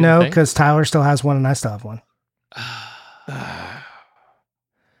 Did we do No, the thing? because Tyler still has one and I still have one.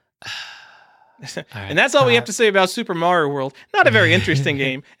 And that's all we have to say about Super Mario World. Not a very interesting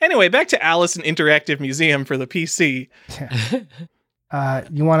game. Anyway, back to Alice in Interactive Museum for the PC.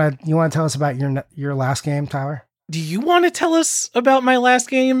 You want to tell us about your last game, Tyler? Do you want to tell us about my last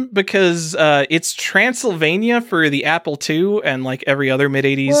game? Because it's Transylvania for the Apple II and like every other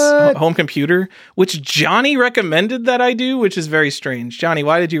mid-'80s home computer, which Johnny recommended that I do, which is very strange. Johnny,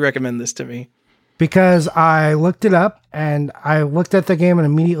 why did you recommend this to me? Because I looked it up and I looked at the game and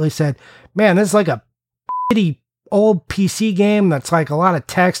immediately said, man, this is like a shitty old PC game that's like a lot of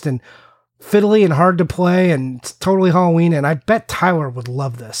text and fiddly and hard to play and it's totally Halloween. And I bet Tyler would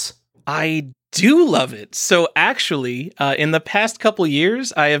love this. I do love it. So actually, in the past couple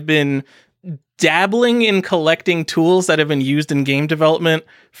years, I have been dabbling in collecting tools that have been used in game development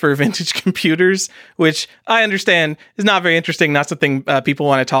for vintage computers, which I understand is not very interesting, not something people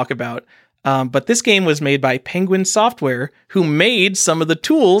want to talk about. But this game was made by Penguin Software, who made some of the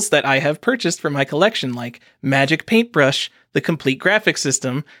tools that I have purchased for my collection, like Magic Paintbrush, the Complete Graphics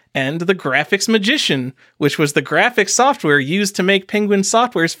System, and the Graphics Magician, which was the graphics software used to make Penguin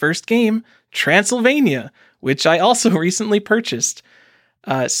Software's first game, Transylvania, which I also recently purchased.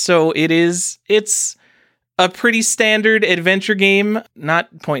 So it's a pretty standard adventure game, not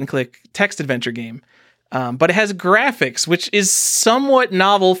point and click, text adventure game. But it has graphics, which is somewhat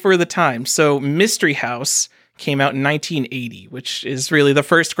novel for the time. So Mystery House came out in 1980, which is really the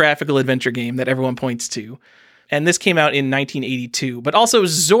first graphical adventure game that everyone points to. And this came out in 1982. But also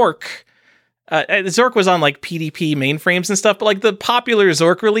Zork. Zork was on like PDP mainframes and stuff, but like the popular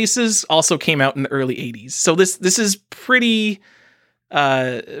Zork releases also came out in the early 80s. So this is pretty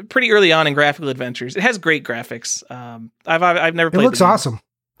early on in graphical adventures. It has great graphics. I've never played. It looks awesome.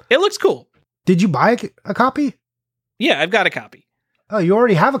 It looks cool. Did you buy a copy? Yeah, I've got a copy. Oh, you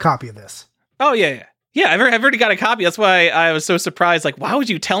already have a copy of this. Oh, yeah. Yeah, I've already got a copy. That's why I was so surprised. Like, why would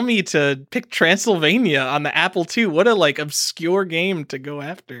you tell me to pick Transylvania on the Apple II? What a like obscure game to go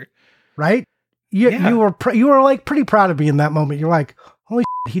after. Right? You were like pretty proud of me in that moment. You're like, holy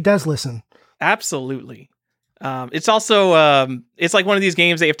shit, he does listen. Absolutely. It's also it's like one of these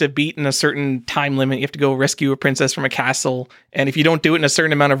games that you have to beat in a certain time limit. You have to go rescue a princess from a castle, and if you don't do it in a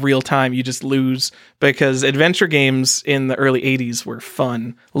certain amount of real time, you just lose, because adventure games in the early 80s were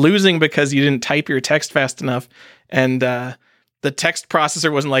fun. Losing because you didn't type your text fast enough, and the text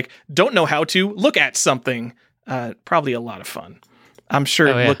processor wasn't like, don't know how to look at something. Probably a lot of fun. I'm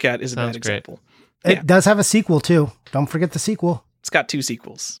sure Look At is a bad example. It does have a sequel too. Don't forget the sequel. It's got 2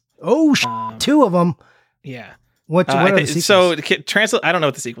 sequels. Oh, 2 of them. Yeah. What are the sequels? So I don't know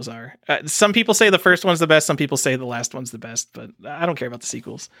what the sequels are. Some people say the first one's the best. Some people say the last one's the best, but I don't care about the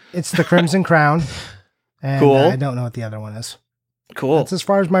sequels. It's the Crimson Crown. And cool. I don't know what the other one is. Cool. That's as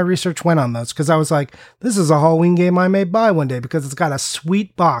far as my research went on those, because I was like, this is a Halloween game I may buy one day because it's got a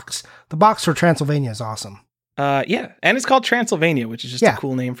sweet box. The box for Transylvania is awesome. Yeah, and it's called Transylvania, which is just a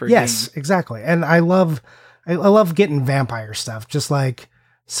cool name for a game. Yes, exactly. And I love getting vampire stuff. Just like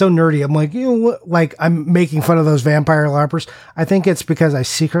so nerdy. I'm like, like I'm making fun of those vampire LARPers. I think it's because I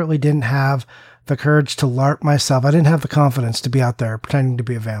secretly didn't have the courage to LARP myself. I didn't have the confidence to be out there pretending to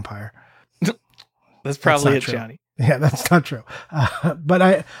be a vampire. That's probably it, true. Johnny. Yeah, that's not true.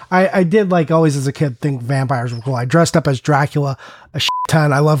 But I did, like always as a kid, think vampires were cool. I dressed up as Dracula a shit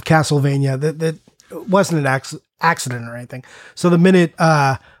ton. I love Castlevania. That wasn't an accident or anything. So the minute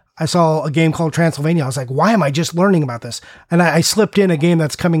I saw a game called Transylvania, I was like, why am I just learning about this? And I slipped in a game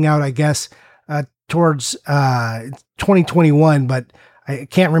that's coming out, I guess, towards 2021, but I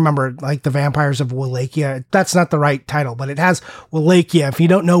can't remember, like the Vampires of Wallachia. That's not the right title, but it has Wallachia. If you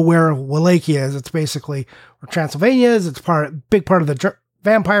don't know where Wallachia is, it's basically where Transylvania is. It's big part of the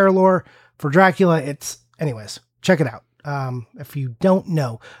vampire lore for Dracula. Anyways, check it out. if you don't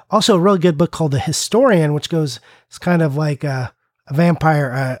know. Also, a really good book called The Historian, which it's kind of like a vampire,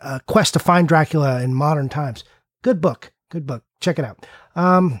 a quest to find Dracula in modern times. Good book. Check it out.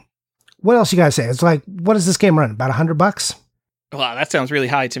 What else you guys say? It's like, what does this game run? About $100? Wow, that sounds really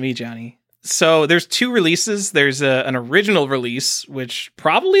high to me, Johnny. So there's 2 releases. There's an original release, which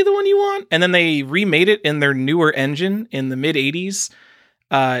probably the one you want, and then they remade it in their newer engine in the mid 80s.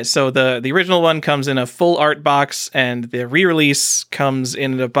 So the original one comes in a full art box, and the re-release comes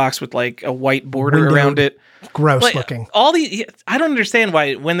in a box with like a white border around it. Gross looking. I don't understand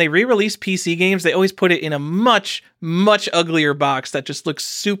why when they re-release PC games, they always put it in a much, much uglier box that just looks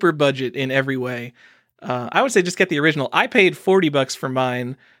super budget in every way. I would say just get the original. I paid $40 for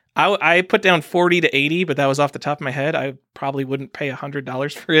mine. I put down 40 to 80, but that was off the top of my head. I probably wouldn't pay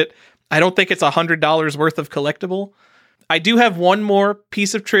 $100 for it. I don't think it's $100 worth of collectible. I do have one more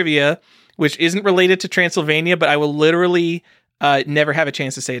piece of trivia, which isn't related to Transylvania, but I will literally never have a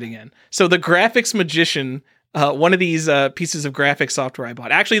chance to say it again. So the Graphics Magician, one of these pieces of graphics software I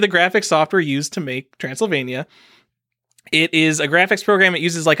bought, actually the graphics software used to make Transylvania. It is a graphics program. It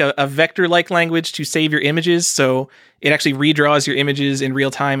uses like a vector-like language to save your images. So it actually redraws your images in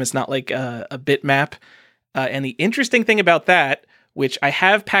real time. It's not like a bitmap. And the interesting thing about that, which I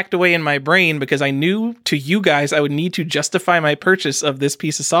have packed away in my brain because I knew to you guys I would need to justify my purchase of this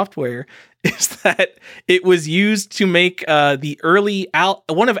piece of software, is that it was used to make the early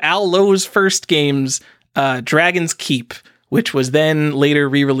one of Al Lowe's first games, Dragon's Keep, which was then later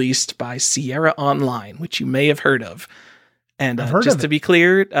re-released by Sierra Online, which you may have heard of. And just to be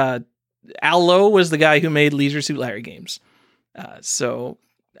clear, Al Lowe was the guy who made Leisure Suit Larry games. So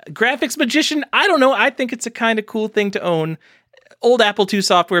Graphics Magician, I don't know. I think it's a kind of cool thing to own. Old Apple II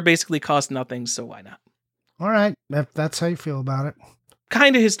software basically costs nothing, so why not? All right, if that's how you feel about it.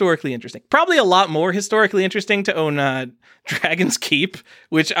 Kind of historically interesting. Probably a lot more historically interesting to own Dragon's Keep,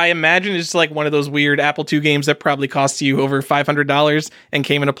 which I imagine is like one of those weird Apple II games that probably cost you over $500 and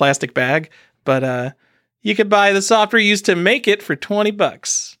came in a plastic bag. But you could buy the software used to make it for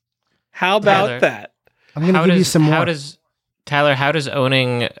 $20. How about that? I'm going to give you some more. How does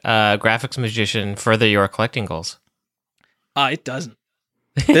owning Graphics Magician further your collecting goals? It doesn't.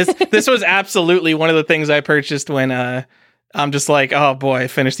 This was absolutely one of the things I purchased when I'm just like, oh boy, I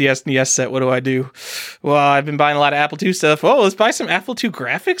finished the SNES set. What do I do? Well, I've been buying a lot of Apple II stuff. Oh, let's buy some Apple II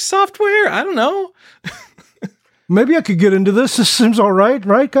graphics software. I don't know. Maybe I could get into this. This seems all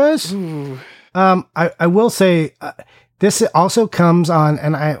right, guys? Ooh. I will say this also comes on,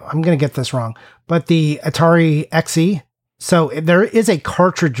 and I'm going to get this wrong, but the Atari XE. So there is a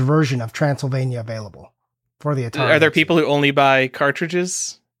cartridge version of Transylvania available for the Atari. Are there XE. people who only buy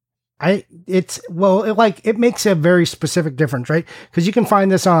cartridges? It makes a very specific difference, right? Because you can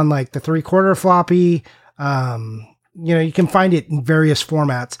find this on like the 3/4 floppy. You can find it in various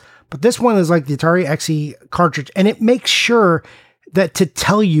formats, but this one is like the Atari XE cartridge, and it makes sure that to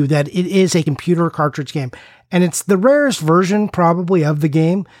tell you that it is a computer cartridge game, and it's the rarest version probably of the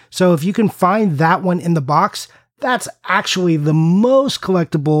game. So if you can find that one in the box, that's actually the most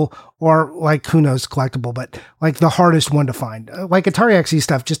collectible, or like who knows collectible, but like the hardest one to find. Like Atari XE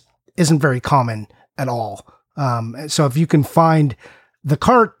stuff just isn't very common at all. So if you can find the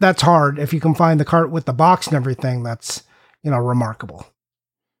cart, that's hard. If you can find the cart with the box and everything, that's, remarkable.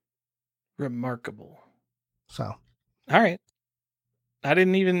 Remarkable. So. All right. I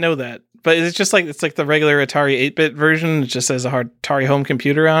didn't even know that. But it's just like, it's like the regular Atari 8-bit version. It just says a hard Atari home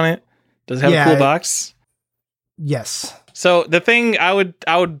computer on it. Does it have a cool box? Yes. So the thing I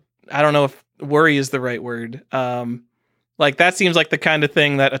don't know if worry is the right word. Like that seems like the kind of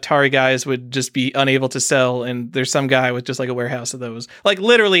thing that Atari guys would just be unable to sell. And there's some guy with just like a warehouse of those. Like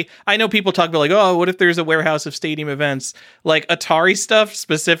literally, I know people talk about like, oh, what if there's a warehouse of stadium events? Like Atari stuff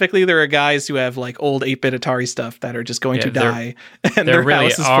specifically, there are guys who have like old 8-bit Atari stuff that are just going to die. And there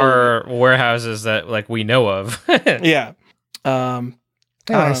really are warehouses that like we know of. Yeah.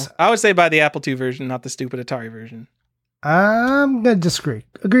 I would say buy the Apple II version, not the stupid Atari version. I'm going to disagree.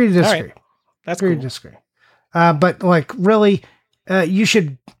 Agree to disagree. Right. That's agree cool. to disagree. But like really, you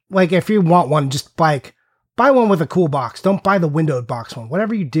should, like if you want one, just buy one with a cool box. Don't buy the windowed box one.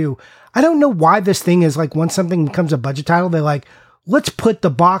 Whatever you do. I don't know why this thing is like when something becomes a budget title, they're like, let's put the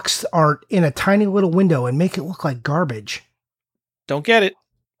box art in a tiny little window and make it look like garbage. Don't get it.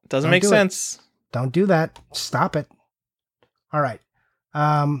 Doesn't make sense. Don't do that. Stop it. All right.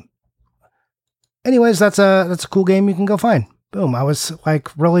 Anyways, that's a cool game you can go find. Boom. I was like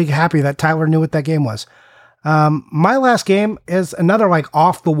really happy that Tyler knew what that game was. My last game is another like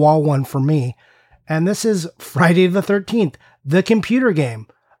off the wall one for me. And this is Friday the 13th, the computer game.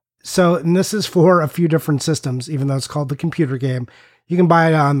 So, and this is for a few different systems, even though it's called the computer game. You can buy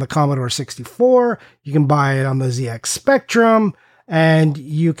it on the Commodore 64, you can buy it on the ZX Spectrum, and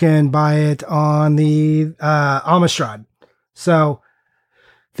you can buy it on the Amstrad. So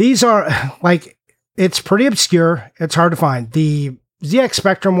these are like, it's pretty obscure. It's hard to find. The ZX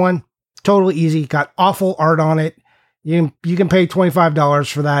Spectrum one, totally easy. Got awful art on it. You can pay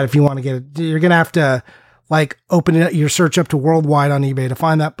 $25 for that if you want to get it. You're going to have to like open it, your search up to worldwide on eBay to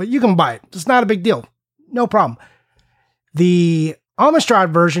find that, but you can buy it. It's not a big deal. No problem. The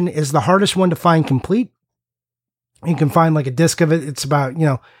Amstrad version is the hardest one to find complete. You can find like a disc of it. It's about,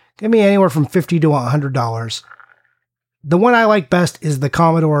 give me anywhere from $50 to $100. The one I like best is the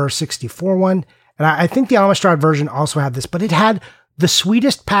Commodore 64 one. And I think the Amstrad version also had this, but it had the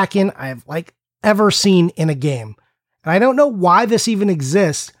sweetest pack-in I've like ever seen in a game. And I don't know why this even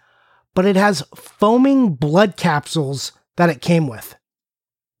exists, but it has foaming blood capsules that it came with.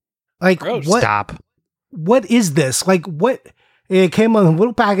 Like, Gross. what? Stop. What is this? Like, what? It came with a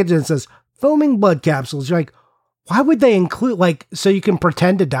little package and it says foaming blood capsules. You're like, why would they include, like, so you can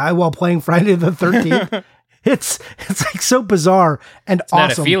pretend to die while playing Friday the 13th? It's like so bizarre and It's awesome.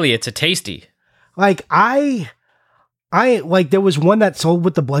 not a feely, it's a tasty. Like, I like, there was one that sold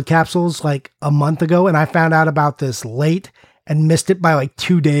with the blood capsules like a month ago, and I found out about this late and missed it by like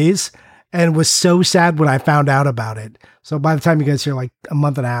 2 days and was so sad when I found out about it. So by the time you guys hear, like a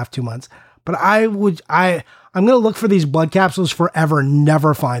month and a half, 2 months. But I'm going to look for these blood capsules forever,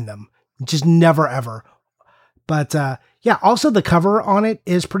 never find them. Just never, ever. But yeah, also the cover on it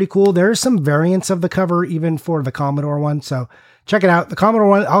is pretty cool. There's some variants of the cover even for the Commodore one. So check it out. The Commodore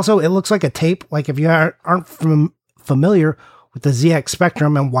one, also, it looks like a tape. Like if you aren't familiar with the ZX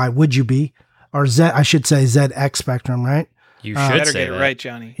Spectrum, and why would you be? Or I should say ZX Spectrum, right? You Better should say get it that. right,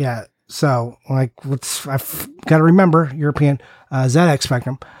 Johnny. Yeah. So like, I've got to remember European ZX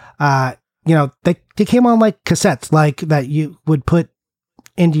Spectrum. They came on like cassettes, like that you would put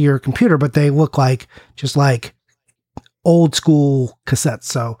into your computer, but they look like just like old school cassettes.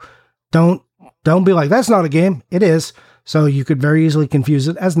 So don't be like, that's not a game. It is. So you could very easily confuse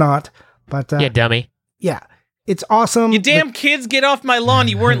it as not. But Yeah, dummy. yeah, it's awesome. You damn kids, get off my lawn.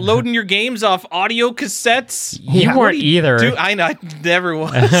 You weren't loading your games off audio cassettes. You Yeah. weren't either. Dude, I never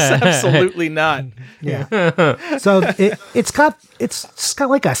was. Absolutely not. Yeah. So it's got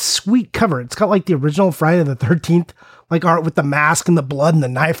like a sweet cover. It's got like the original Friday the 13th, like art with the mask and the blood and the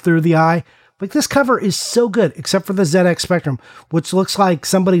knife through the eye. Like, this cover is so good, except for the ZX Spectrum, which looks like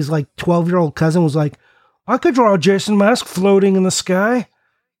somebody's like 12-year-old cousin was like, I could draw a Jason mask floating in the sky.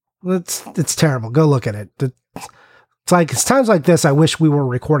 It's terrible. Go look at it. It's like, it's times like this I wish we were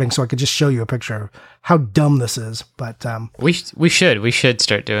recording so I could just show you a picture of how dumb this is. But We should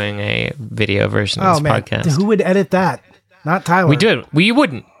start doing a video version of this podcast. who would edit that? Not Tyler. We did. We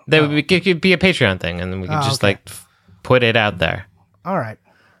wouldn't. That would be a Patreon thing, and then we could just okay. put it out there. All right.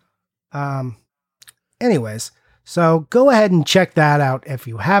 Anyways, so go ahead and check that out if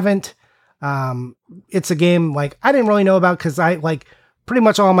you haven't. It's a game like I didn't really know about because I like pretty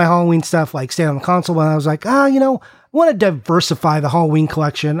much all my Halloween stuff like stayed on the console, but I was like, I want to diversify the Halloween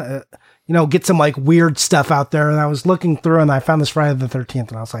collection, get some like weird stuff out there. And I was looking through and I found this Friday the 13th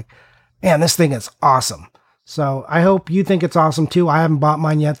and I was like, man, this thing is awesome. So I hope you think it's awesome too. I haven't bought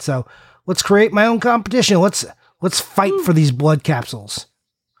mine yet. So let's create my own competition. Let's fight for these blood capsules.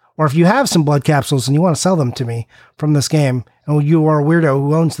 Or if you have some blood capsules and you want to sell them to me from this game, and you are a weirdo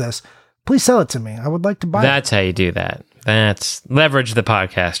who owns this, please sell it to me. I would like to buy it. That's how you do that. That's leverage the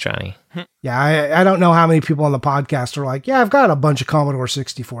podcast, Johnny. Yeah, I don't know how many people on the podcast are like, yeah, I've got a bunch of Commodore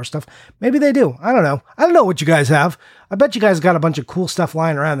 64 stuff. Maybe they do. I don't know. I don't know what you guys have. I bet you guys got a bunch of cool stuff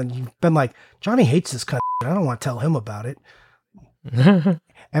lying around and you've been like, Johnny hates this kind of shit. I don't want to tell him about it. And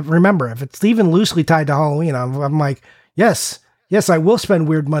remember, if it's even loosely tied to Halloween, I'm like, yes, I will spend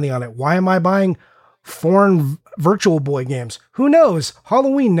weird money on it. Why am I buying foreign Virtual Boy games? Who knows?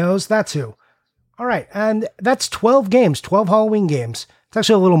 Halloween knows. That's who. All right. And that's 12 games, 12 Halloween games. It's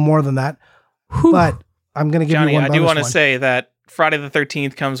actually a little more than that. Whew. But I'm going to give Johnny, you one bonus I do want to one. say that Friday the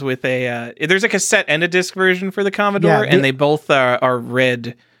 13th comes with there's a cassette and a disc version for the Commodore, and they both are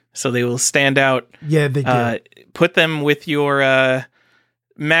red, so they will stand out. Yeah, they do. Put them with your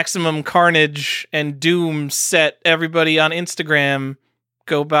Maximum Carnage and Doom set. Everybody on Instagram,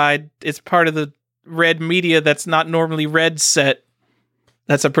 go buy. It's part of the red media that's not normally red set.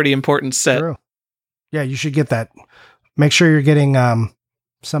 That's a pretty important set. True. Yeah, you should get that. Make sure you're getting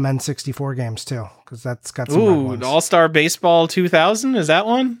some N64 games too, because that's got some red ones. All-Star Baseball 2000, is that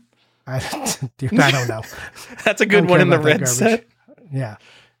one? Dude, I don't know. That's a good one in the red garbage. set. Yeah.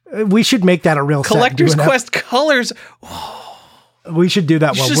 We should make that a real Collector's set. Quest Colors. We should do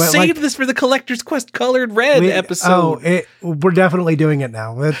that You one. should save this for the Collector's Quest Colored Red episode. We're definitely doing it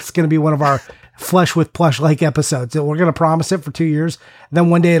now. It's going to be one of our Flesh with Plush like episodes. We're going to promise it for 2 years.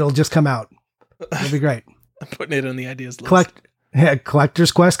 Then one day it'll just come out. It'll be great. I'm putting it on the ideas list.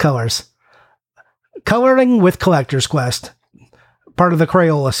 Collector's Quest colors. Coloring with Collector's Quest. Part of the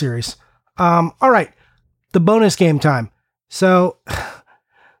Crayola series. All right. The bonus game time. So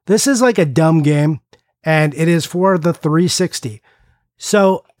this is like a dumb game, and it is for the 360.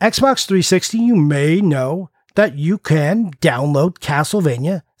 So Xbox 360, you may know that you can download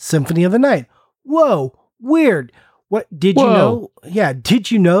Castlevania Symphony of the Night. Whoa, weird. What did you know? Yeah,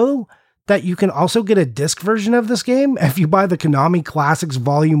 did you know that you can also get a disc version of this game if you buy the Konami Classics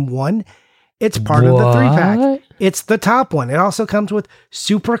Volume 1? It's part of the 3-pack. It's the top one. It also comes with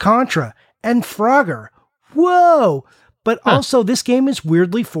Super Contra and Frogger. Whoa! But also, this game is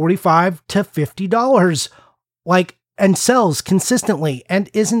weirdly $45 to $50. And sells consistently and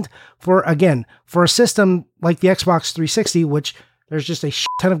isn't for a system like the Xbox 360, which there's just a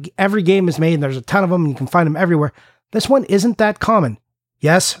ton of, every game is made and there's a ton of them and you can find them everywhere. This one isn't that common.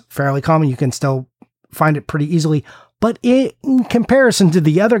 Yes, fairly common. You can still find it pretty easily, but in comparison to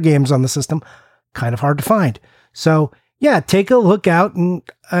the other games on the system, kind of hard to find. So yeah, take a look out and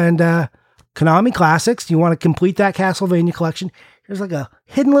Konami Classics. You want to complete that Castlevania collection. Here's like a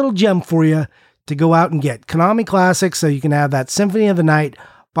hidden little gem for you to go out and get Konami Classics, so you can have that Symphony of the Night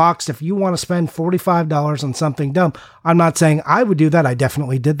boxed if you want to spend $45 on something dumb. I'm not saying I would do that. I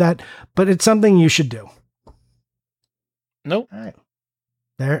definitely did that, but it's something you should do. Nope. All right.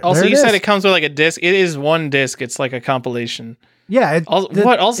 There. Also, there you it said is. it comes with like a disc. It is one disc. It's like a compilation. Yeah.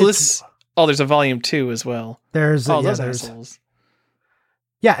 This? Oh, there's a volume 2 as well. There's those assholes.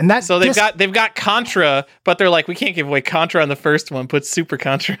 Yeah, and that so they've got Contra, but they're like, we can't give away Contra on the first one. Put Super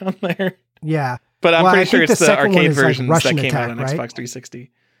Contra on there. Yeah. But I'm pretty sure it's the arcade versions like that came Attack, out on right? Xbox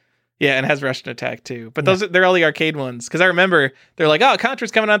 360. Yeah, and it has Russian Attack too. But they're all the arcade ones. Because I remember they're like, oh, Contra's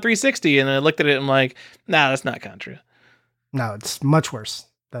coming on 360. And I looked at it and I'm like, nah, that's not Contra. No, it's much worse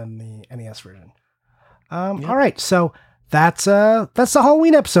than the NES version. All right, so that's the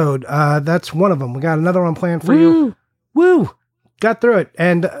Halloween episode. That's one of them. We got another one planned for you. Woo! Got through it.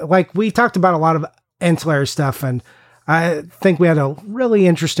 And we talked about a lot of ancillary stuff, and I think we had a really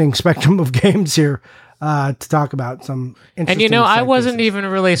interesting spectrum of games here to talk about. Some interesting I wasn't even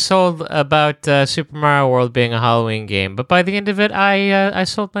really sold about Super Mario World being a Halloween game, but by the end of it, I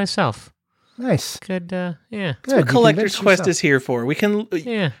sold myself. Nice. Good, yeah. That's what Collector's Quest is here for. We can,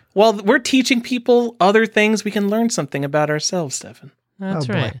 while we're teaching people other things, we can learn something about ourselves, Stefan. That's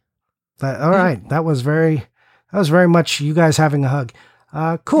right. All right. That was very much you guys having a hug.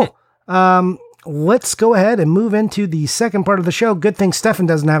 Cool. Let's go ahead and move into the second part of the show. Good thing Stefan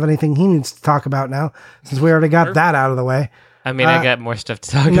doesn't have anything he needs to talk about now, since we already got that out of the way. I mean, I got more stuff to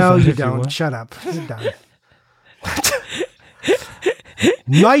talk about. No, you don't. Shut up. You're done.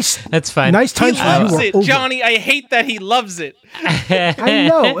 Nice. That's fine. Nice He times loves for you. it, Johnny. I hate that he loves it. I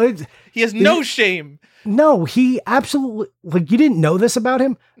know. He has no shame. No, he absolutely, you didn't know this about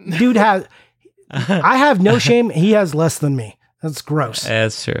him? Dude has, I have no shame. He has less than me. That's gross.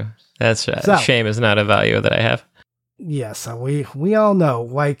 That's true. That's right. So, shame is not a value that I have. Yes, so we all know.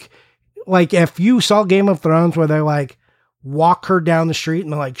 Like if you saw Game of Thrones where they walk her down the street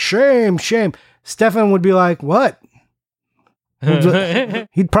and they're like, shame, shame, Stefan would be like, what?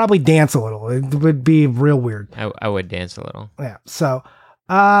 He'd probably dance a little. It would be real weird. I would dance a little. Yeah. So,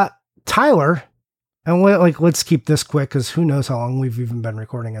 Tyler, and let's keep this quick because who knows how long we've even been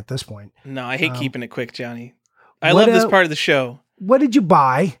recording at this point. No, I hate keeping it quick, Johnny. I love this part of the show. What did you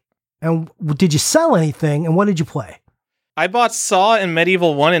buy? And did you sell anything? And what did you play? I bought Saw and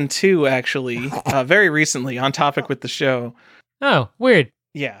Medieval 1 and 2, actually, very recently, on topic with the show. Oh, weird.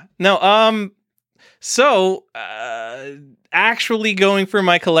 Yeah. No, so, actually going for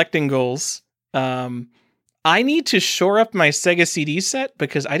my collecting goals, I need to shore up my Sega CD set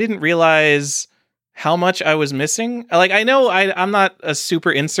because I didn't realize how much I was missing. I know I'm not a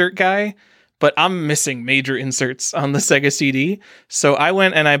super insert guy, but I'm missing major inserts on the Sega CD. So I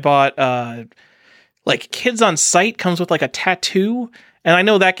went and I bought, Kids on Sight comes with a tattoo. And I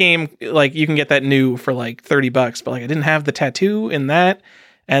know that game, you can get that new for $30, but I didn't have the tattoo in that.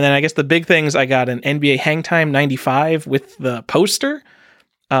 And then I guess the big things, I got an NBA Hang Time 95 with the poster.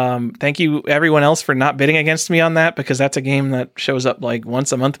 Thank you everyone else for not bidding against me on that because that's a game that shows up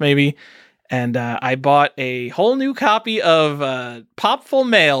once a month maybe. And I bought a whole new copy of Popful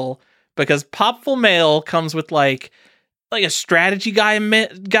Mail because Popful Mail comes with a strategy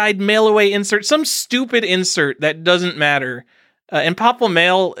guide mail away insert, some stupid insert that doesn't matter. And Popful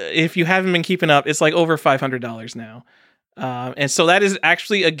Mail, if you haven't been keeping up, it's over $500 now. And so that is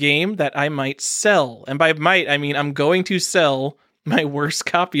actually a game that I might sell. And by might, I mean I'm going to sell my worst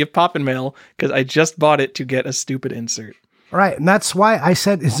copy of Poppin' Mail because I just bought it to get a stupid insert. Right, and that's why I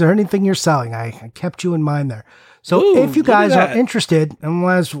said, is there anything you're selling? I kept you in mind there. So Ooh, if you guys are interested, and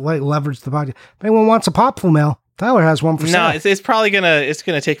let's leverage the podcast, if anyone wants a Poppin' Mail, Tyler has one for sale. No, it's probably gonna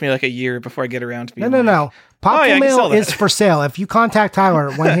take me like a year before I get around to being No. Poppin' Mail is for sale. If you contact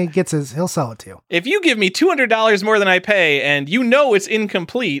Tyler, when he gets his, he'll sell it to you. If you give me $200 more than I pay, and you know it's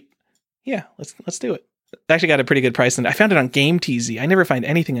incomplete, yeah, let's do it. I actually got a pretty good price, and I found it on GameTZ. I never find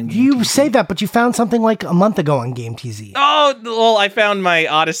anything on GameTZ. You say that, but you found something like a month ago on GameTZ. Oh, well, I found my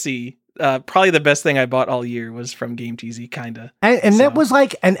Odyssey. Probably the best thing I bought all year was from GameTZ, kinda. And that was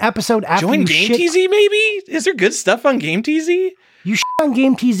like an episode after Join you GameTZ, maybe? Is there good stuff on GameTZ? You shit on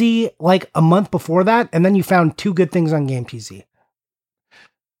GameTZ like a month before that, and then you found 2 good things on GameTZ.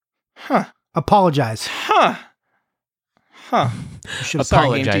 Huh. Apologize. Huh. You should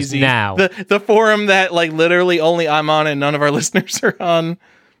apologize now. The forum that like literally only I'm on and none of our listeners are on.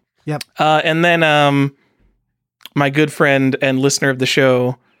 Yep. And then my good friend and listener of the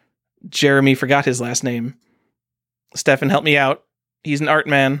show, Jeremy, forgot his last name. Stefan, help me out. He's an art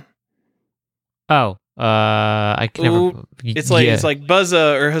man. Oh, I can never. It's like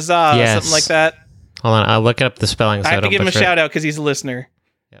Buzza or Huzzah, yes. something like that. Hold on, I'll look up the spelling. So I have to give him a shout out because he's a listener.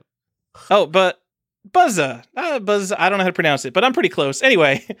 Yep. Oh, but Buzza, Buzz. I don't know how to pronounce it, but I'm pretty close.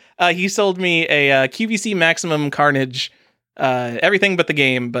 Anyway, he sold me a QVC Maximum Carnage, everything but the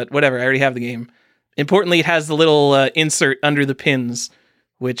game, but whatever. I already have the game. Importantly, it has the little insert under the pins,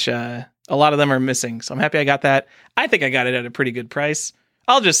 which a lot of them are missing. So I'm happy I got that. I think I got it at a pretty good price.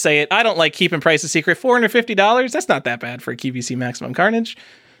 I'll just say it. I don't like keeping prices secret. $450. That's not that bad for a QVC Maximum Carnage.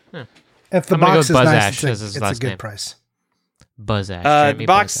 If the box is nice, it's a good price. Buzzash.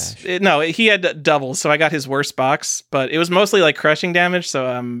 Box. No, he had doubles, so I got his worst box, but it was mostly like crushing damage. So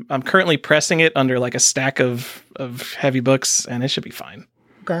I'm currently pressing it under like a stack of heavy books, and it should be fine.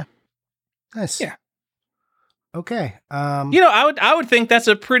 Okay. Nice. Yeah. Okay. I would think that's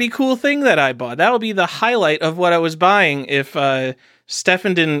a pretty cool thing that I bought. That would be the highlight of what I was buying if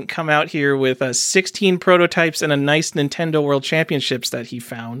Stefan didn't come out here with 16 prototypes and a nice Nintendo World Championships that he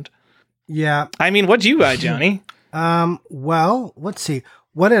found. Yeah. I mean, what'd you buy, Johnny? Well, let's see.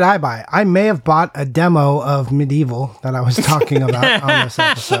 What did I buy? I may have bought a demo of Medieval that I was talking about on this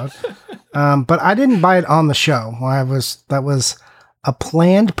episode. But I didn't buy it on the show. That was a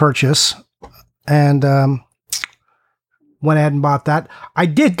planned purchase, and went ahead and bought that. I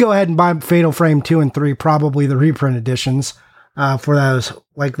did go ahead and buy Fatal Frame 2 and 3, probably the reprint editions, for those,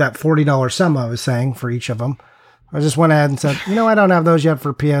 like that $40 sum I was saying for each of them. I just went ahead and said, I don't have those yet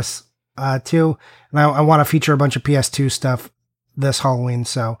for PS2, and I want to feature a bunch of PS2 stuff this Halloween,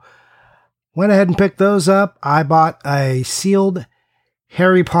 so went ahead and picked those up. I bought a sealed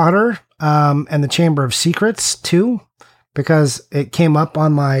Harry Potter and the Chamber of Secrets 2, because it came up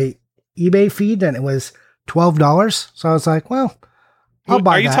on my eBay feed and it was $12. So I was like, well, I'll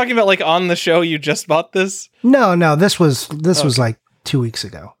buy that. Are you talking about like on the show you just bought this? No, this was like 2 weeks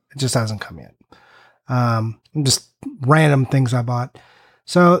ago. It just hasn't come yet. Just random things I bought.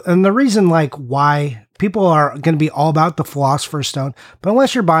 So, and the reason like why people are going to be all about the Philosopher's Stone, but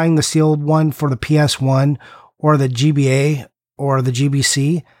unless you're buying the sealed one for the PS1 or the GBA or the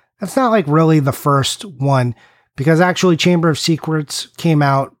GBC, that's not like really the first one, because actually Chamber of Secrets came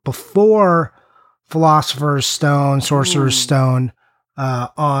out before Philosopher's Stone, Sorcerer's Stone,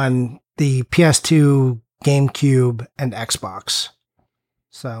 on the PS2, GameCube, and Xbox.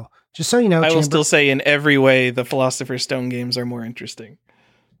 So, just so you know, I will still say in every way the Philosopher's Stone games are more interesting.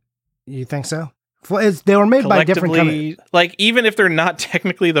 You think so? They were made by different companies. Like, even if they're not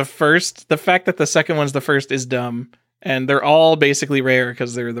technically the first, the fact that the second one's the first is dumb. And they're all basically rare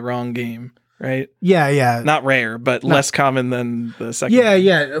because they're the wrong game, right? Yeah. Not rare, but less common than the second one.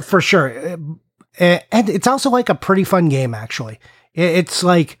 Yeah, for sure. And it's also like a pretty fun game, actually. It's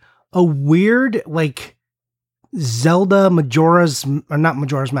like a weird, like Zelda not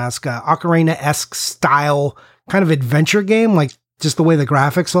Majora's Mask, Ocarina-esque style kind of adventure game, like just the way the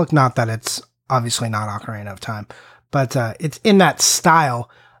graphics look. Not that it's obviously not Ocarina of Time, but it's in that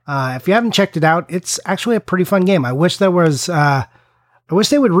style. If you haven't checked it out, it's actually a pretty fun game. I wish they would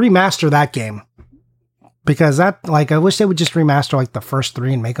remaster that game, because I wish they would just remaster like the first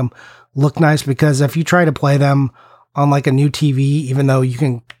 3 and make them look nice, because if you try to play them on like a new TV, even though you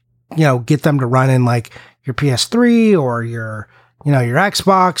can, get them to run in like your PS3 or your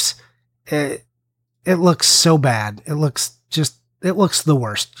Xbox, it looks so bad. It looks the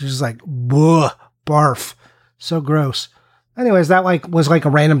worst. It's just like, bleh, barf. So gross. Anyways, that was a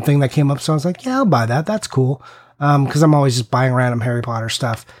random thing that came up. So I was like, yeah, I'll buy that. That's cool. because I'm always just buying random Harry Potter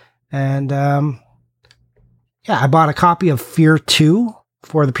stuff. And I bought a copy of Fear 2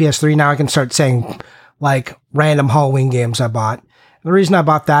 for the PS3. Now I can start saying like random Halloween games I bought. The reason I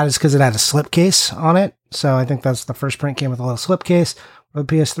bought that is because it had a slipcase on it. So I think that's the first print came with a little slipcase for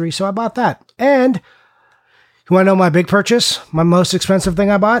the PS3. So I bought that. And you want to know my big purchase? My most expensive thing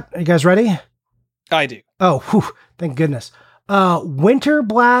I bought? Are you guys ready? I do. Oh, whew, thank goodness. Winter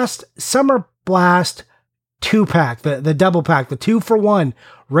Blast, Summer Blast 2-pack, the double pack, the 2-for-1,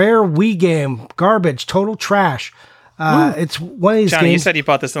 rare Wii game, garbage, total trash. It's one of these Johnny, games. you said you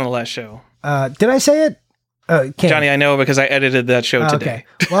bought this on the last show. Did I say it? Johnny, I know because I edited that show today.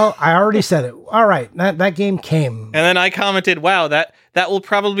 Okay. Well, I already said it. All right. That game came. And then I commented, wow, that will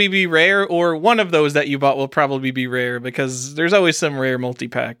probably be rare, or one of those that you bought will probably be rare, because there's always some rare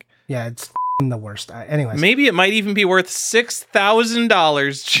multi-pack. Yeah, it's the worst. Anyways. Maybe it might even be worth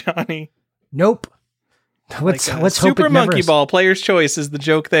 $6,000, Johnny. Nope. Let's hope Super it never Monkey is. Ball, player's choice is the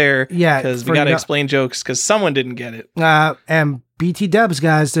joke there. Yeah. Because we got to explain jokes because someone didn't get it. And BT Dubs,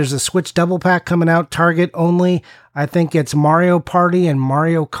 guys, there's a Switch double pack coming out, Target only. I think it's Mario Party and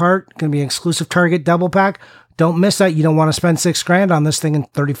Mario Kart. Going to be an exclusive Target double pack. Don't miss that. You don't want to spend $6,000 on this thing in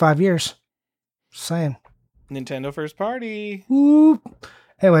 35 years. Just saying. Nintendo first party. Whoop.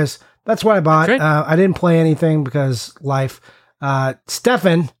 Anyways, that's what I bought. Great. I didn't play anything because life.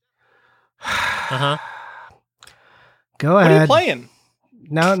 Stefan. Uh-huh. Go ahead. What are you playing?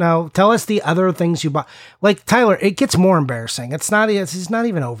 No. Tell us the other things you bought. Like Tyler, it gets more embarrassing. It's not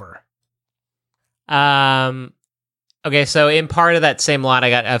even over. Okay, so in part of that same lot,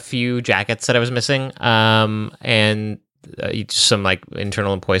 I got a few jackets that I was missing, and some like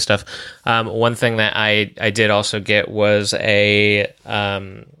internal employee stuff. One thing that I did also get was a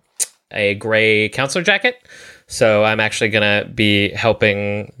gray counselor jacket. So I'm actually gonna be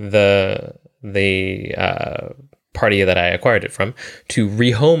helping the party that I acquired it from to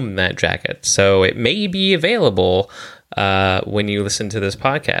rehome that jacket. So it may be available when you listen to this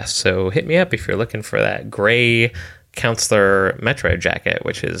podcast. So hit me up if you're looking for that gray counselor Metro jacket,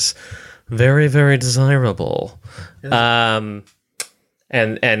 which is very, very desirable. And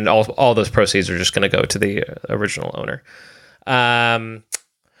all those proceeds are just going to go to the original owner.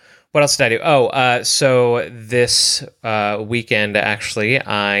 What else did I do? So this weekend, actually,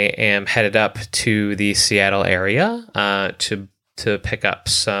 I am headed up to the Seattle area to pick up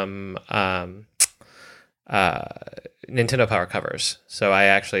some Nintendo Power covers. So I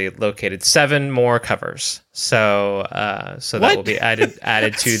actually located 7 more covers. So that will be added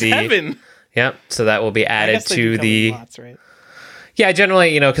to the 7? Yep. So that will be added to the lots, right? Yeah,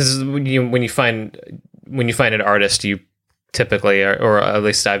 generally, because when you find an artist, you typically, or at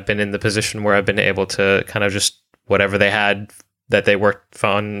least I've been in the position where I've been able to kind of just whatever they had that they worked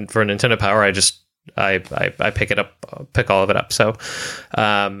on for Nintendo Power, I pick all of it up. So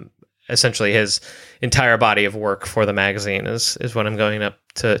essentially his entire body of work for the magazine is what I'm going up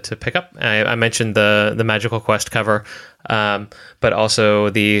to pick up. I mentioned the Magical Quest cover, but also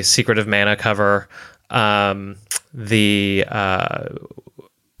the Secret of Mana cover, the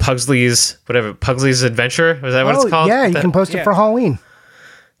Pugsley's Adventure. Was that what it's called? Yeah, you can post it for Halloween.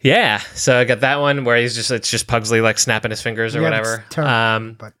 Yeah, so I got that one where it's just Pugsley like snapping his fingers or whatever.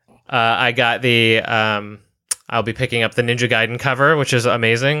 I got the I'll be picking up the Ninja Gaiden cover, which is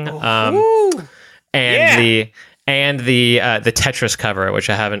amazing. The Tetris cover, which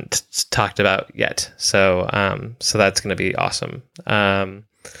I haven't talked about yet. So that's going to be awesome.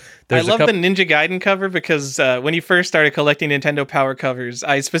 I love the Ninja Gaiden cover because when you first started collecting Nintendo Power covers,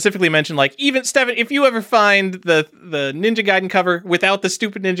 I specifically mentioned, like, even Stefan, if you ever find the Ninja Gaiden cover without the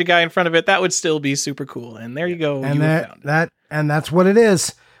stupid ninja guy in front of it, that would still be super cool. And there you go. And that's what it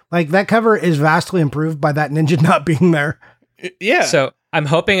is. Like, that cover is vastly improved by that ninja not being there. Yeah. So I'm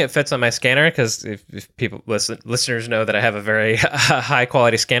hoping it fits on my scanner because if people listeners know that I have a very high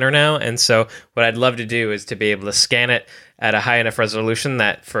quality scanner now, and so what I'd love to do is to be able to scan it at a high enough resolution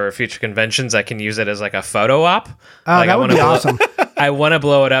that for future conventions I can use it as like a photo op. That would be awesome. I want to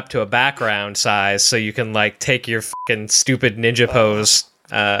blow it up to a background size so you can like take your fucking stupid ninja pose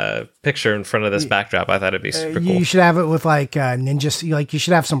picture in front of this backdrop. I thought it'd be super cool. You should have it with like ninjas. Like you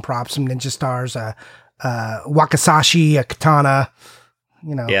should have some props, some ninja stars, wakizashi, a katana.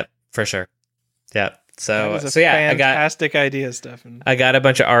 Yep, for sure. Yeah. So that is a fantastic idea, Stefan. I got a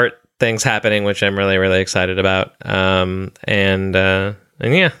bunch of art things happening, which I'm really, really excited about. And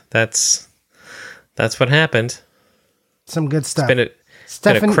yeah, that's what happened. Some good stuff. It's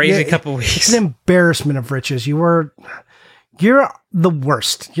been a crazy couple weeks. It's an embarrassment of riches. You're the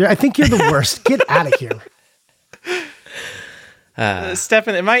worst. I think you're the worst. Get out of here.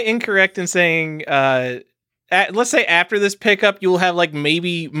 Stefan, am I incorrect in saying let's say after this pickup, you'll have like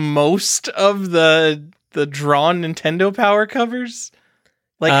maybe most of the drawn Nintendo Power covers.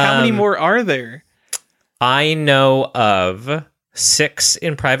 Like, how many more are there? I know of 6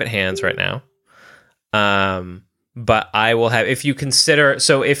 in private hands right now. But I will have, if you consider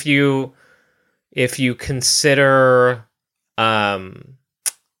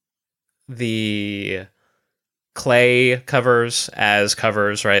the clay covers as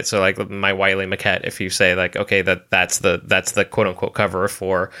covers, right? So like my Wily maquette, if you say like, okay, that's the quote unquote cover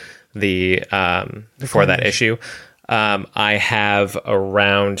for the for that issue. I have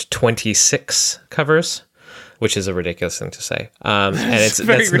around 26 covers, which is a ridiculous thing to say. And it's a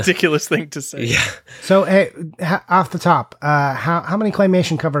very ridiculous thing to say. Yeah. So, hey, off the top, how many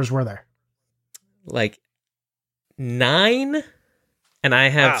claymation covers were there? Like 9, and I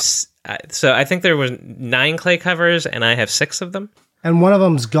have so I think there was 9 clay covers, and I have 6 of them. And one of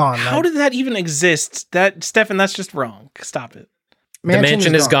them's gone. How did that even exist? Stefan, that's just wrong. Stop it. The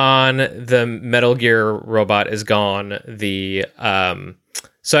mansion is gone. The Metal Gear robot is gone. The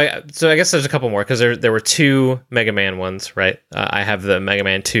so I guess there's a couple more because there were 2 Mega Man ones, right? I have the Mega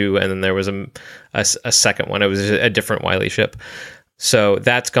Man 2, and then there was a second one. It was a different Wily ship. So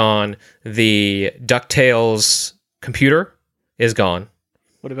that's gone. The DuckTales computer is gone.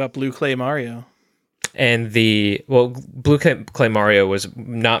 What about Blue Clay Mario? And Blue Clay Mario was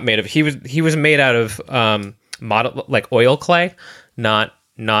not made of. He was made out of model like oil clay, not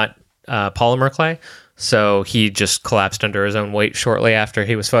polymer clay. So he just collapsed under his own weight shortly after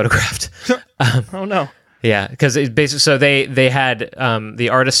he was photographed. Oh no! Yeah, because it basically, so they had the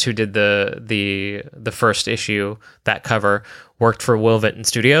artist who did the first issue, that cover, worked for Will Vinton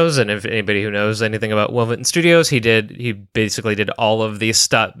Studios, and if anybody who knows anything about Will Vinton Studios, he basically did all of the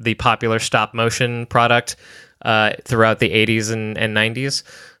popular stop motion product throughout the 80s and 90s.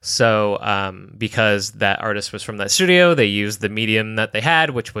 So because that artist was from that studio, they used the medium that they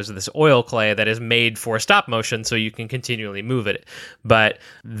had, which was this oil clay that is made for stop motion, so you can continually move it. But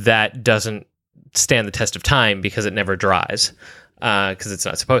that doesn't stand the test of time because it never dries, because it's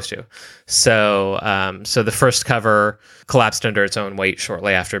not supposed to. So the first cover collapsed under its own weight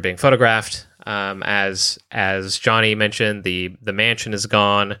shortly after being photographed. As Johnny mentioned, the mansion is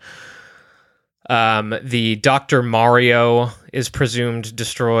gone. The Dr. Mario is presumed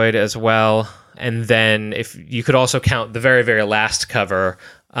destroyed as well. And then if you could also count the very, very last cover,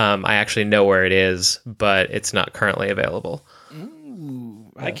 I actually know where it is, but it's not currently available.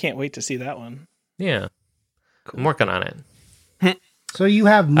 Ooh, I can't wait to see that one. Yeah. Cool. I'm working on it. So you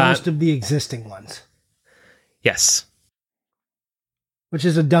have most of the existing ones. Yes. Which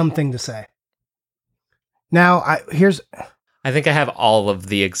is a dumb thing to say. Now, I think I have all of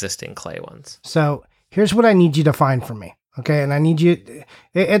the existing clay ones. So here's what I need you to find for me. Okay. And I need you,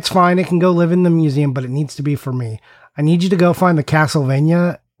 it's fine. It can go live in the museum, but it needs to be for me. I need you to go find the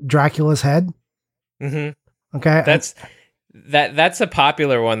Castlevania Dracula's head. Mm-hmm. Okay. That's a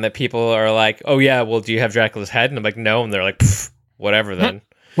popular one that people are like, oh yeah, well, do you have Dracula's head? And I'm like, no. And they're like, whatever then.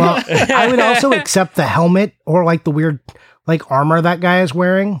 Well, I would also accept the helmet or like the weird like armor that guy is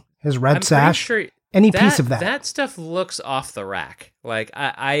wearing, his red sash. Sure any piece of that. That stuff looks off the rack. Like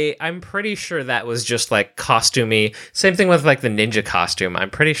I'm pretty sure that was just like costumey. Same thing with like the ninja costume. I'm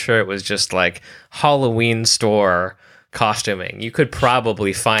pretty sure it was just like Halloween store costuming. You could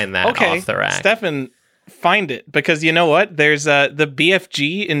probably find that off the rack. Stefan, find it, because you know what? There's the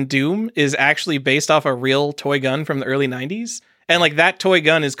BFG in Doom is actually based off a real toy gun from the early 90s. And like that toy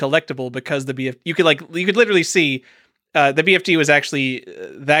gun is collectible because you could literally see the BFG was actually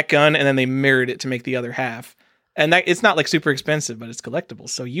that gun, and then they mirrored it to make the other half. And that it's not like super expensive, but it's collectible.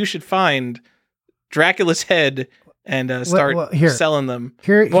 So you should find Dracula's head and start selling them.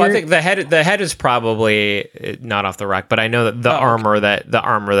 Well, I think the head is probably not off the rack, but I know that the armor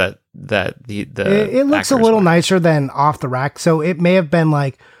that it looks a little nicer than off the rack. So it may have been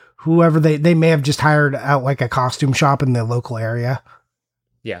like whoever they may have just hired out like a costume shop in the local area.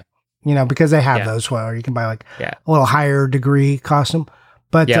 Yeah. You know, because they have those where you can buy like a little higher degree costume.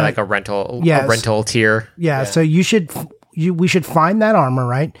 But like a rental tier. Yeah, so we should find that armor,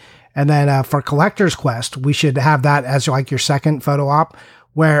 right? And then for Collector's Quest, we should have that as like your second photo op,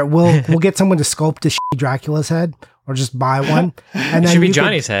 where we'll get someone to sculpt a Dracula's head or just buy one. And then it should be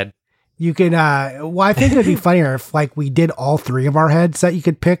Johnny's head. You could I think it'd be funnier if like we did all 3 of our heads that you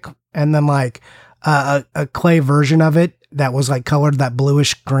could pick, and then like a clay version of it that was like colored that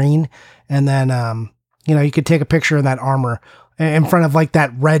bluish green, and then you could take a picture of that armor in front of like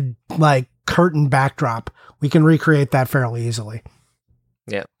that red like curtain backdrop. We can recreate that fairly easily.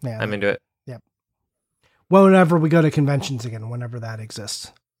 Yeah, I'm into it. Yep. Whenever we go to conventions again, whenever that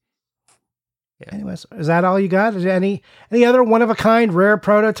exists. Yeah. Anyways, is that all you got? Is there any other one of a kind, rare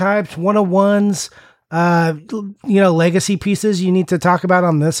prototypes, 101s, legacy pieces you need to talk about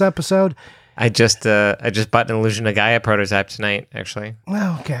on this episode? I just bought an Illusion of Gaia prototype tonight, actually.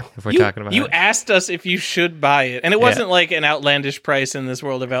 Oh, okay. If we're talking about you it. asked us if you should buy it, and it wasn't like an outlandish price in this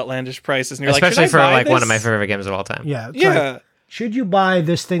world of outlandish prices. And you're especially like, for buy like this? one of my favorite games of all time. Yeah. It's Yeah. like, should you buy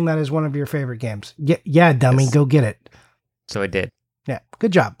this thing that is one of your favorite games? Yeah, dummy, Yes. go get it. So I did. Yeah,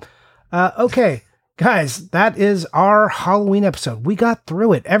 good job. Okay, guys, that is our Halloween episode. We got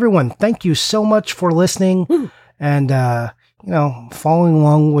through it. Everyone, thank you so much for listening and following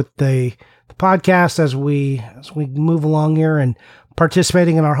along with the podcast as we move along here and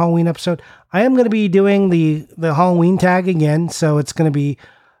participating in our Halloween episode. I am going to be doing the Halloween tag again, so it's going to be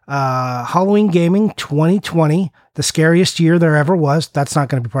Halloween Gaming 2020, the scariest year there ever was. That's not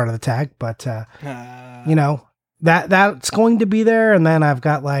going to be part of the tag, but that's going to be there. And then I've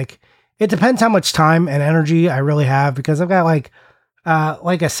got it depends how much time and energy I really have, because I've got like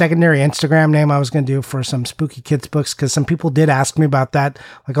a secondary Instagram name I was going to do for some spooky kids books, because some people did ask me about that,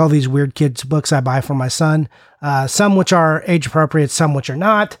 like all these weird kids books I buy for my son, some which are age appropriate, some which are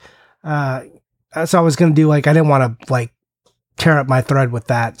not. So I was going to do I didn't want to tear up my thread with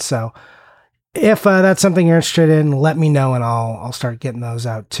that. So if that's something you're interested in, let me know and I'll start getting those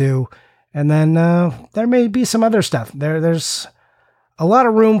out too. And then there may be some other stuff. There's a lot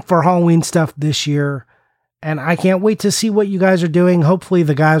of room for Halloween stuff this year, and I can't wait to see what you guys are doing. Hopefully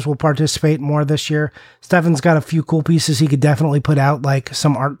the guys will participate more this year. Stefan's got a few cool pieces he could definitely put out, like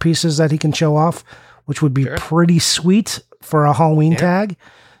some art pieces that he can show off, which would be pretty sweet for a Halloween tag.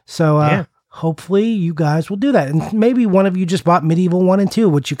 So hopefully you guys will do that. And maybe one of you just bought Medieval 1 and 2,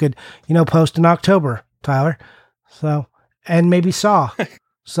 which you could, post in October, Tyler. So, and maybe Saw.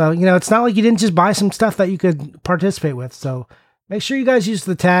 So, it's not like you didn't just buy some stuff that you could participate with. So make sure you guys use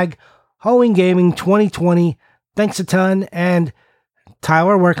the tag Halloween Gaming 2020. Thanks a ton. And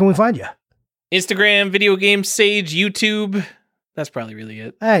Tyler, where can we find you? Instagram, Video Game Sage, YouTube. That's probably really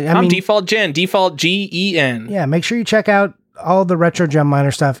it. Hey, I'm Default Gen, Default GEN. Yeah, make sure you check out all the Retro Gem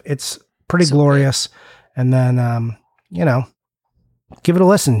Miner stuff. It's pretty glorious. And then, give it a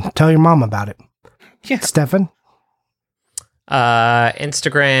listen. Tell your mom about it. Yeah. Stefan?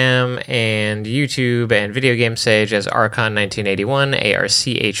 Instagram and YouTube and Video Game Sage as Archon1981,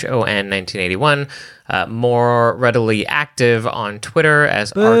 ARCHON 1981. More readily active on Twitter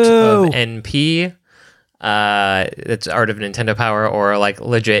as Art of NP. It's Art of Nintendo Power, or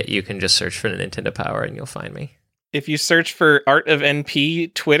legit, you can just search for the Nintendo Power and you'll find me. If you search for Art of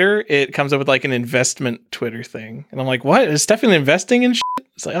NP Twitter, it comes up with an investment Twitter thing. And I'm like, what? Is Stefan investing in shit?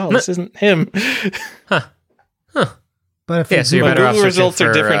 It's like, oh, this isn't him. Huh. But if so you're better off Google results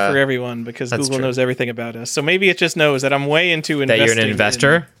searching are for, different for everyone, because Google knows everything about us. So maybe it just knows that I'm way into investing. That you're an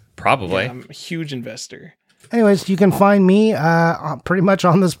investor? Probably. Yeah, I'm a huge investor. Anyways, you can find me pretty much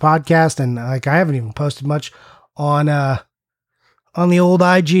on this podcast, and I haven't even posted much on the old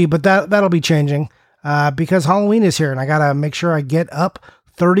IG, but that'll be changing because Halloween is here, and I gotta make sure I get up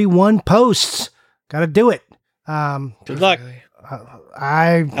 31 posts. Gotta do it. Good luck.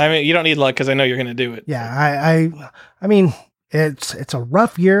 I mean, you don't need luck because I know you're gonna do it. Yeah, I mean, it's a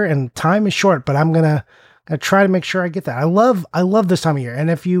rough year and time is short, but I'm gonna try to make sure I get that. I love this time of year.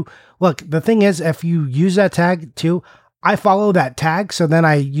 And if you look, the thing is, if you use that tag too, I follow that tag. So then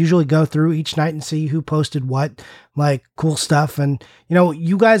I usually go through each night and see who posted what, cool stuff. And,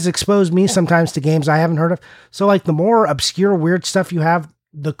 you guys expose me sometimes to games I haven't heard of. So the more obscure, weird stuff you have,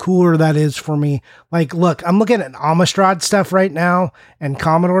 the cooler that is for me. Look, I'm looking at Amstrad stuff right now and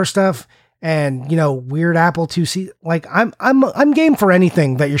Commodore stuff and, weird Apple IIc. I'm game for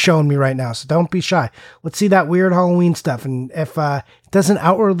anything that you're showing me right now. So don't be shy. Let's see that weird Halloween stuff. And if it doesn't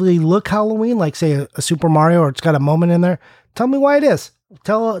outwardly look Halloween, like say a Super Mario, or it's got a moment in there, tell me why it is.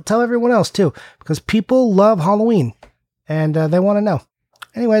 Tell everyone else too, because people love Halloween and they want to know.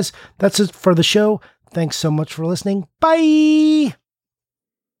 Anyways, that's it for the show. Thanks so much for listening. Bye.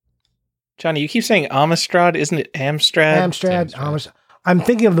 Johnny, you keep saying Amstrad, isn't it Amstrad? Amstrad. I'm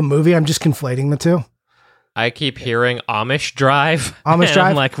thinking of the movie. I'm just conflating the two. I keep hearing Amish Drive. Amish Drive?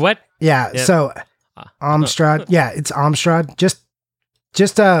 I'm like, what? Yeah, yep. So Amstrad. Yeah, it's Amstrad. Just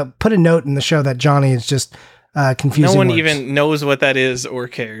put a note in the show that Johnny is just confusing. No one words. even knows what that is or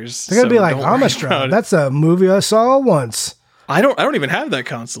cares. They're going to be like, Amstrad, that's a movie I saw once. I don't even have that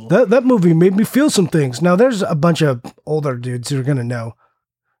console. That movie made me feel some things. Now, there's a bunch of older dudes who are going to know.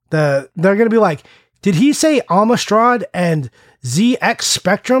 They're going to be like, did he say Amstrad and ZX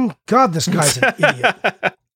Spectrum? God, this guy's an idiot.